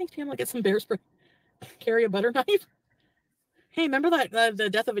 Thanks, Pam. I'll get some bear spray. Carry a butter knife. Hey, remember that the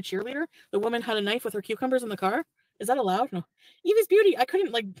death of a cheerleader? The woman had a knife with her cucumbers in the car. Is that allowed? No. Eva's Beauty. I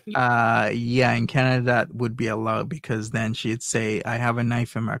couldn't like. Yeah, in Canada that would be allowed, because then she'd say, "I have a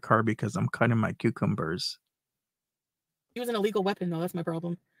knife in my car because I'm cutting my cucumbers." Use an illegal weapon though. That's my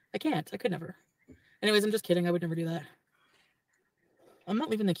problem. I can't. I could never. Anyways, I'm just kidding. I would never do that. I'm not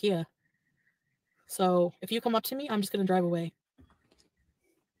leaving the Kia. So if you come up to me, I'm just gonna drive away.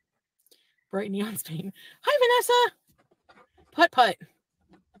 Bright neon stain. Hi, Vanessa. Putt putt.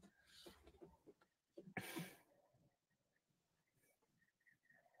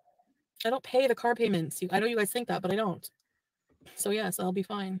 I don't pay the car payments. I know you guys think that, but I don't. So yes, I'll be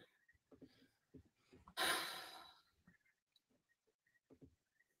fine.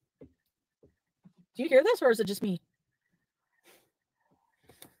 Do you hear this, or is it just me?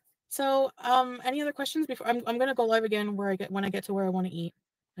 So, any other questions before I'm gonna go live again when I get to where I want to eat,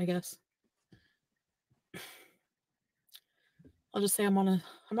 I guess. I'll just say I'm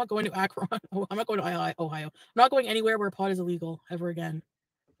not going to Akron. I'm not going to Ohio. I'm not going anywhere where pot is illegal ever again.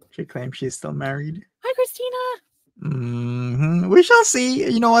 She claims she's still married. Hi, Christina. We shall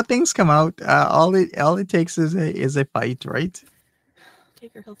see. You know what, things come out. All it takes is a fight, right?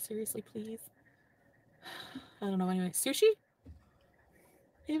 Take your health seriously, please. I don't know. Anyway, sushi.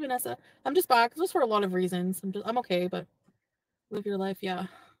 Hey, Vanessa. I'm just back just for a lot of reasons. I'm okay, but live your life, yeah.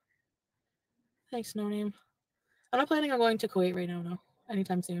 Thanks, no name. I'm not planning on going to Kuwait right now, no.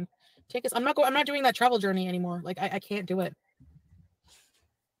 Anytime soon. I'm not doing that travel journey anymore. Like I can't do it.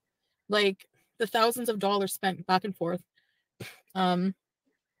 Like the thousands of dollars spent back and forth Um,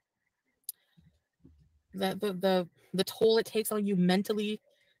 the toll it takes on you mentally,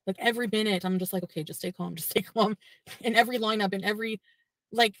 like every minute, I'm just like, okay, just stay calm, just stay calm. In every lineup, in every,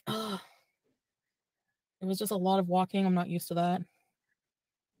 like, it was just a lot of walking. I'm not used to that.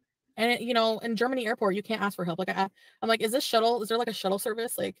 And it, in Germany airport, you can't ask for help. Like I'm like, is this shuttle? Is there like a shuttle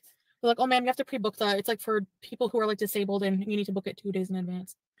service? Like, they're like, oh man, you have to pre-book that. It's like for people who are like disabled, and you need to book it 2 days in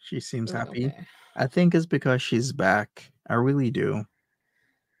advance. She seems They're like, happy. okay. I think it's because she's back. I really do.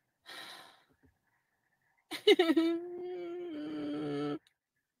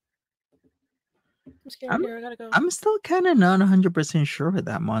 I'm scared I'm here. I gotta go. I'm still kind of not 100% sure with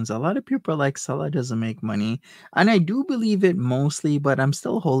that, Mons. A lot of people are like Salah doesn't make money, and I do believe it mostly, but I'm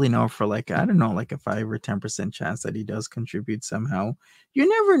still holding out for like I don't know, like a 5 or 10% chance that he does contribute somehow. You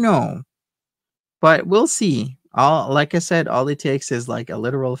never know, but we'll see. All like I said, all it takes is like a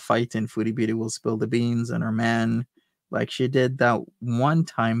literal fight, and Foodie Beauty will spill the beans on her man, like she did that one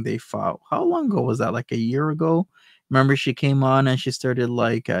time they fought. How long ago was that? Like a year ago? Remember, she came on and she started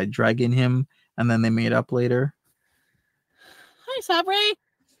like dragging him, and then they made up later. Hi, Sabre.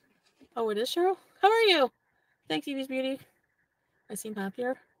 Oh, it is Cheryl. How are you? Thanks, Evie's Beauty. I seem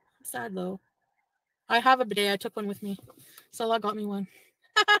happier. I'm sad though. I have a bidet. I took one with me. Salah got me one.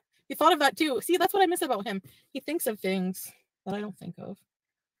 He thought of that too. See, that's what I miss about him. He thinks of things that I don't think of.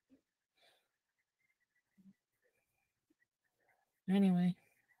 Anyway,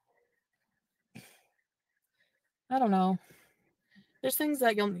 I don't know. There's things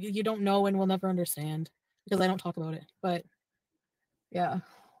that you don't know and will never understand because I don't talk about it. But yeah,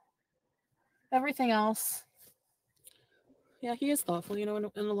 everything else, yeah, he is thoughtful. In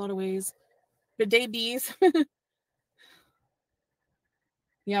a lot of ways. Bidet bees.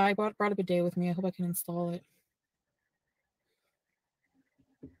 Yeah, I brought a bidet with me. I hope I can install it.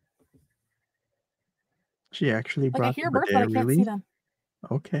 She actually Like I brought the hear birds, but I bidet, can't see really? them.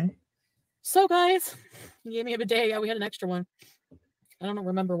 Okay. So guys, he gave me a bidet. Yeah, we had an extra one. I don't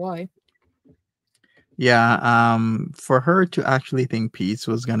remember why. Yeah, for her to actually think Pete's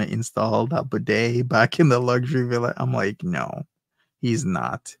was gonna install that bidet back in the luxury villa, I'm like, no, he's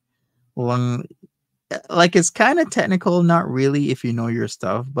not. Long, like it's kind of technical, not really if you know your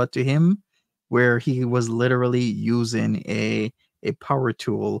stuff, but to him, where he was literally using a power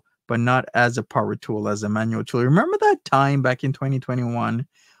tool, but not as a power tool, as a manual tool. Remember that time back in 2021?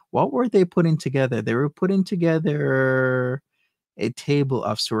 What were they putting together? They were putting together a table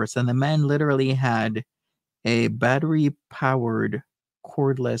of sorts, and the man literally had a battery powered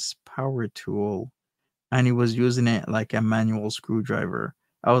cordless power tool, and he was using it like a manual screwdriver.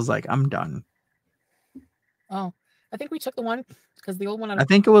 I was like, I'm done. Oh, I think we took the one because the old one. I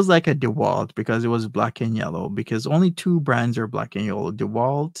think it was like a DeWalt because it was black and yellow, because only two brands are black and yellow,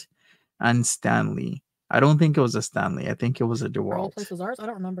 DeWalt and Stanley. I don't think it was a Stanley. I think it was a Our old place DeWalt. was ours. I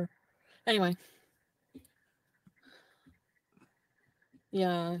don't remember. Anyway,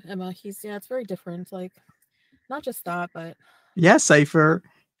 yeah, Emma. It's very different. Like not just that, but Yeah, Cypher.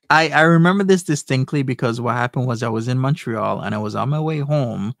 I remember this distinctly because what happened was I was in Montreal and I was on my way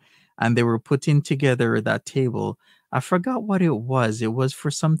home, and they were putting together that table. I forgot what it was. It was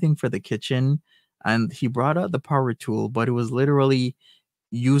for something for the kitchen, and he brought out the power tool, but it was literally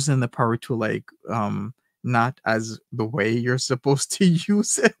using the power tool like not as the way you're supposed to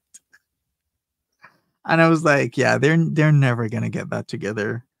use it. And I was like, yeah, they're never gonna get that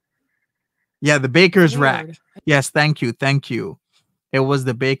together. Yeah, the baker's rack. weird. Yes, thank you, thank you. It was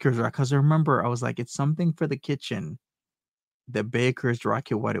the baker's rack, because I remember I was like, it's something for the kitchen. The baker's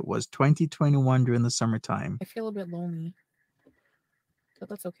rack is what it was. 2021 during the summertime. I feel a bit lonely, but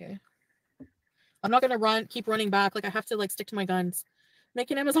that's okay. I'm not gonna keep running back. Like I have to like stick to my guns. Make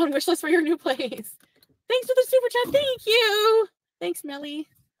an Amazon wish list for your new place. Thanks for the super chat. Thank you. Thanks, Melly.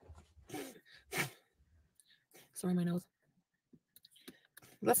 Sorry, my nose.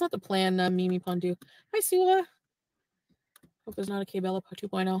 That's not the plan, Mimi Pondu. Hi, Sula. Hope there's not a K-Bella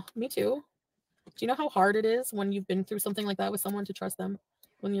 2.0. Me too. Do you know how hard it is when you've been through something like that with someone to trust them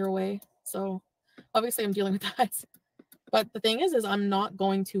when you're away? So obviously I'm dealing with that. But the thing is I'm not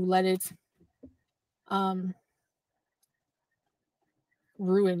going to let it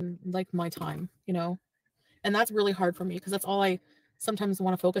ruin like my time, And that's really hard for me because that's all I sometimes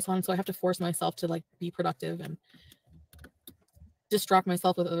want to focus on. So I have to force myself to like be productive and distract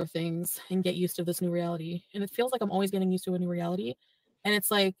myself with other things and get used to this new reality. And it feels like I'm always getting used to a new reality. And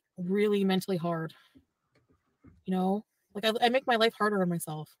it's like really mentally hard. Like I make my life harder on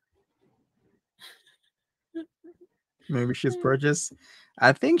myself. Maybe she's purchased.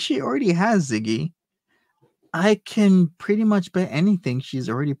 I think she already has, Ziggy. I can pretty much bet anything she's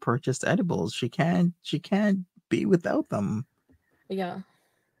already purchased edibles. She can't be without them. But yeah,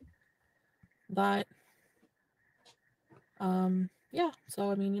 that yeah.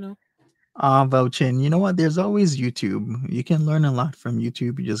 So I mean, you know, Vouchin, you know what? There's always YouTube. You can learn a lot from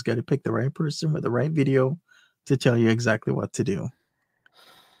YouTube. You just got to pick the right person with the right video to tell you exactly what to do.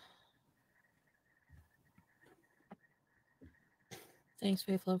 thanks,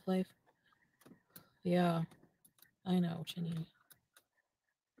 Faith, Love, Life. Yeah, I know, Chinny.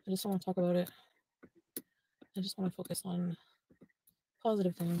 I just don't want to talk about it. I just want to focus on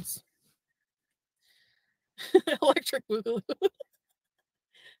positive things. Electric Boogaloo.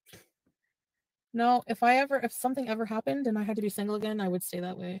 No, if something ever happened and I had to be single again, I would stay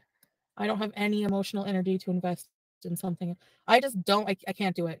that way. I don't have any emotional energy to invest in something. I just don't. I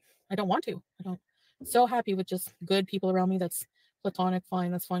can't do it. I don't want to. I don't. So happy with just good people around me. That's platonic.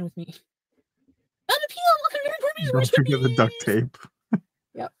 Fine. That's fine with me. I'm a peel. Don't forget the duct tape.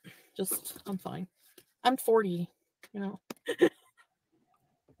 Yep. Just I'm fine. I'm 40. You know.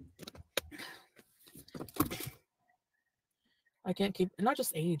 I can't keep. Not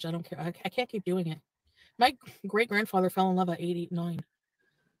just age. I don't care. I can't keep doing it. My great grandfather fell in love at 8, 9.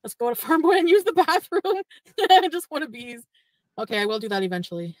 Let's go to Farm Boy and use the bathroom. I just want to bees. Okay, I will do that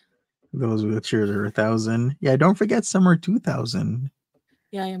eventually. Those wheelchairs are 1,000. Yeah, don't forget some are 2,000.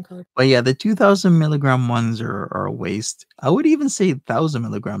 Yeah, I am colored. But yeah, the 2,000 milligram ones are a waste. I would even say 1,000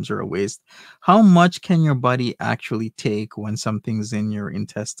 milligrams are a waste. How much can your body actually take when something's in your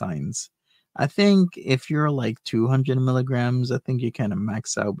intestines? I think if you're like 200 milligrams, I think you kind of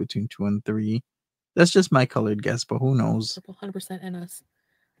max out between 2 and 3. That's just my colored guess, but who knows? Purple 100% NS.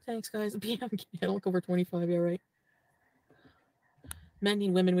 Thanks, guys. PM look over 25. Yeah, right. Men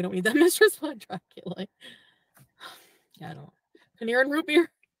need women. We don't need that. Mistress Blood Dracula. Yeah, I don't. Paneer and root beer.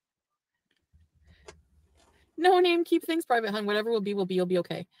 No name. Keep things private, hun. Whatever will be, will be. You'll be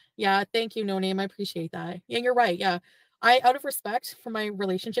okay. Yeah, thank you, No Name. I appreciate that. Yeah, you're right. Yeah, out of respect for my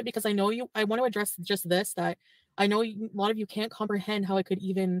relationship, because I know you, I want to address just this, that I know a lot of you can't comprehend how I could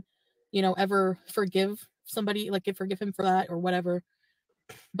even, ever forgive somebody, like forgive him for that or whatever.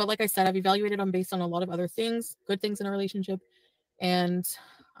 But like I said, I've evaluated him based on a lot of other things, good things in a relationship, and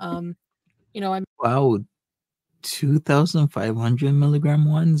I'm Wow, 2,500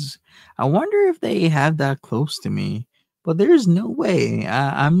 milligram ones. I wonder if they have that close to me, but there's no way.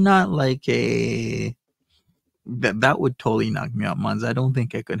 I'm not like that would totally knock me out, Mons. I don't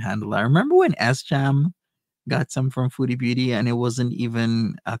think I could handle that. I remember when S Jam got some from Foodie Beauty and it wasn't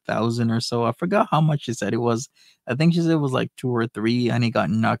even 1,000 or so. I forgot how much she said it was. I think she said it was like 2 or 3 and he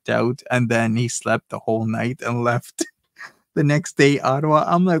got knocked out and then he slept the whole night and left the next day Ottawa.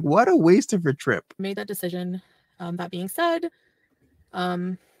 I'm like, what a waste of a trip. made that decision. That being said,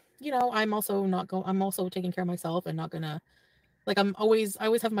 I'm also not going. I'm also taking care of myself and not gonna I always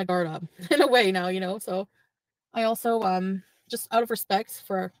have my guard up in a way now. So I also just out of respect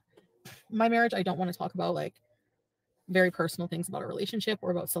for my marriage, I don't want to talk about very personal things about a relationship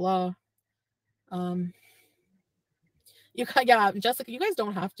or about Salah. Yeah, Jessica, you guys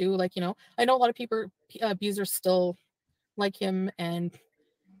don't have to I know a lot of people abusers still like him, and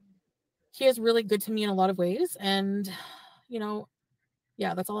he is really good to me in a lot of ways, and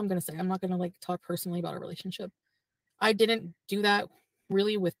yeah, that's all I'm gonna say. I'm not gonna talk personally about a relationship. I didn't do that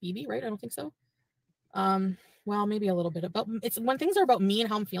really with BB, right? I don't think so. Well, maybe a little bit about it's when things are about me and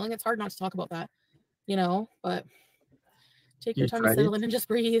how I'm feeling, it's hard not to talk about that, but take your You time to tried settle it? in and just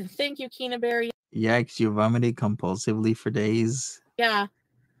breathe. Thank you, Keena Berry. Yikes, you vomited compulsively for days. Yeah,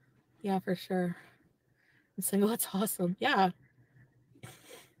 for sure. I'm single, it's awesome. Yeah.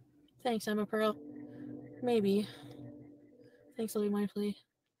 Thanks, Emma Pearl. Maybe. Thanks, Lily Mindfully.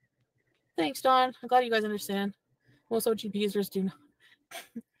 Thanks, Dawn. I'm glad you guys understand. Most OGP users do not.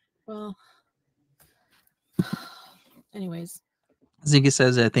 Well, anyways. Ziggy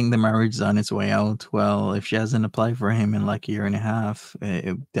says, I think the marriage is on its way out. Well, if she hasn't applied for him in like a year and a half,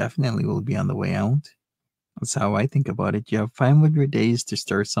 it definitely will be on the way out. That's how I think about it. You have 500 days to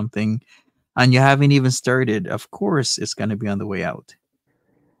start something, and you haven't even started. Of course, it's going to be on the way out.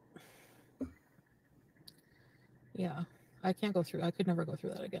 Yeah, I can't go through. I could never go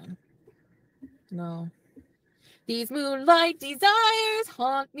through that again. No. These moonlight desires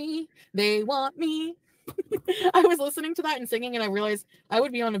haunt me. They want me. I was listening to that and singing, and I realized I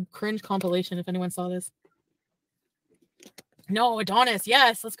would be on a cringe compilation if anyone saw this. No, Adonis.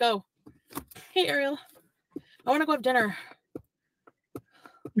 Yes, let's go. Hey, Ariel. I want to go have dinner.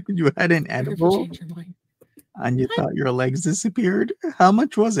 You had an edible Change your mind. and you thought your legs disappeared? How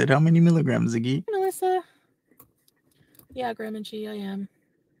much was it? How many milligrams, Ziggy? Melissa. Yeah, Graham and Chi, I am.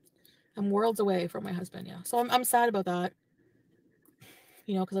 I'm worlds away from my husband, yeah. So I'm sad about that.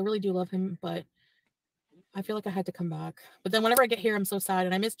 Because I really do love him, but I feel like I had to come back. But then whenever I get here, I'm so sad.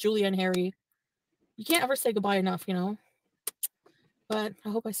 And I miss Julia and Harry. You can't ever say goodbye enough, you know? But I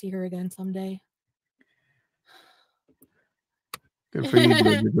hope I see her again someday. Good for you,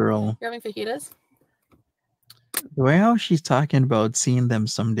 baby girl. You're having fajitas? The way how she's talking about seeing them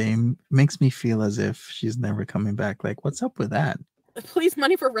someday makes me feel as if she's never coming back. Like, what's up with that? Please,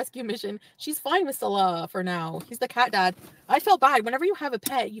 money for rescue mission. She's fine with Salah for now. He's the cat dad. I felt bad. Whenever you have a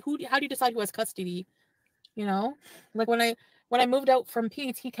pet, how do you decide who has custody? You know? Like when I moved out from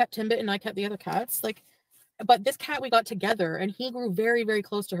Pete's, he kept Timbit and I kept the other cats. Like, but this cat we got together and he grew very, very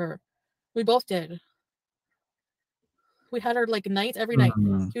close to her. We both did. We had her like nights every night.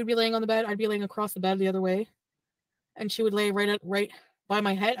 She would be laying on the bed. I'd be laying across the bed the other way. And she would lay right by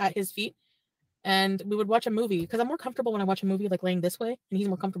my head at his feet. And we would watch a movie because I'm more comfortable when I watch a movie like laying this way, and he's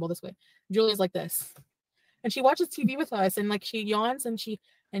more comfortable this way. Julia's like this, and she watches TV with us, and like she yawns, and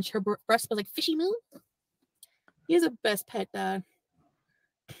her breast was like fishy moo. He is a best pet dad.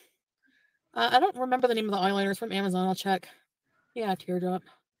 I don't remember the name of the eyeliners from Amazon. I'll check. Yeah, teardrop.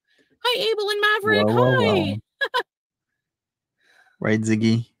 Hi, Abel and Maverick. Hi. Right,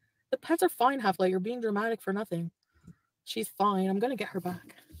 Ziggy. The pets are fine, Half-Light. You're being dramatic for nothing. She's fine. I'm gonna get her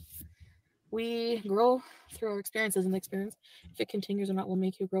back. We grow through our experiences, and the experience, if it continues or not, will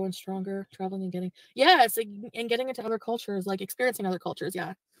make you grow and stronger. Traveling and getting, yes, and getting into other cultures, like experiencing other cultures.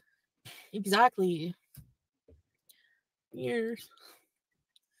 Yeah, exactly. Years.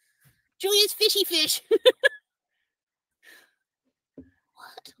 Julia's fishy fish.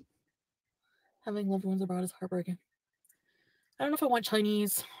 What? Having loved ones abroad is heartbreaking. I don't know if I want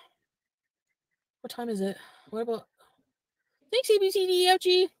Chinese. What time is it? What about? Thanks,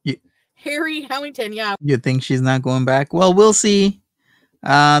 ABCDFG. Yeah. Harry Howington. Yeah. You think she's not going back? Well, we'll see.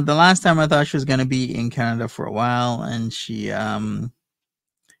 The last time I thought she was gonna be in Canada for a while, and she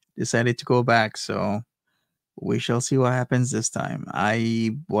decided to go back. So we shall see what happens this time.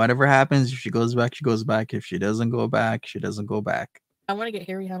 Whatever happens, if she goes back, she goes back. If she doesn't go back, she doesn't go back. I want to get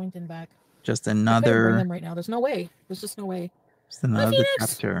Harry Howington back. Just I couldn't bring him right now. There's no way. There's just no way. Just another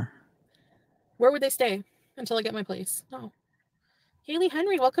chapter. Where would they stay until I get my place? No. Haley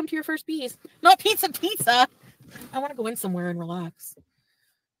Henry, welcome to your first bees. Not pizza. I want to go in somewhere and relax.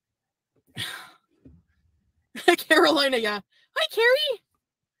 Carolina, yeah. Hi, Carrie.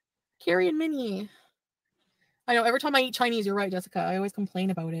 Carrie and Minnie. I know, every time I eat Chinese, you're right, Jessica. I always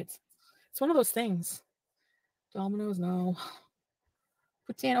complain about it. It's one of those things. Domino's, no.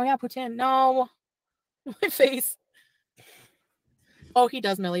 Poutine, oh yeah, poutine, no. My face. Oh, he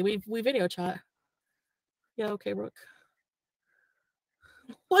does, Millie. We video chat. Yeah, okay, Brooke.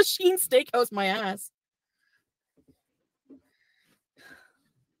 Lachine Steakhouse, my ass.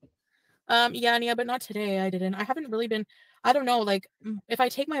 Yeah, Nia, but not today. I didn't. I haven't really been. I don't know. Like, if I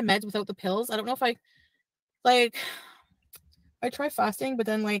take my meds without the pills, I don't know if I try fasting, but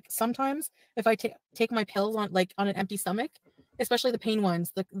then like sometimes if I take my pills on an empty stomach, especially the pain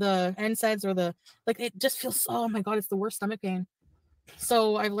ones, the NSAIDs or it just feels. Oh my god, it's the worst stomach pain.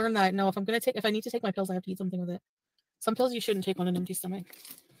 So I've learned that no, if I need to take my pills, I have to eat something with it. Some pills you shouldn't take on an empty stomach.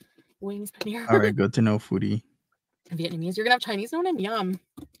 Wings, paneer. All right, good to know, Foodie. Vietnamese. You're gonna have Chinese no name? Yum.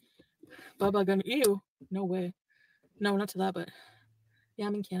 Baba gonna ew. No way. No, not to that, but yeah,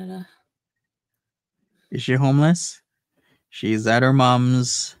 I'm in Canada. Is she homeless? She's at her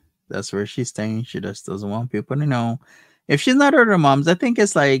mom's. That's where she's staying. She just doesn't want people to know. If she's not at her mom's, I think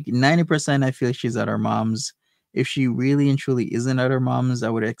it's like 90%. I feel she's at her mom's. If she really and truly isn't at her mom's, I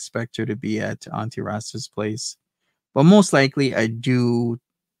would expect her to be at Auntie Rasta's place. But most likely, I do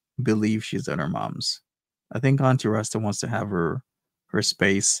believe she's at her mom's. I think Auntie Rasta wants to have her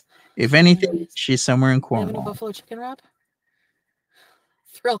space. If anything, she's somewhere in Cornwall. You have any buffalo chicken wrap?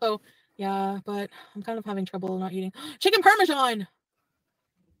 Thrillo. Yeah, but I'm kind of having trouble not eating. Chicken Parmesan!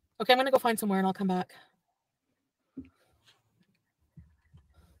 Okay, I'm going to go find somewhere and I'll come back.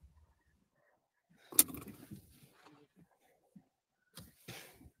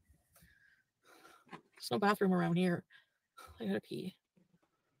 There's no bathroom around here. I gotta pee.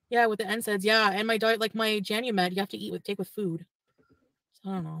 Yeah, with the NSAIDs, yeah. And my diet, like my Janumed, you have to take with food. So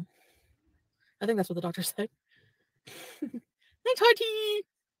I don't know. I think that's what the doctor said. Thanks, Hearty!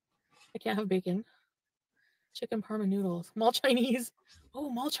 I can't have bacon. Chicken parma noodles. Mall Chinese. Oh,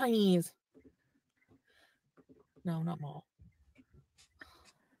 mall Chinese. No, not mall.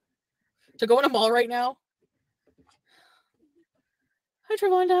 To go in a mall right now? Hi,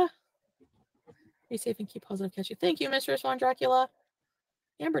 Travonda. Be safe and keep positive. Catch you. Thank you, Mistress Von Dracula.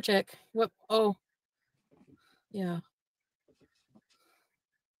 Amber Chick. What? Oh. Yeah.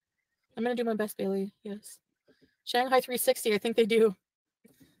 I'm going to do my best, Bailey. Yes. Shanghai 360. I think they do.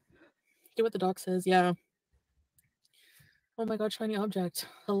 Do what the doc says. Yeah. Oh my god, shiny object.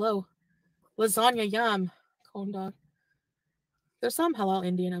 Hello. Lasagna yum. Corn dog. There's some halal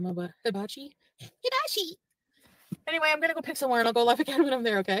Indian Emma, but hibachi. Hibachi. Anyway, I'm gonna go pick somewhere and I'll go live again when I'm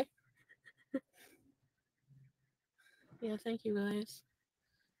there, okay? Yeah, thank you guys.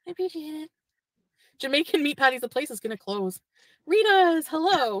 I appreciate it. Jamaican meat patties, the place is gonna close. Rita's,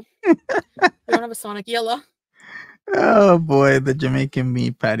 hello. We don't have a Sonic Yellow. Oh boy, the Jamaican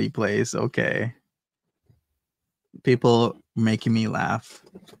meat patty place. Okay. People making me laugh.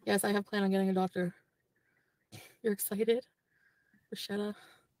 Yes, I have planned on getting a doctor. You're excited? Rashetta.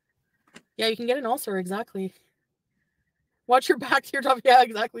 Yeah, you can get an ulcer, exactly. Watch your back, teardrop. Yeah,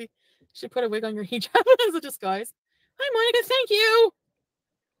 exactly. Should put a wig on your hijab as a disguise. Hi, Monica. Thank you.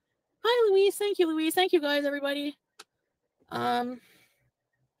 Hi, Louise. Thank you, Louise. Thank you, guys, everybody.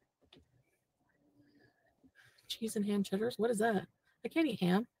 Cheese and ham cheddars. What is that? I can't eat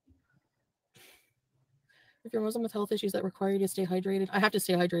ham. If you're Muslim with health issues that require you to stay hydrated, I have to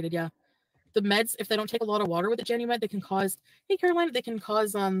stay hydrated. Yeah. The meds, if they don't take a lot of water with the Jenny med, they can cause. Hey, Caroline, they can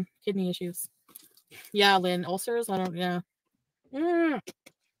cause kidney issues. Yeah, Lynn, ulcers. I don't. Yeah.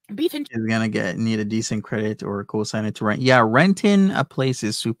 Beef and Is gonna need a decent credit or co-signer to rent. Yeah, renting a place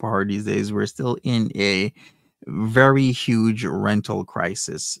is super hard these days. We're still in a very huge rental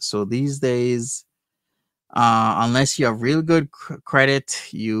crisis. So these days, unless you have real good credit,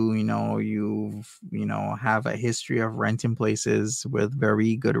 you have a history of renting places with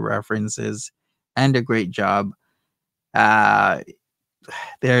very good references and a great job,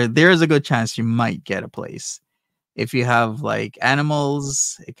 there's a good chance you might get a place. If you have like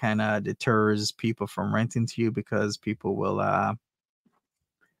animals, it kind of deters people from renting to you because people will have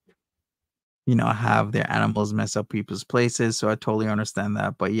their animals mess up people's places. So I totally understand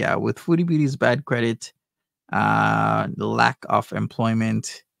that. But yeah, with Foodie Beauty's bad credit, the lack of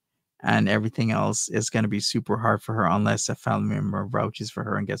employment and everything else is going to be super hard for her unless a family member vouches for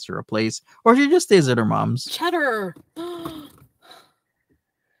her and gets her a place, or she just stays at her mom's. cheddar.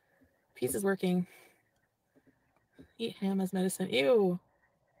 Piece is working. Eat ham as medicine. Ew.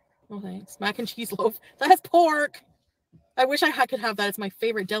 No thanks. Mac and cheese loaf. That has pork. I wish I could have that. It's my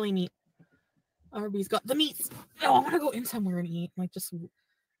favorite deli meat. Arby's got the meats. Oh, I want to go in somewhere and eat. Like, just,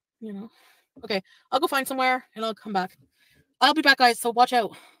 Okay, I'll go find somewhere and I'll come back. I'll be back, guys, so watch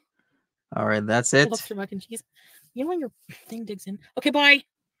out. All right, that's it. Lobster mac and cheese. You know when your thing digs in? Okay, bye.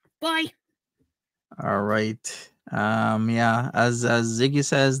 Bye. All right. Yeah, as Ziggy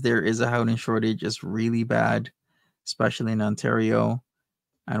says, there is a housing shortage. It's really bad, especially in Ontario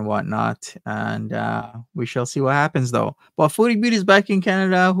and whatnot. And we shall see what happens, though. But Foodie Beauty is back in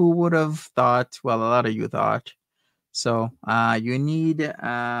Canada. Who would have thought? Well, a lot of you thought. So you need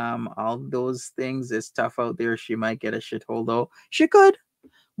all those things. It's tough out there. She might get a shithole, though. She could.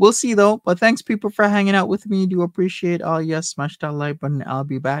 We'll see, though. But thanks, people, for hanging out with me. Do appreciate all. Yes, smash that like button. I'll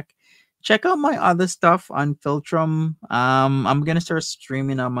be back. Check out my other stuff on Filtrum. I'm gonna start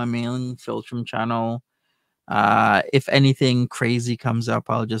streaming on my main Filtrum channel. If anything crazy comes up,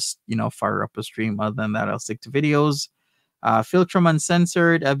 I'll just fire up a stream. Other than that, I'll stick to videos. Filtrum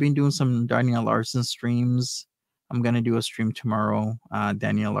Uncensored. I've been doing some Danielle Larson streams. I'm gonna do a stream tomorrow.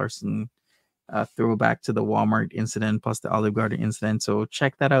 Danielle Larson throwback to the Walmart incident plus the Olive Garden incident. So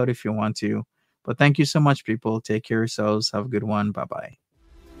check that out if you want to. But thank you so much, people. Take care of yourselves. Have a good one. Bye bye.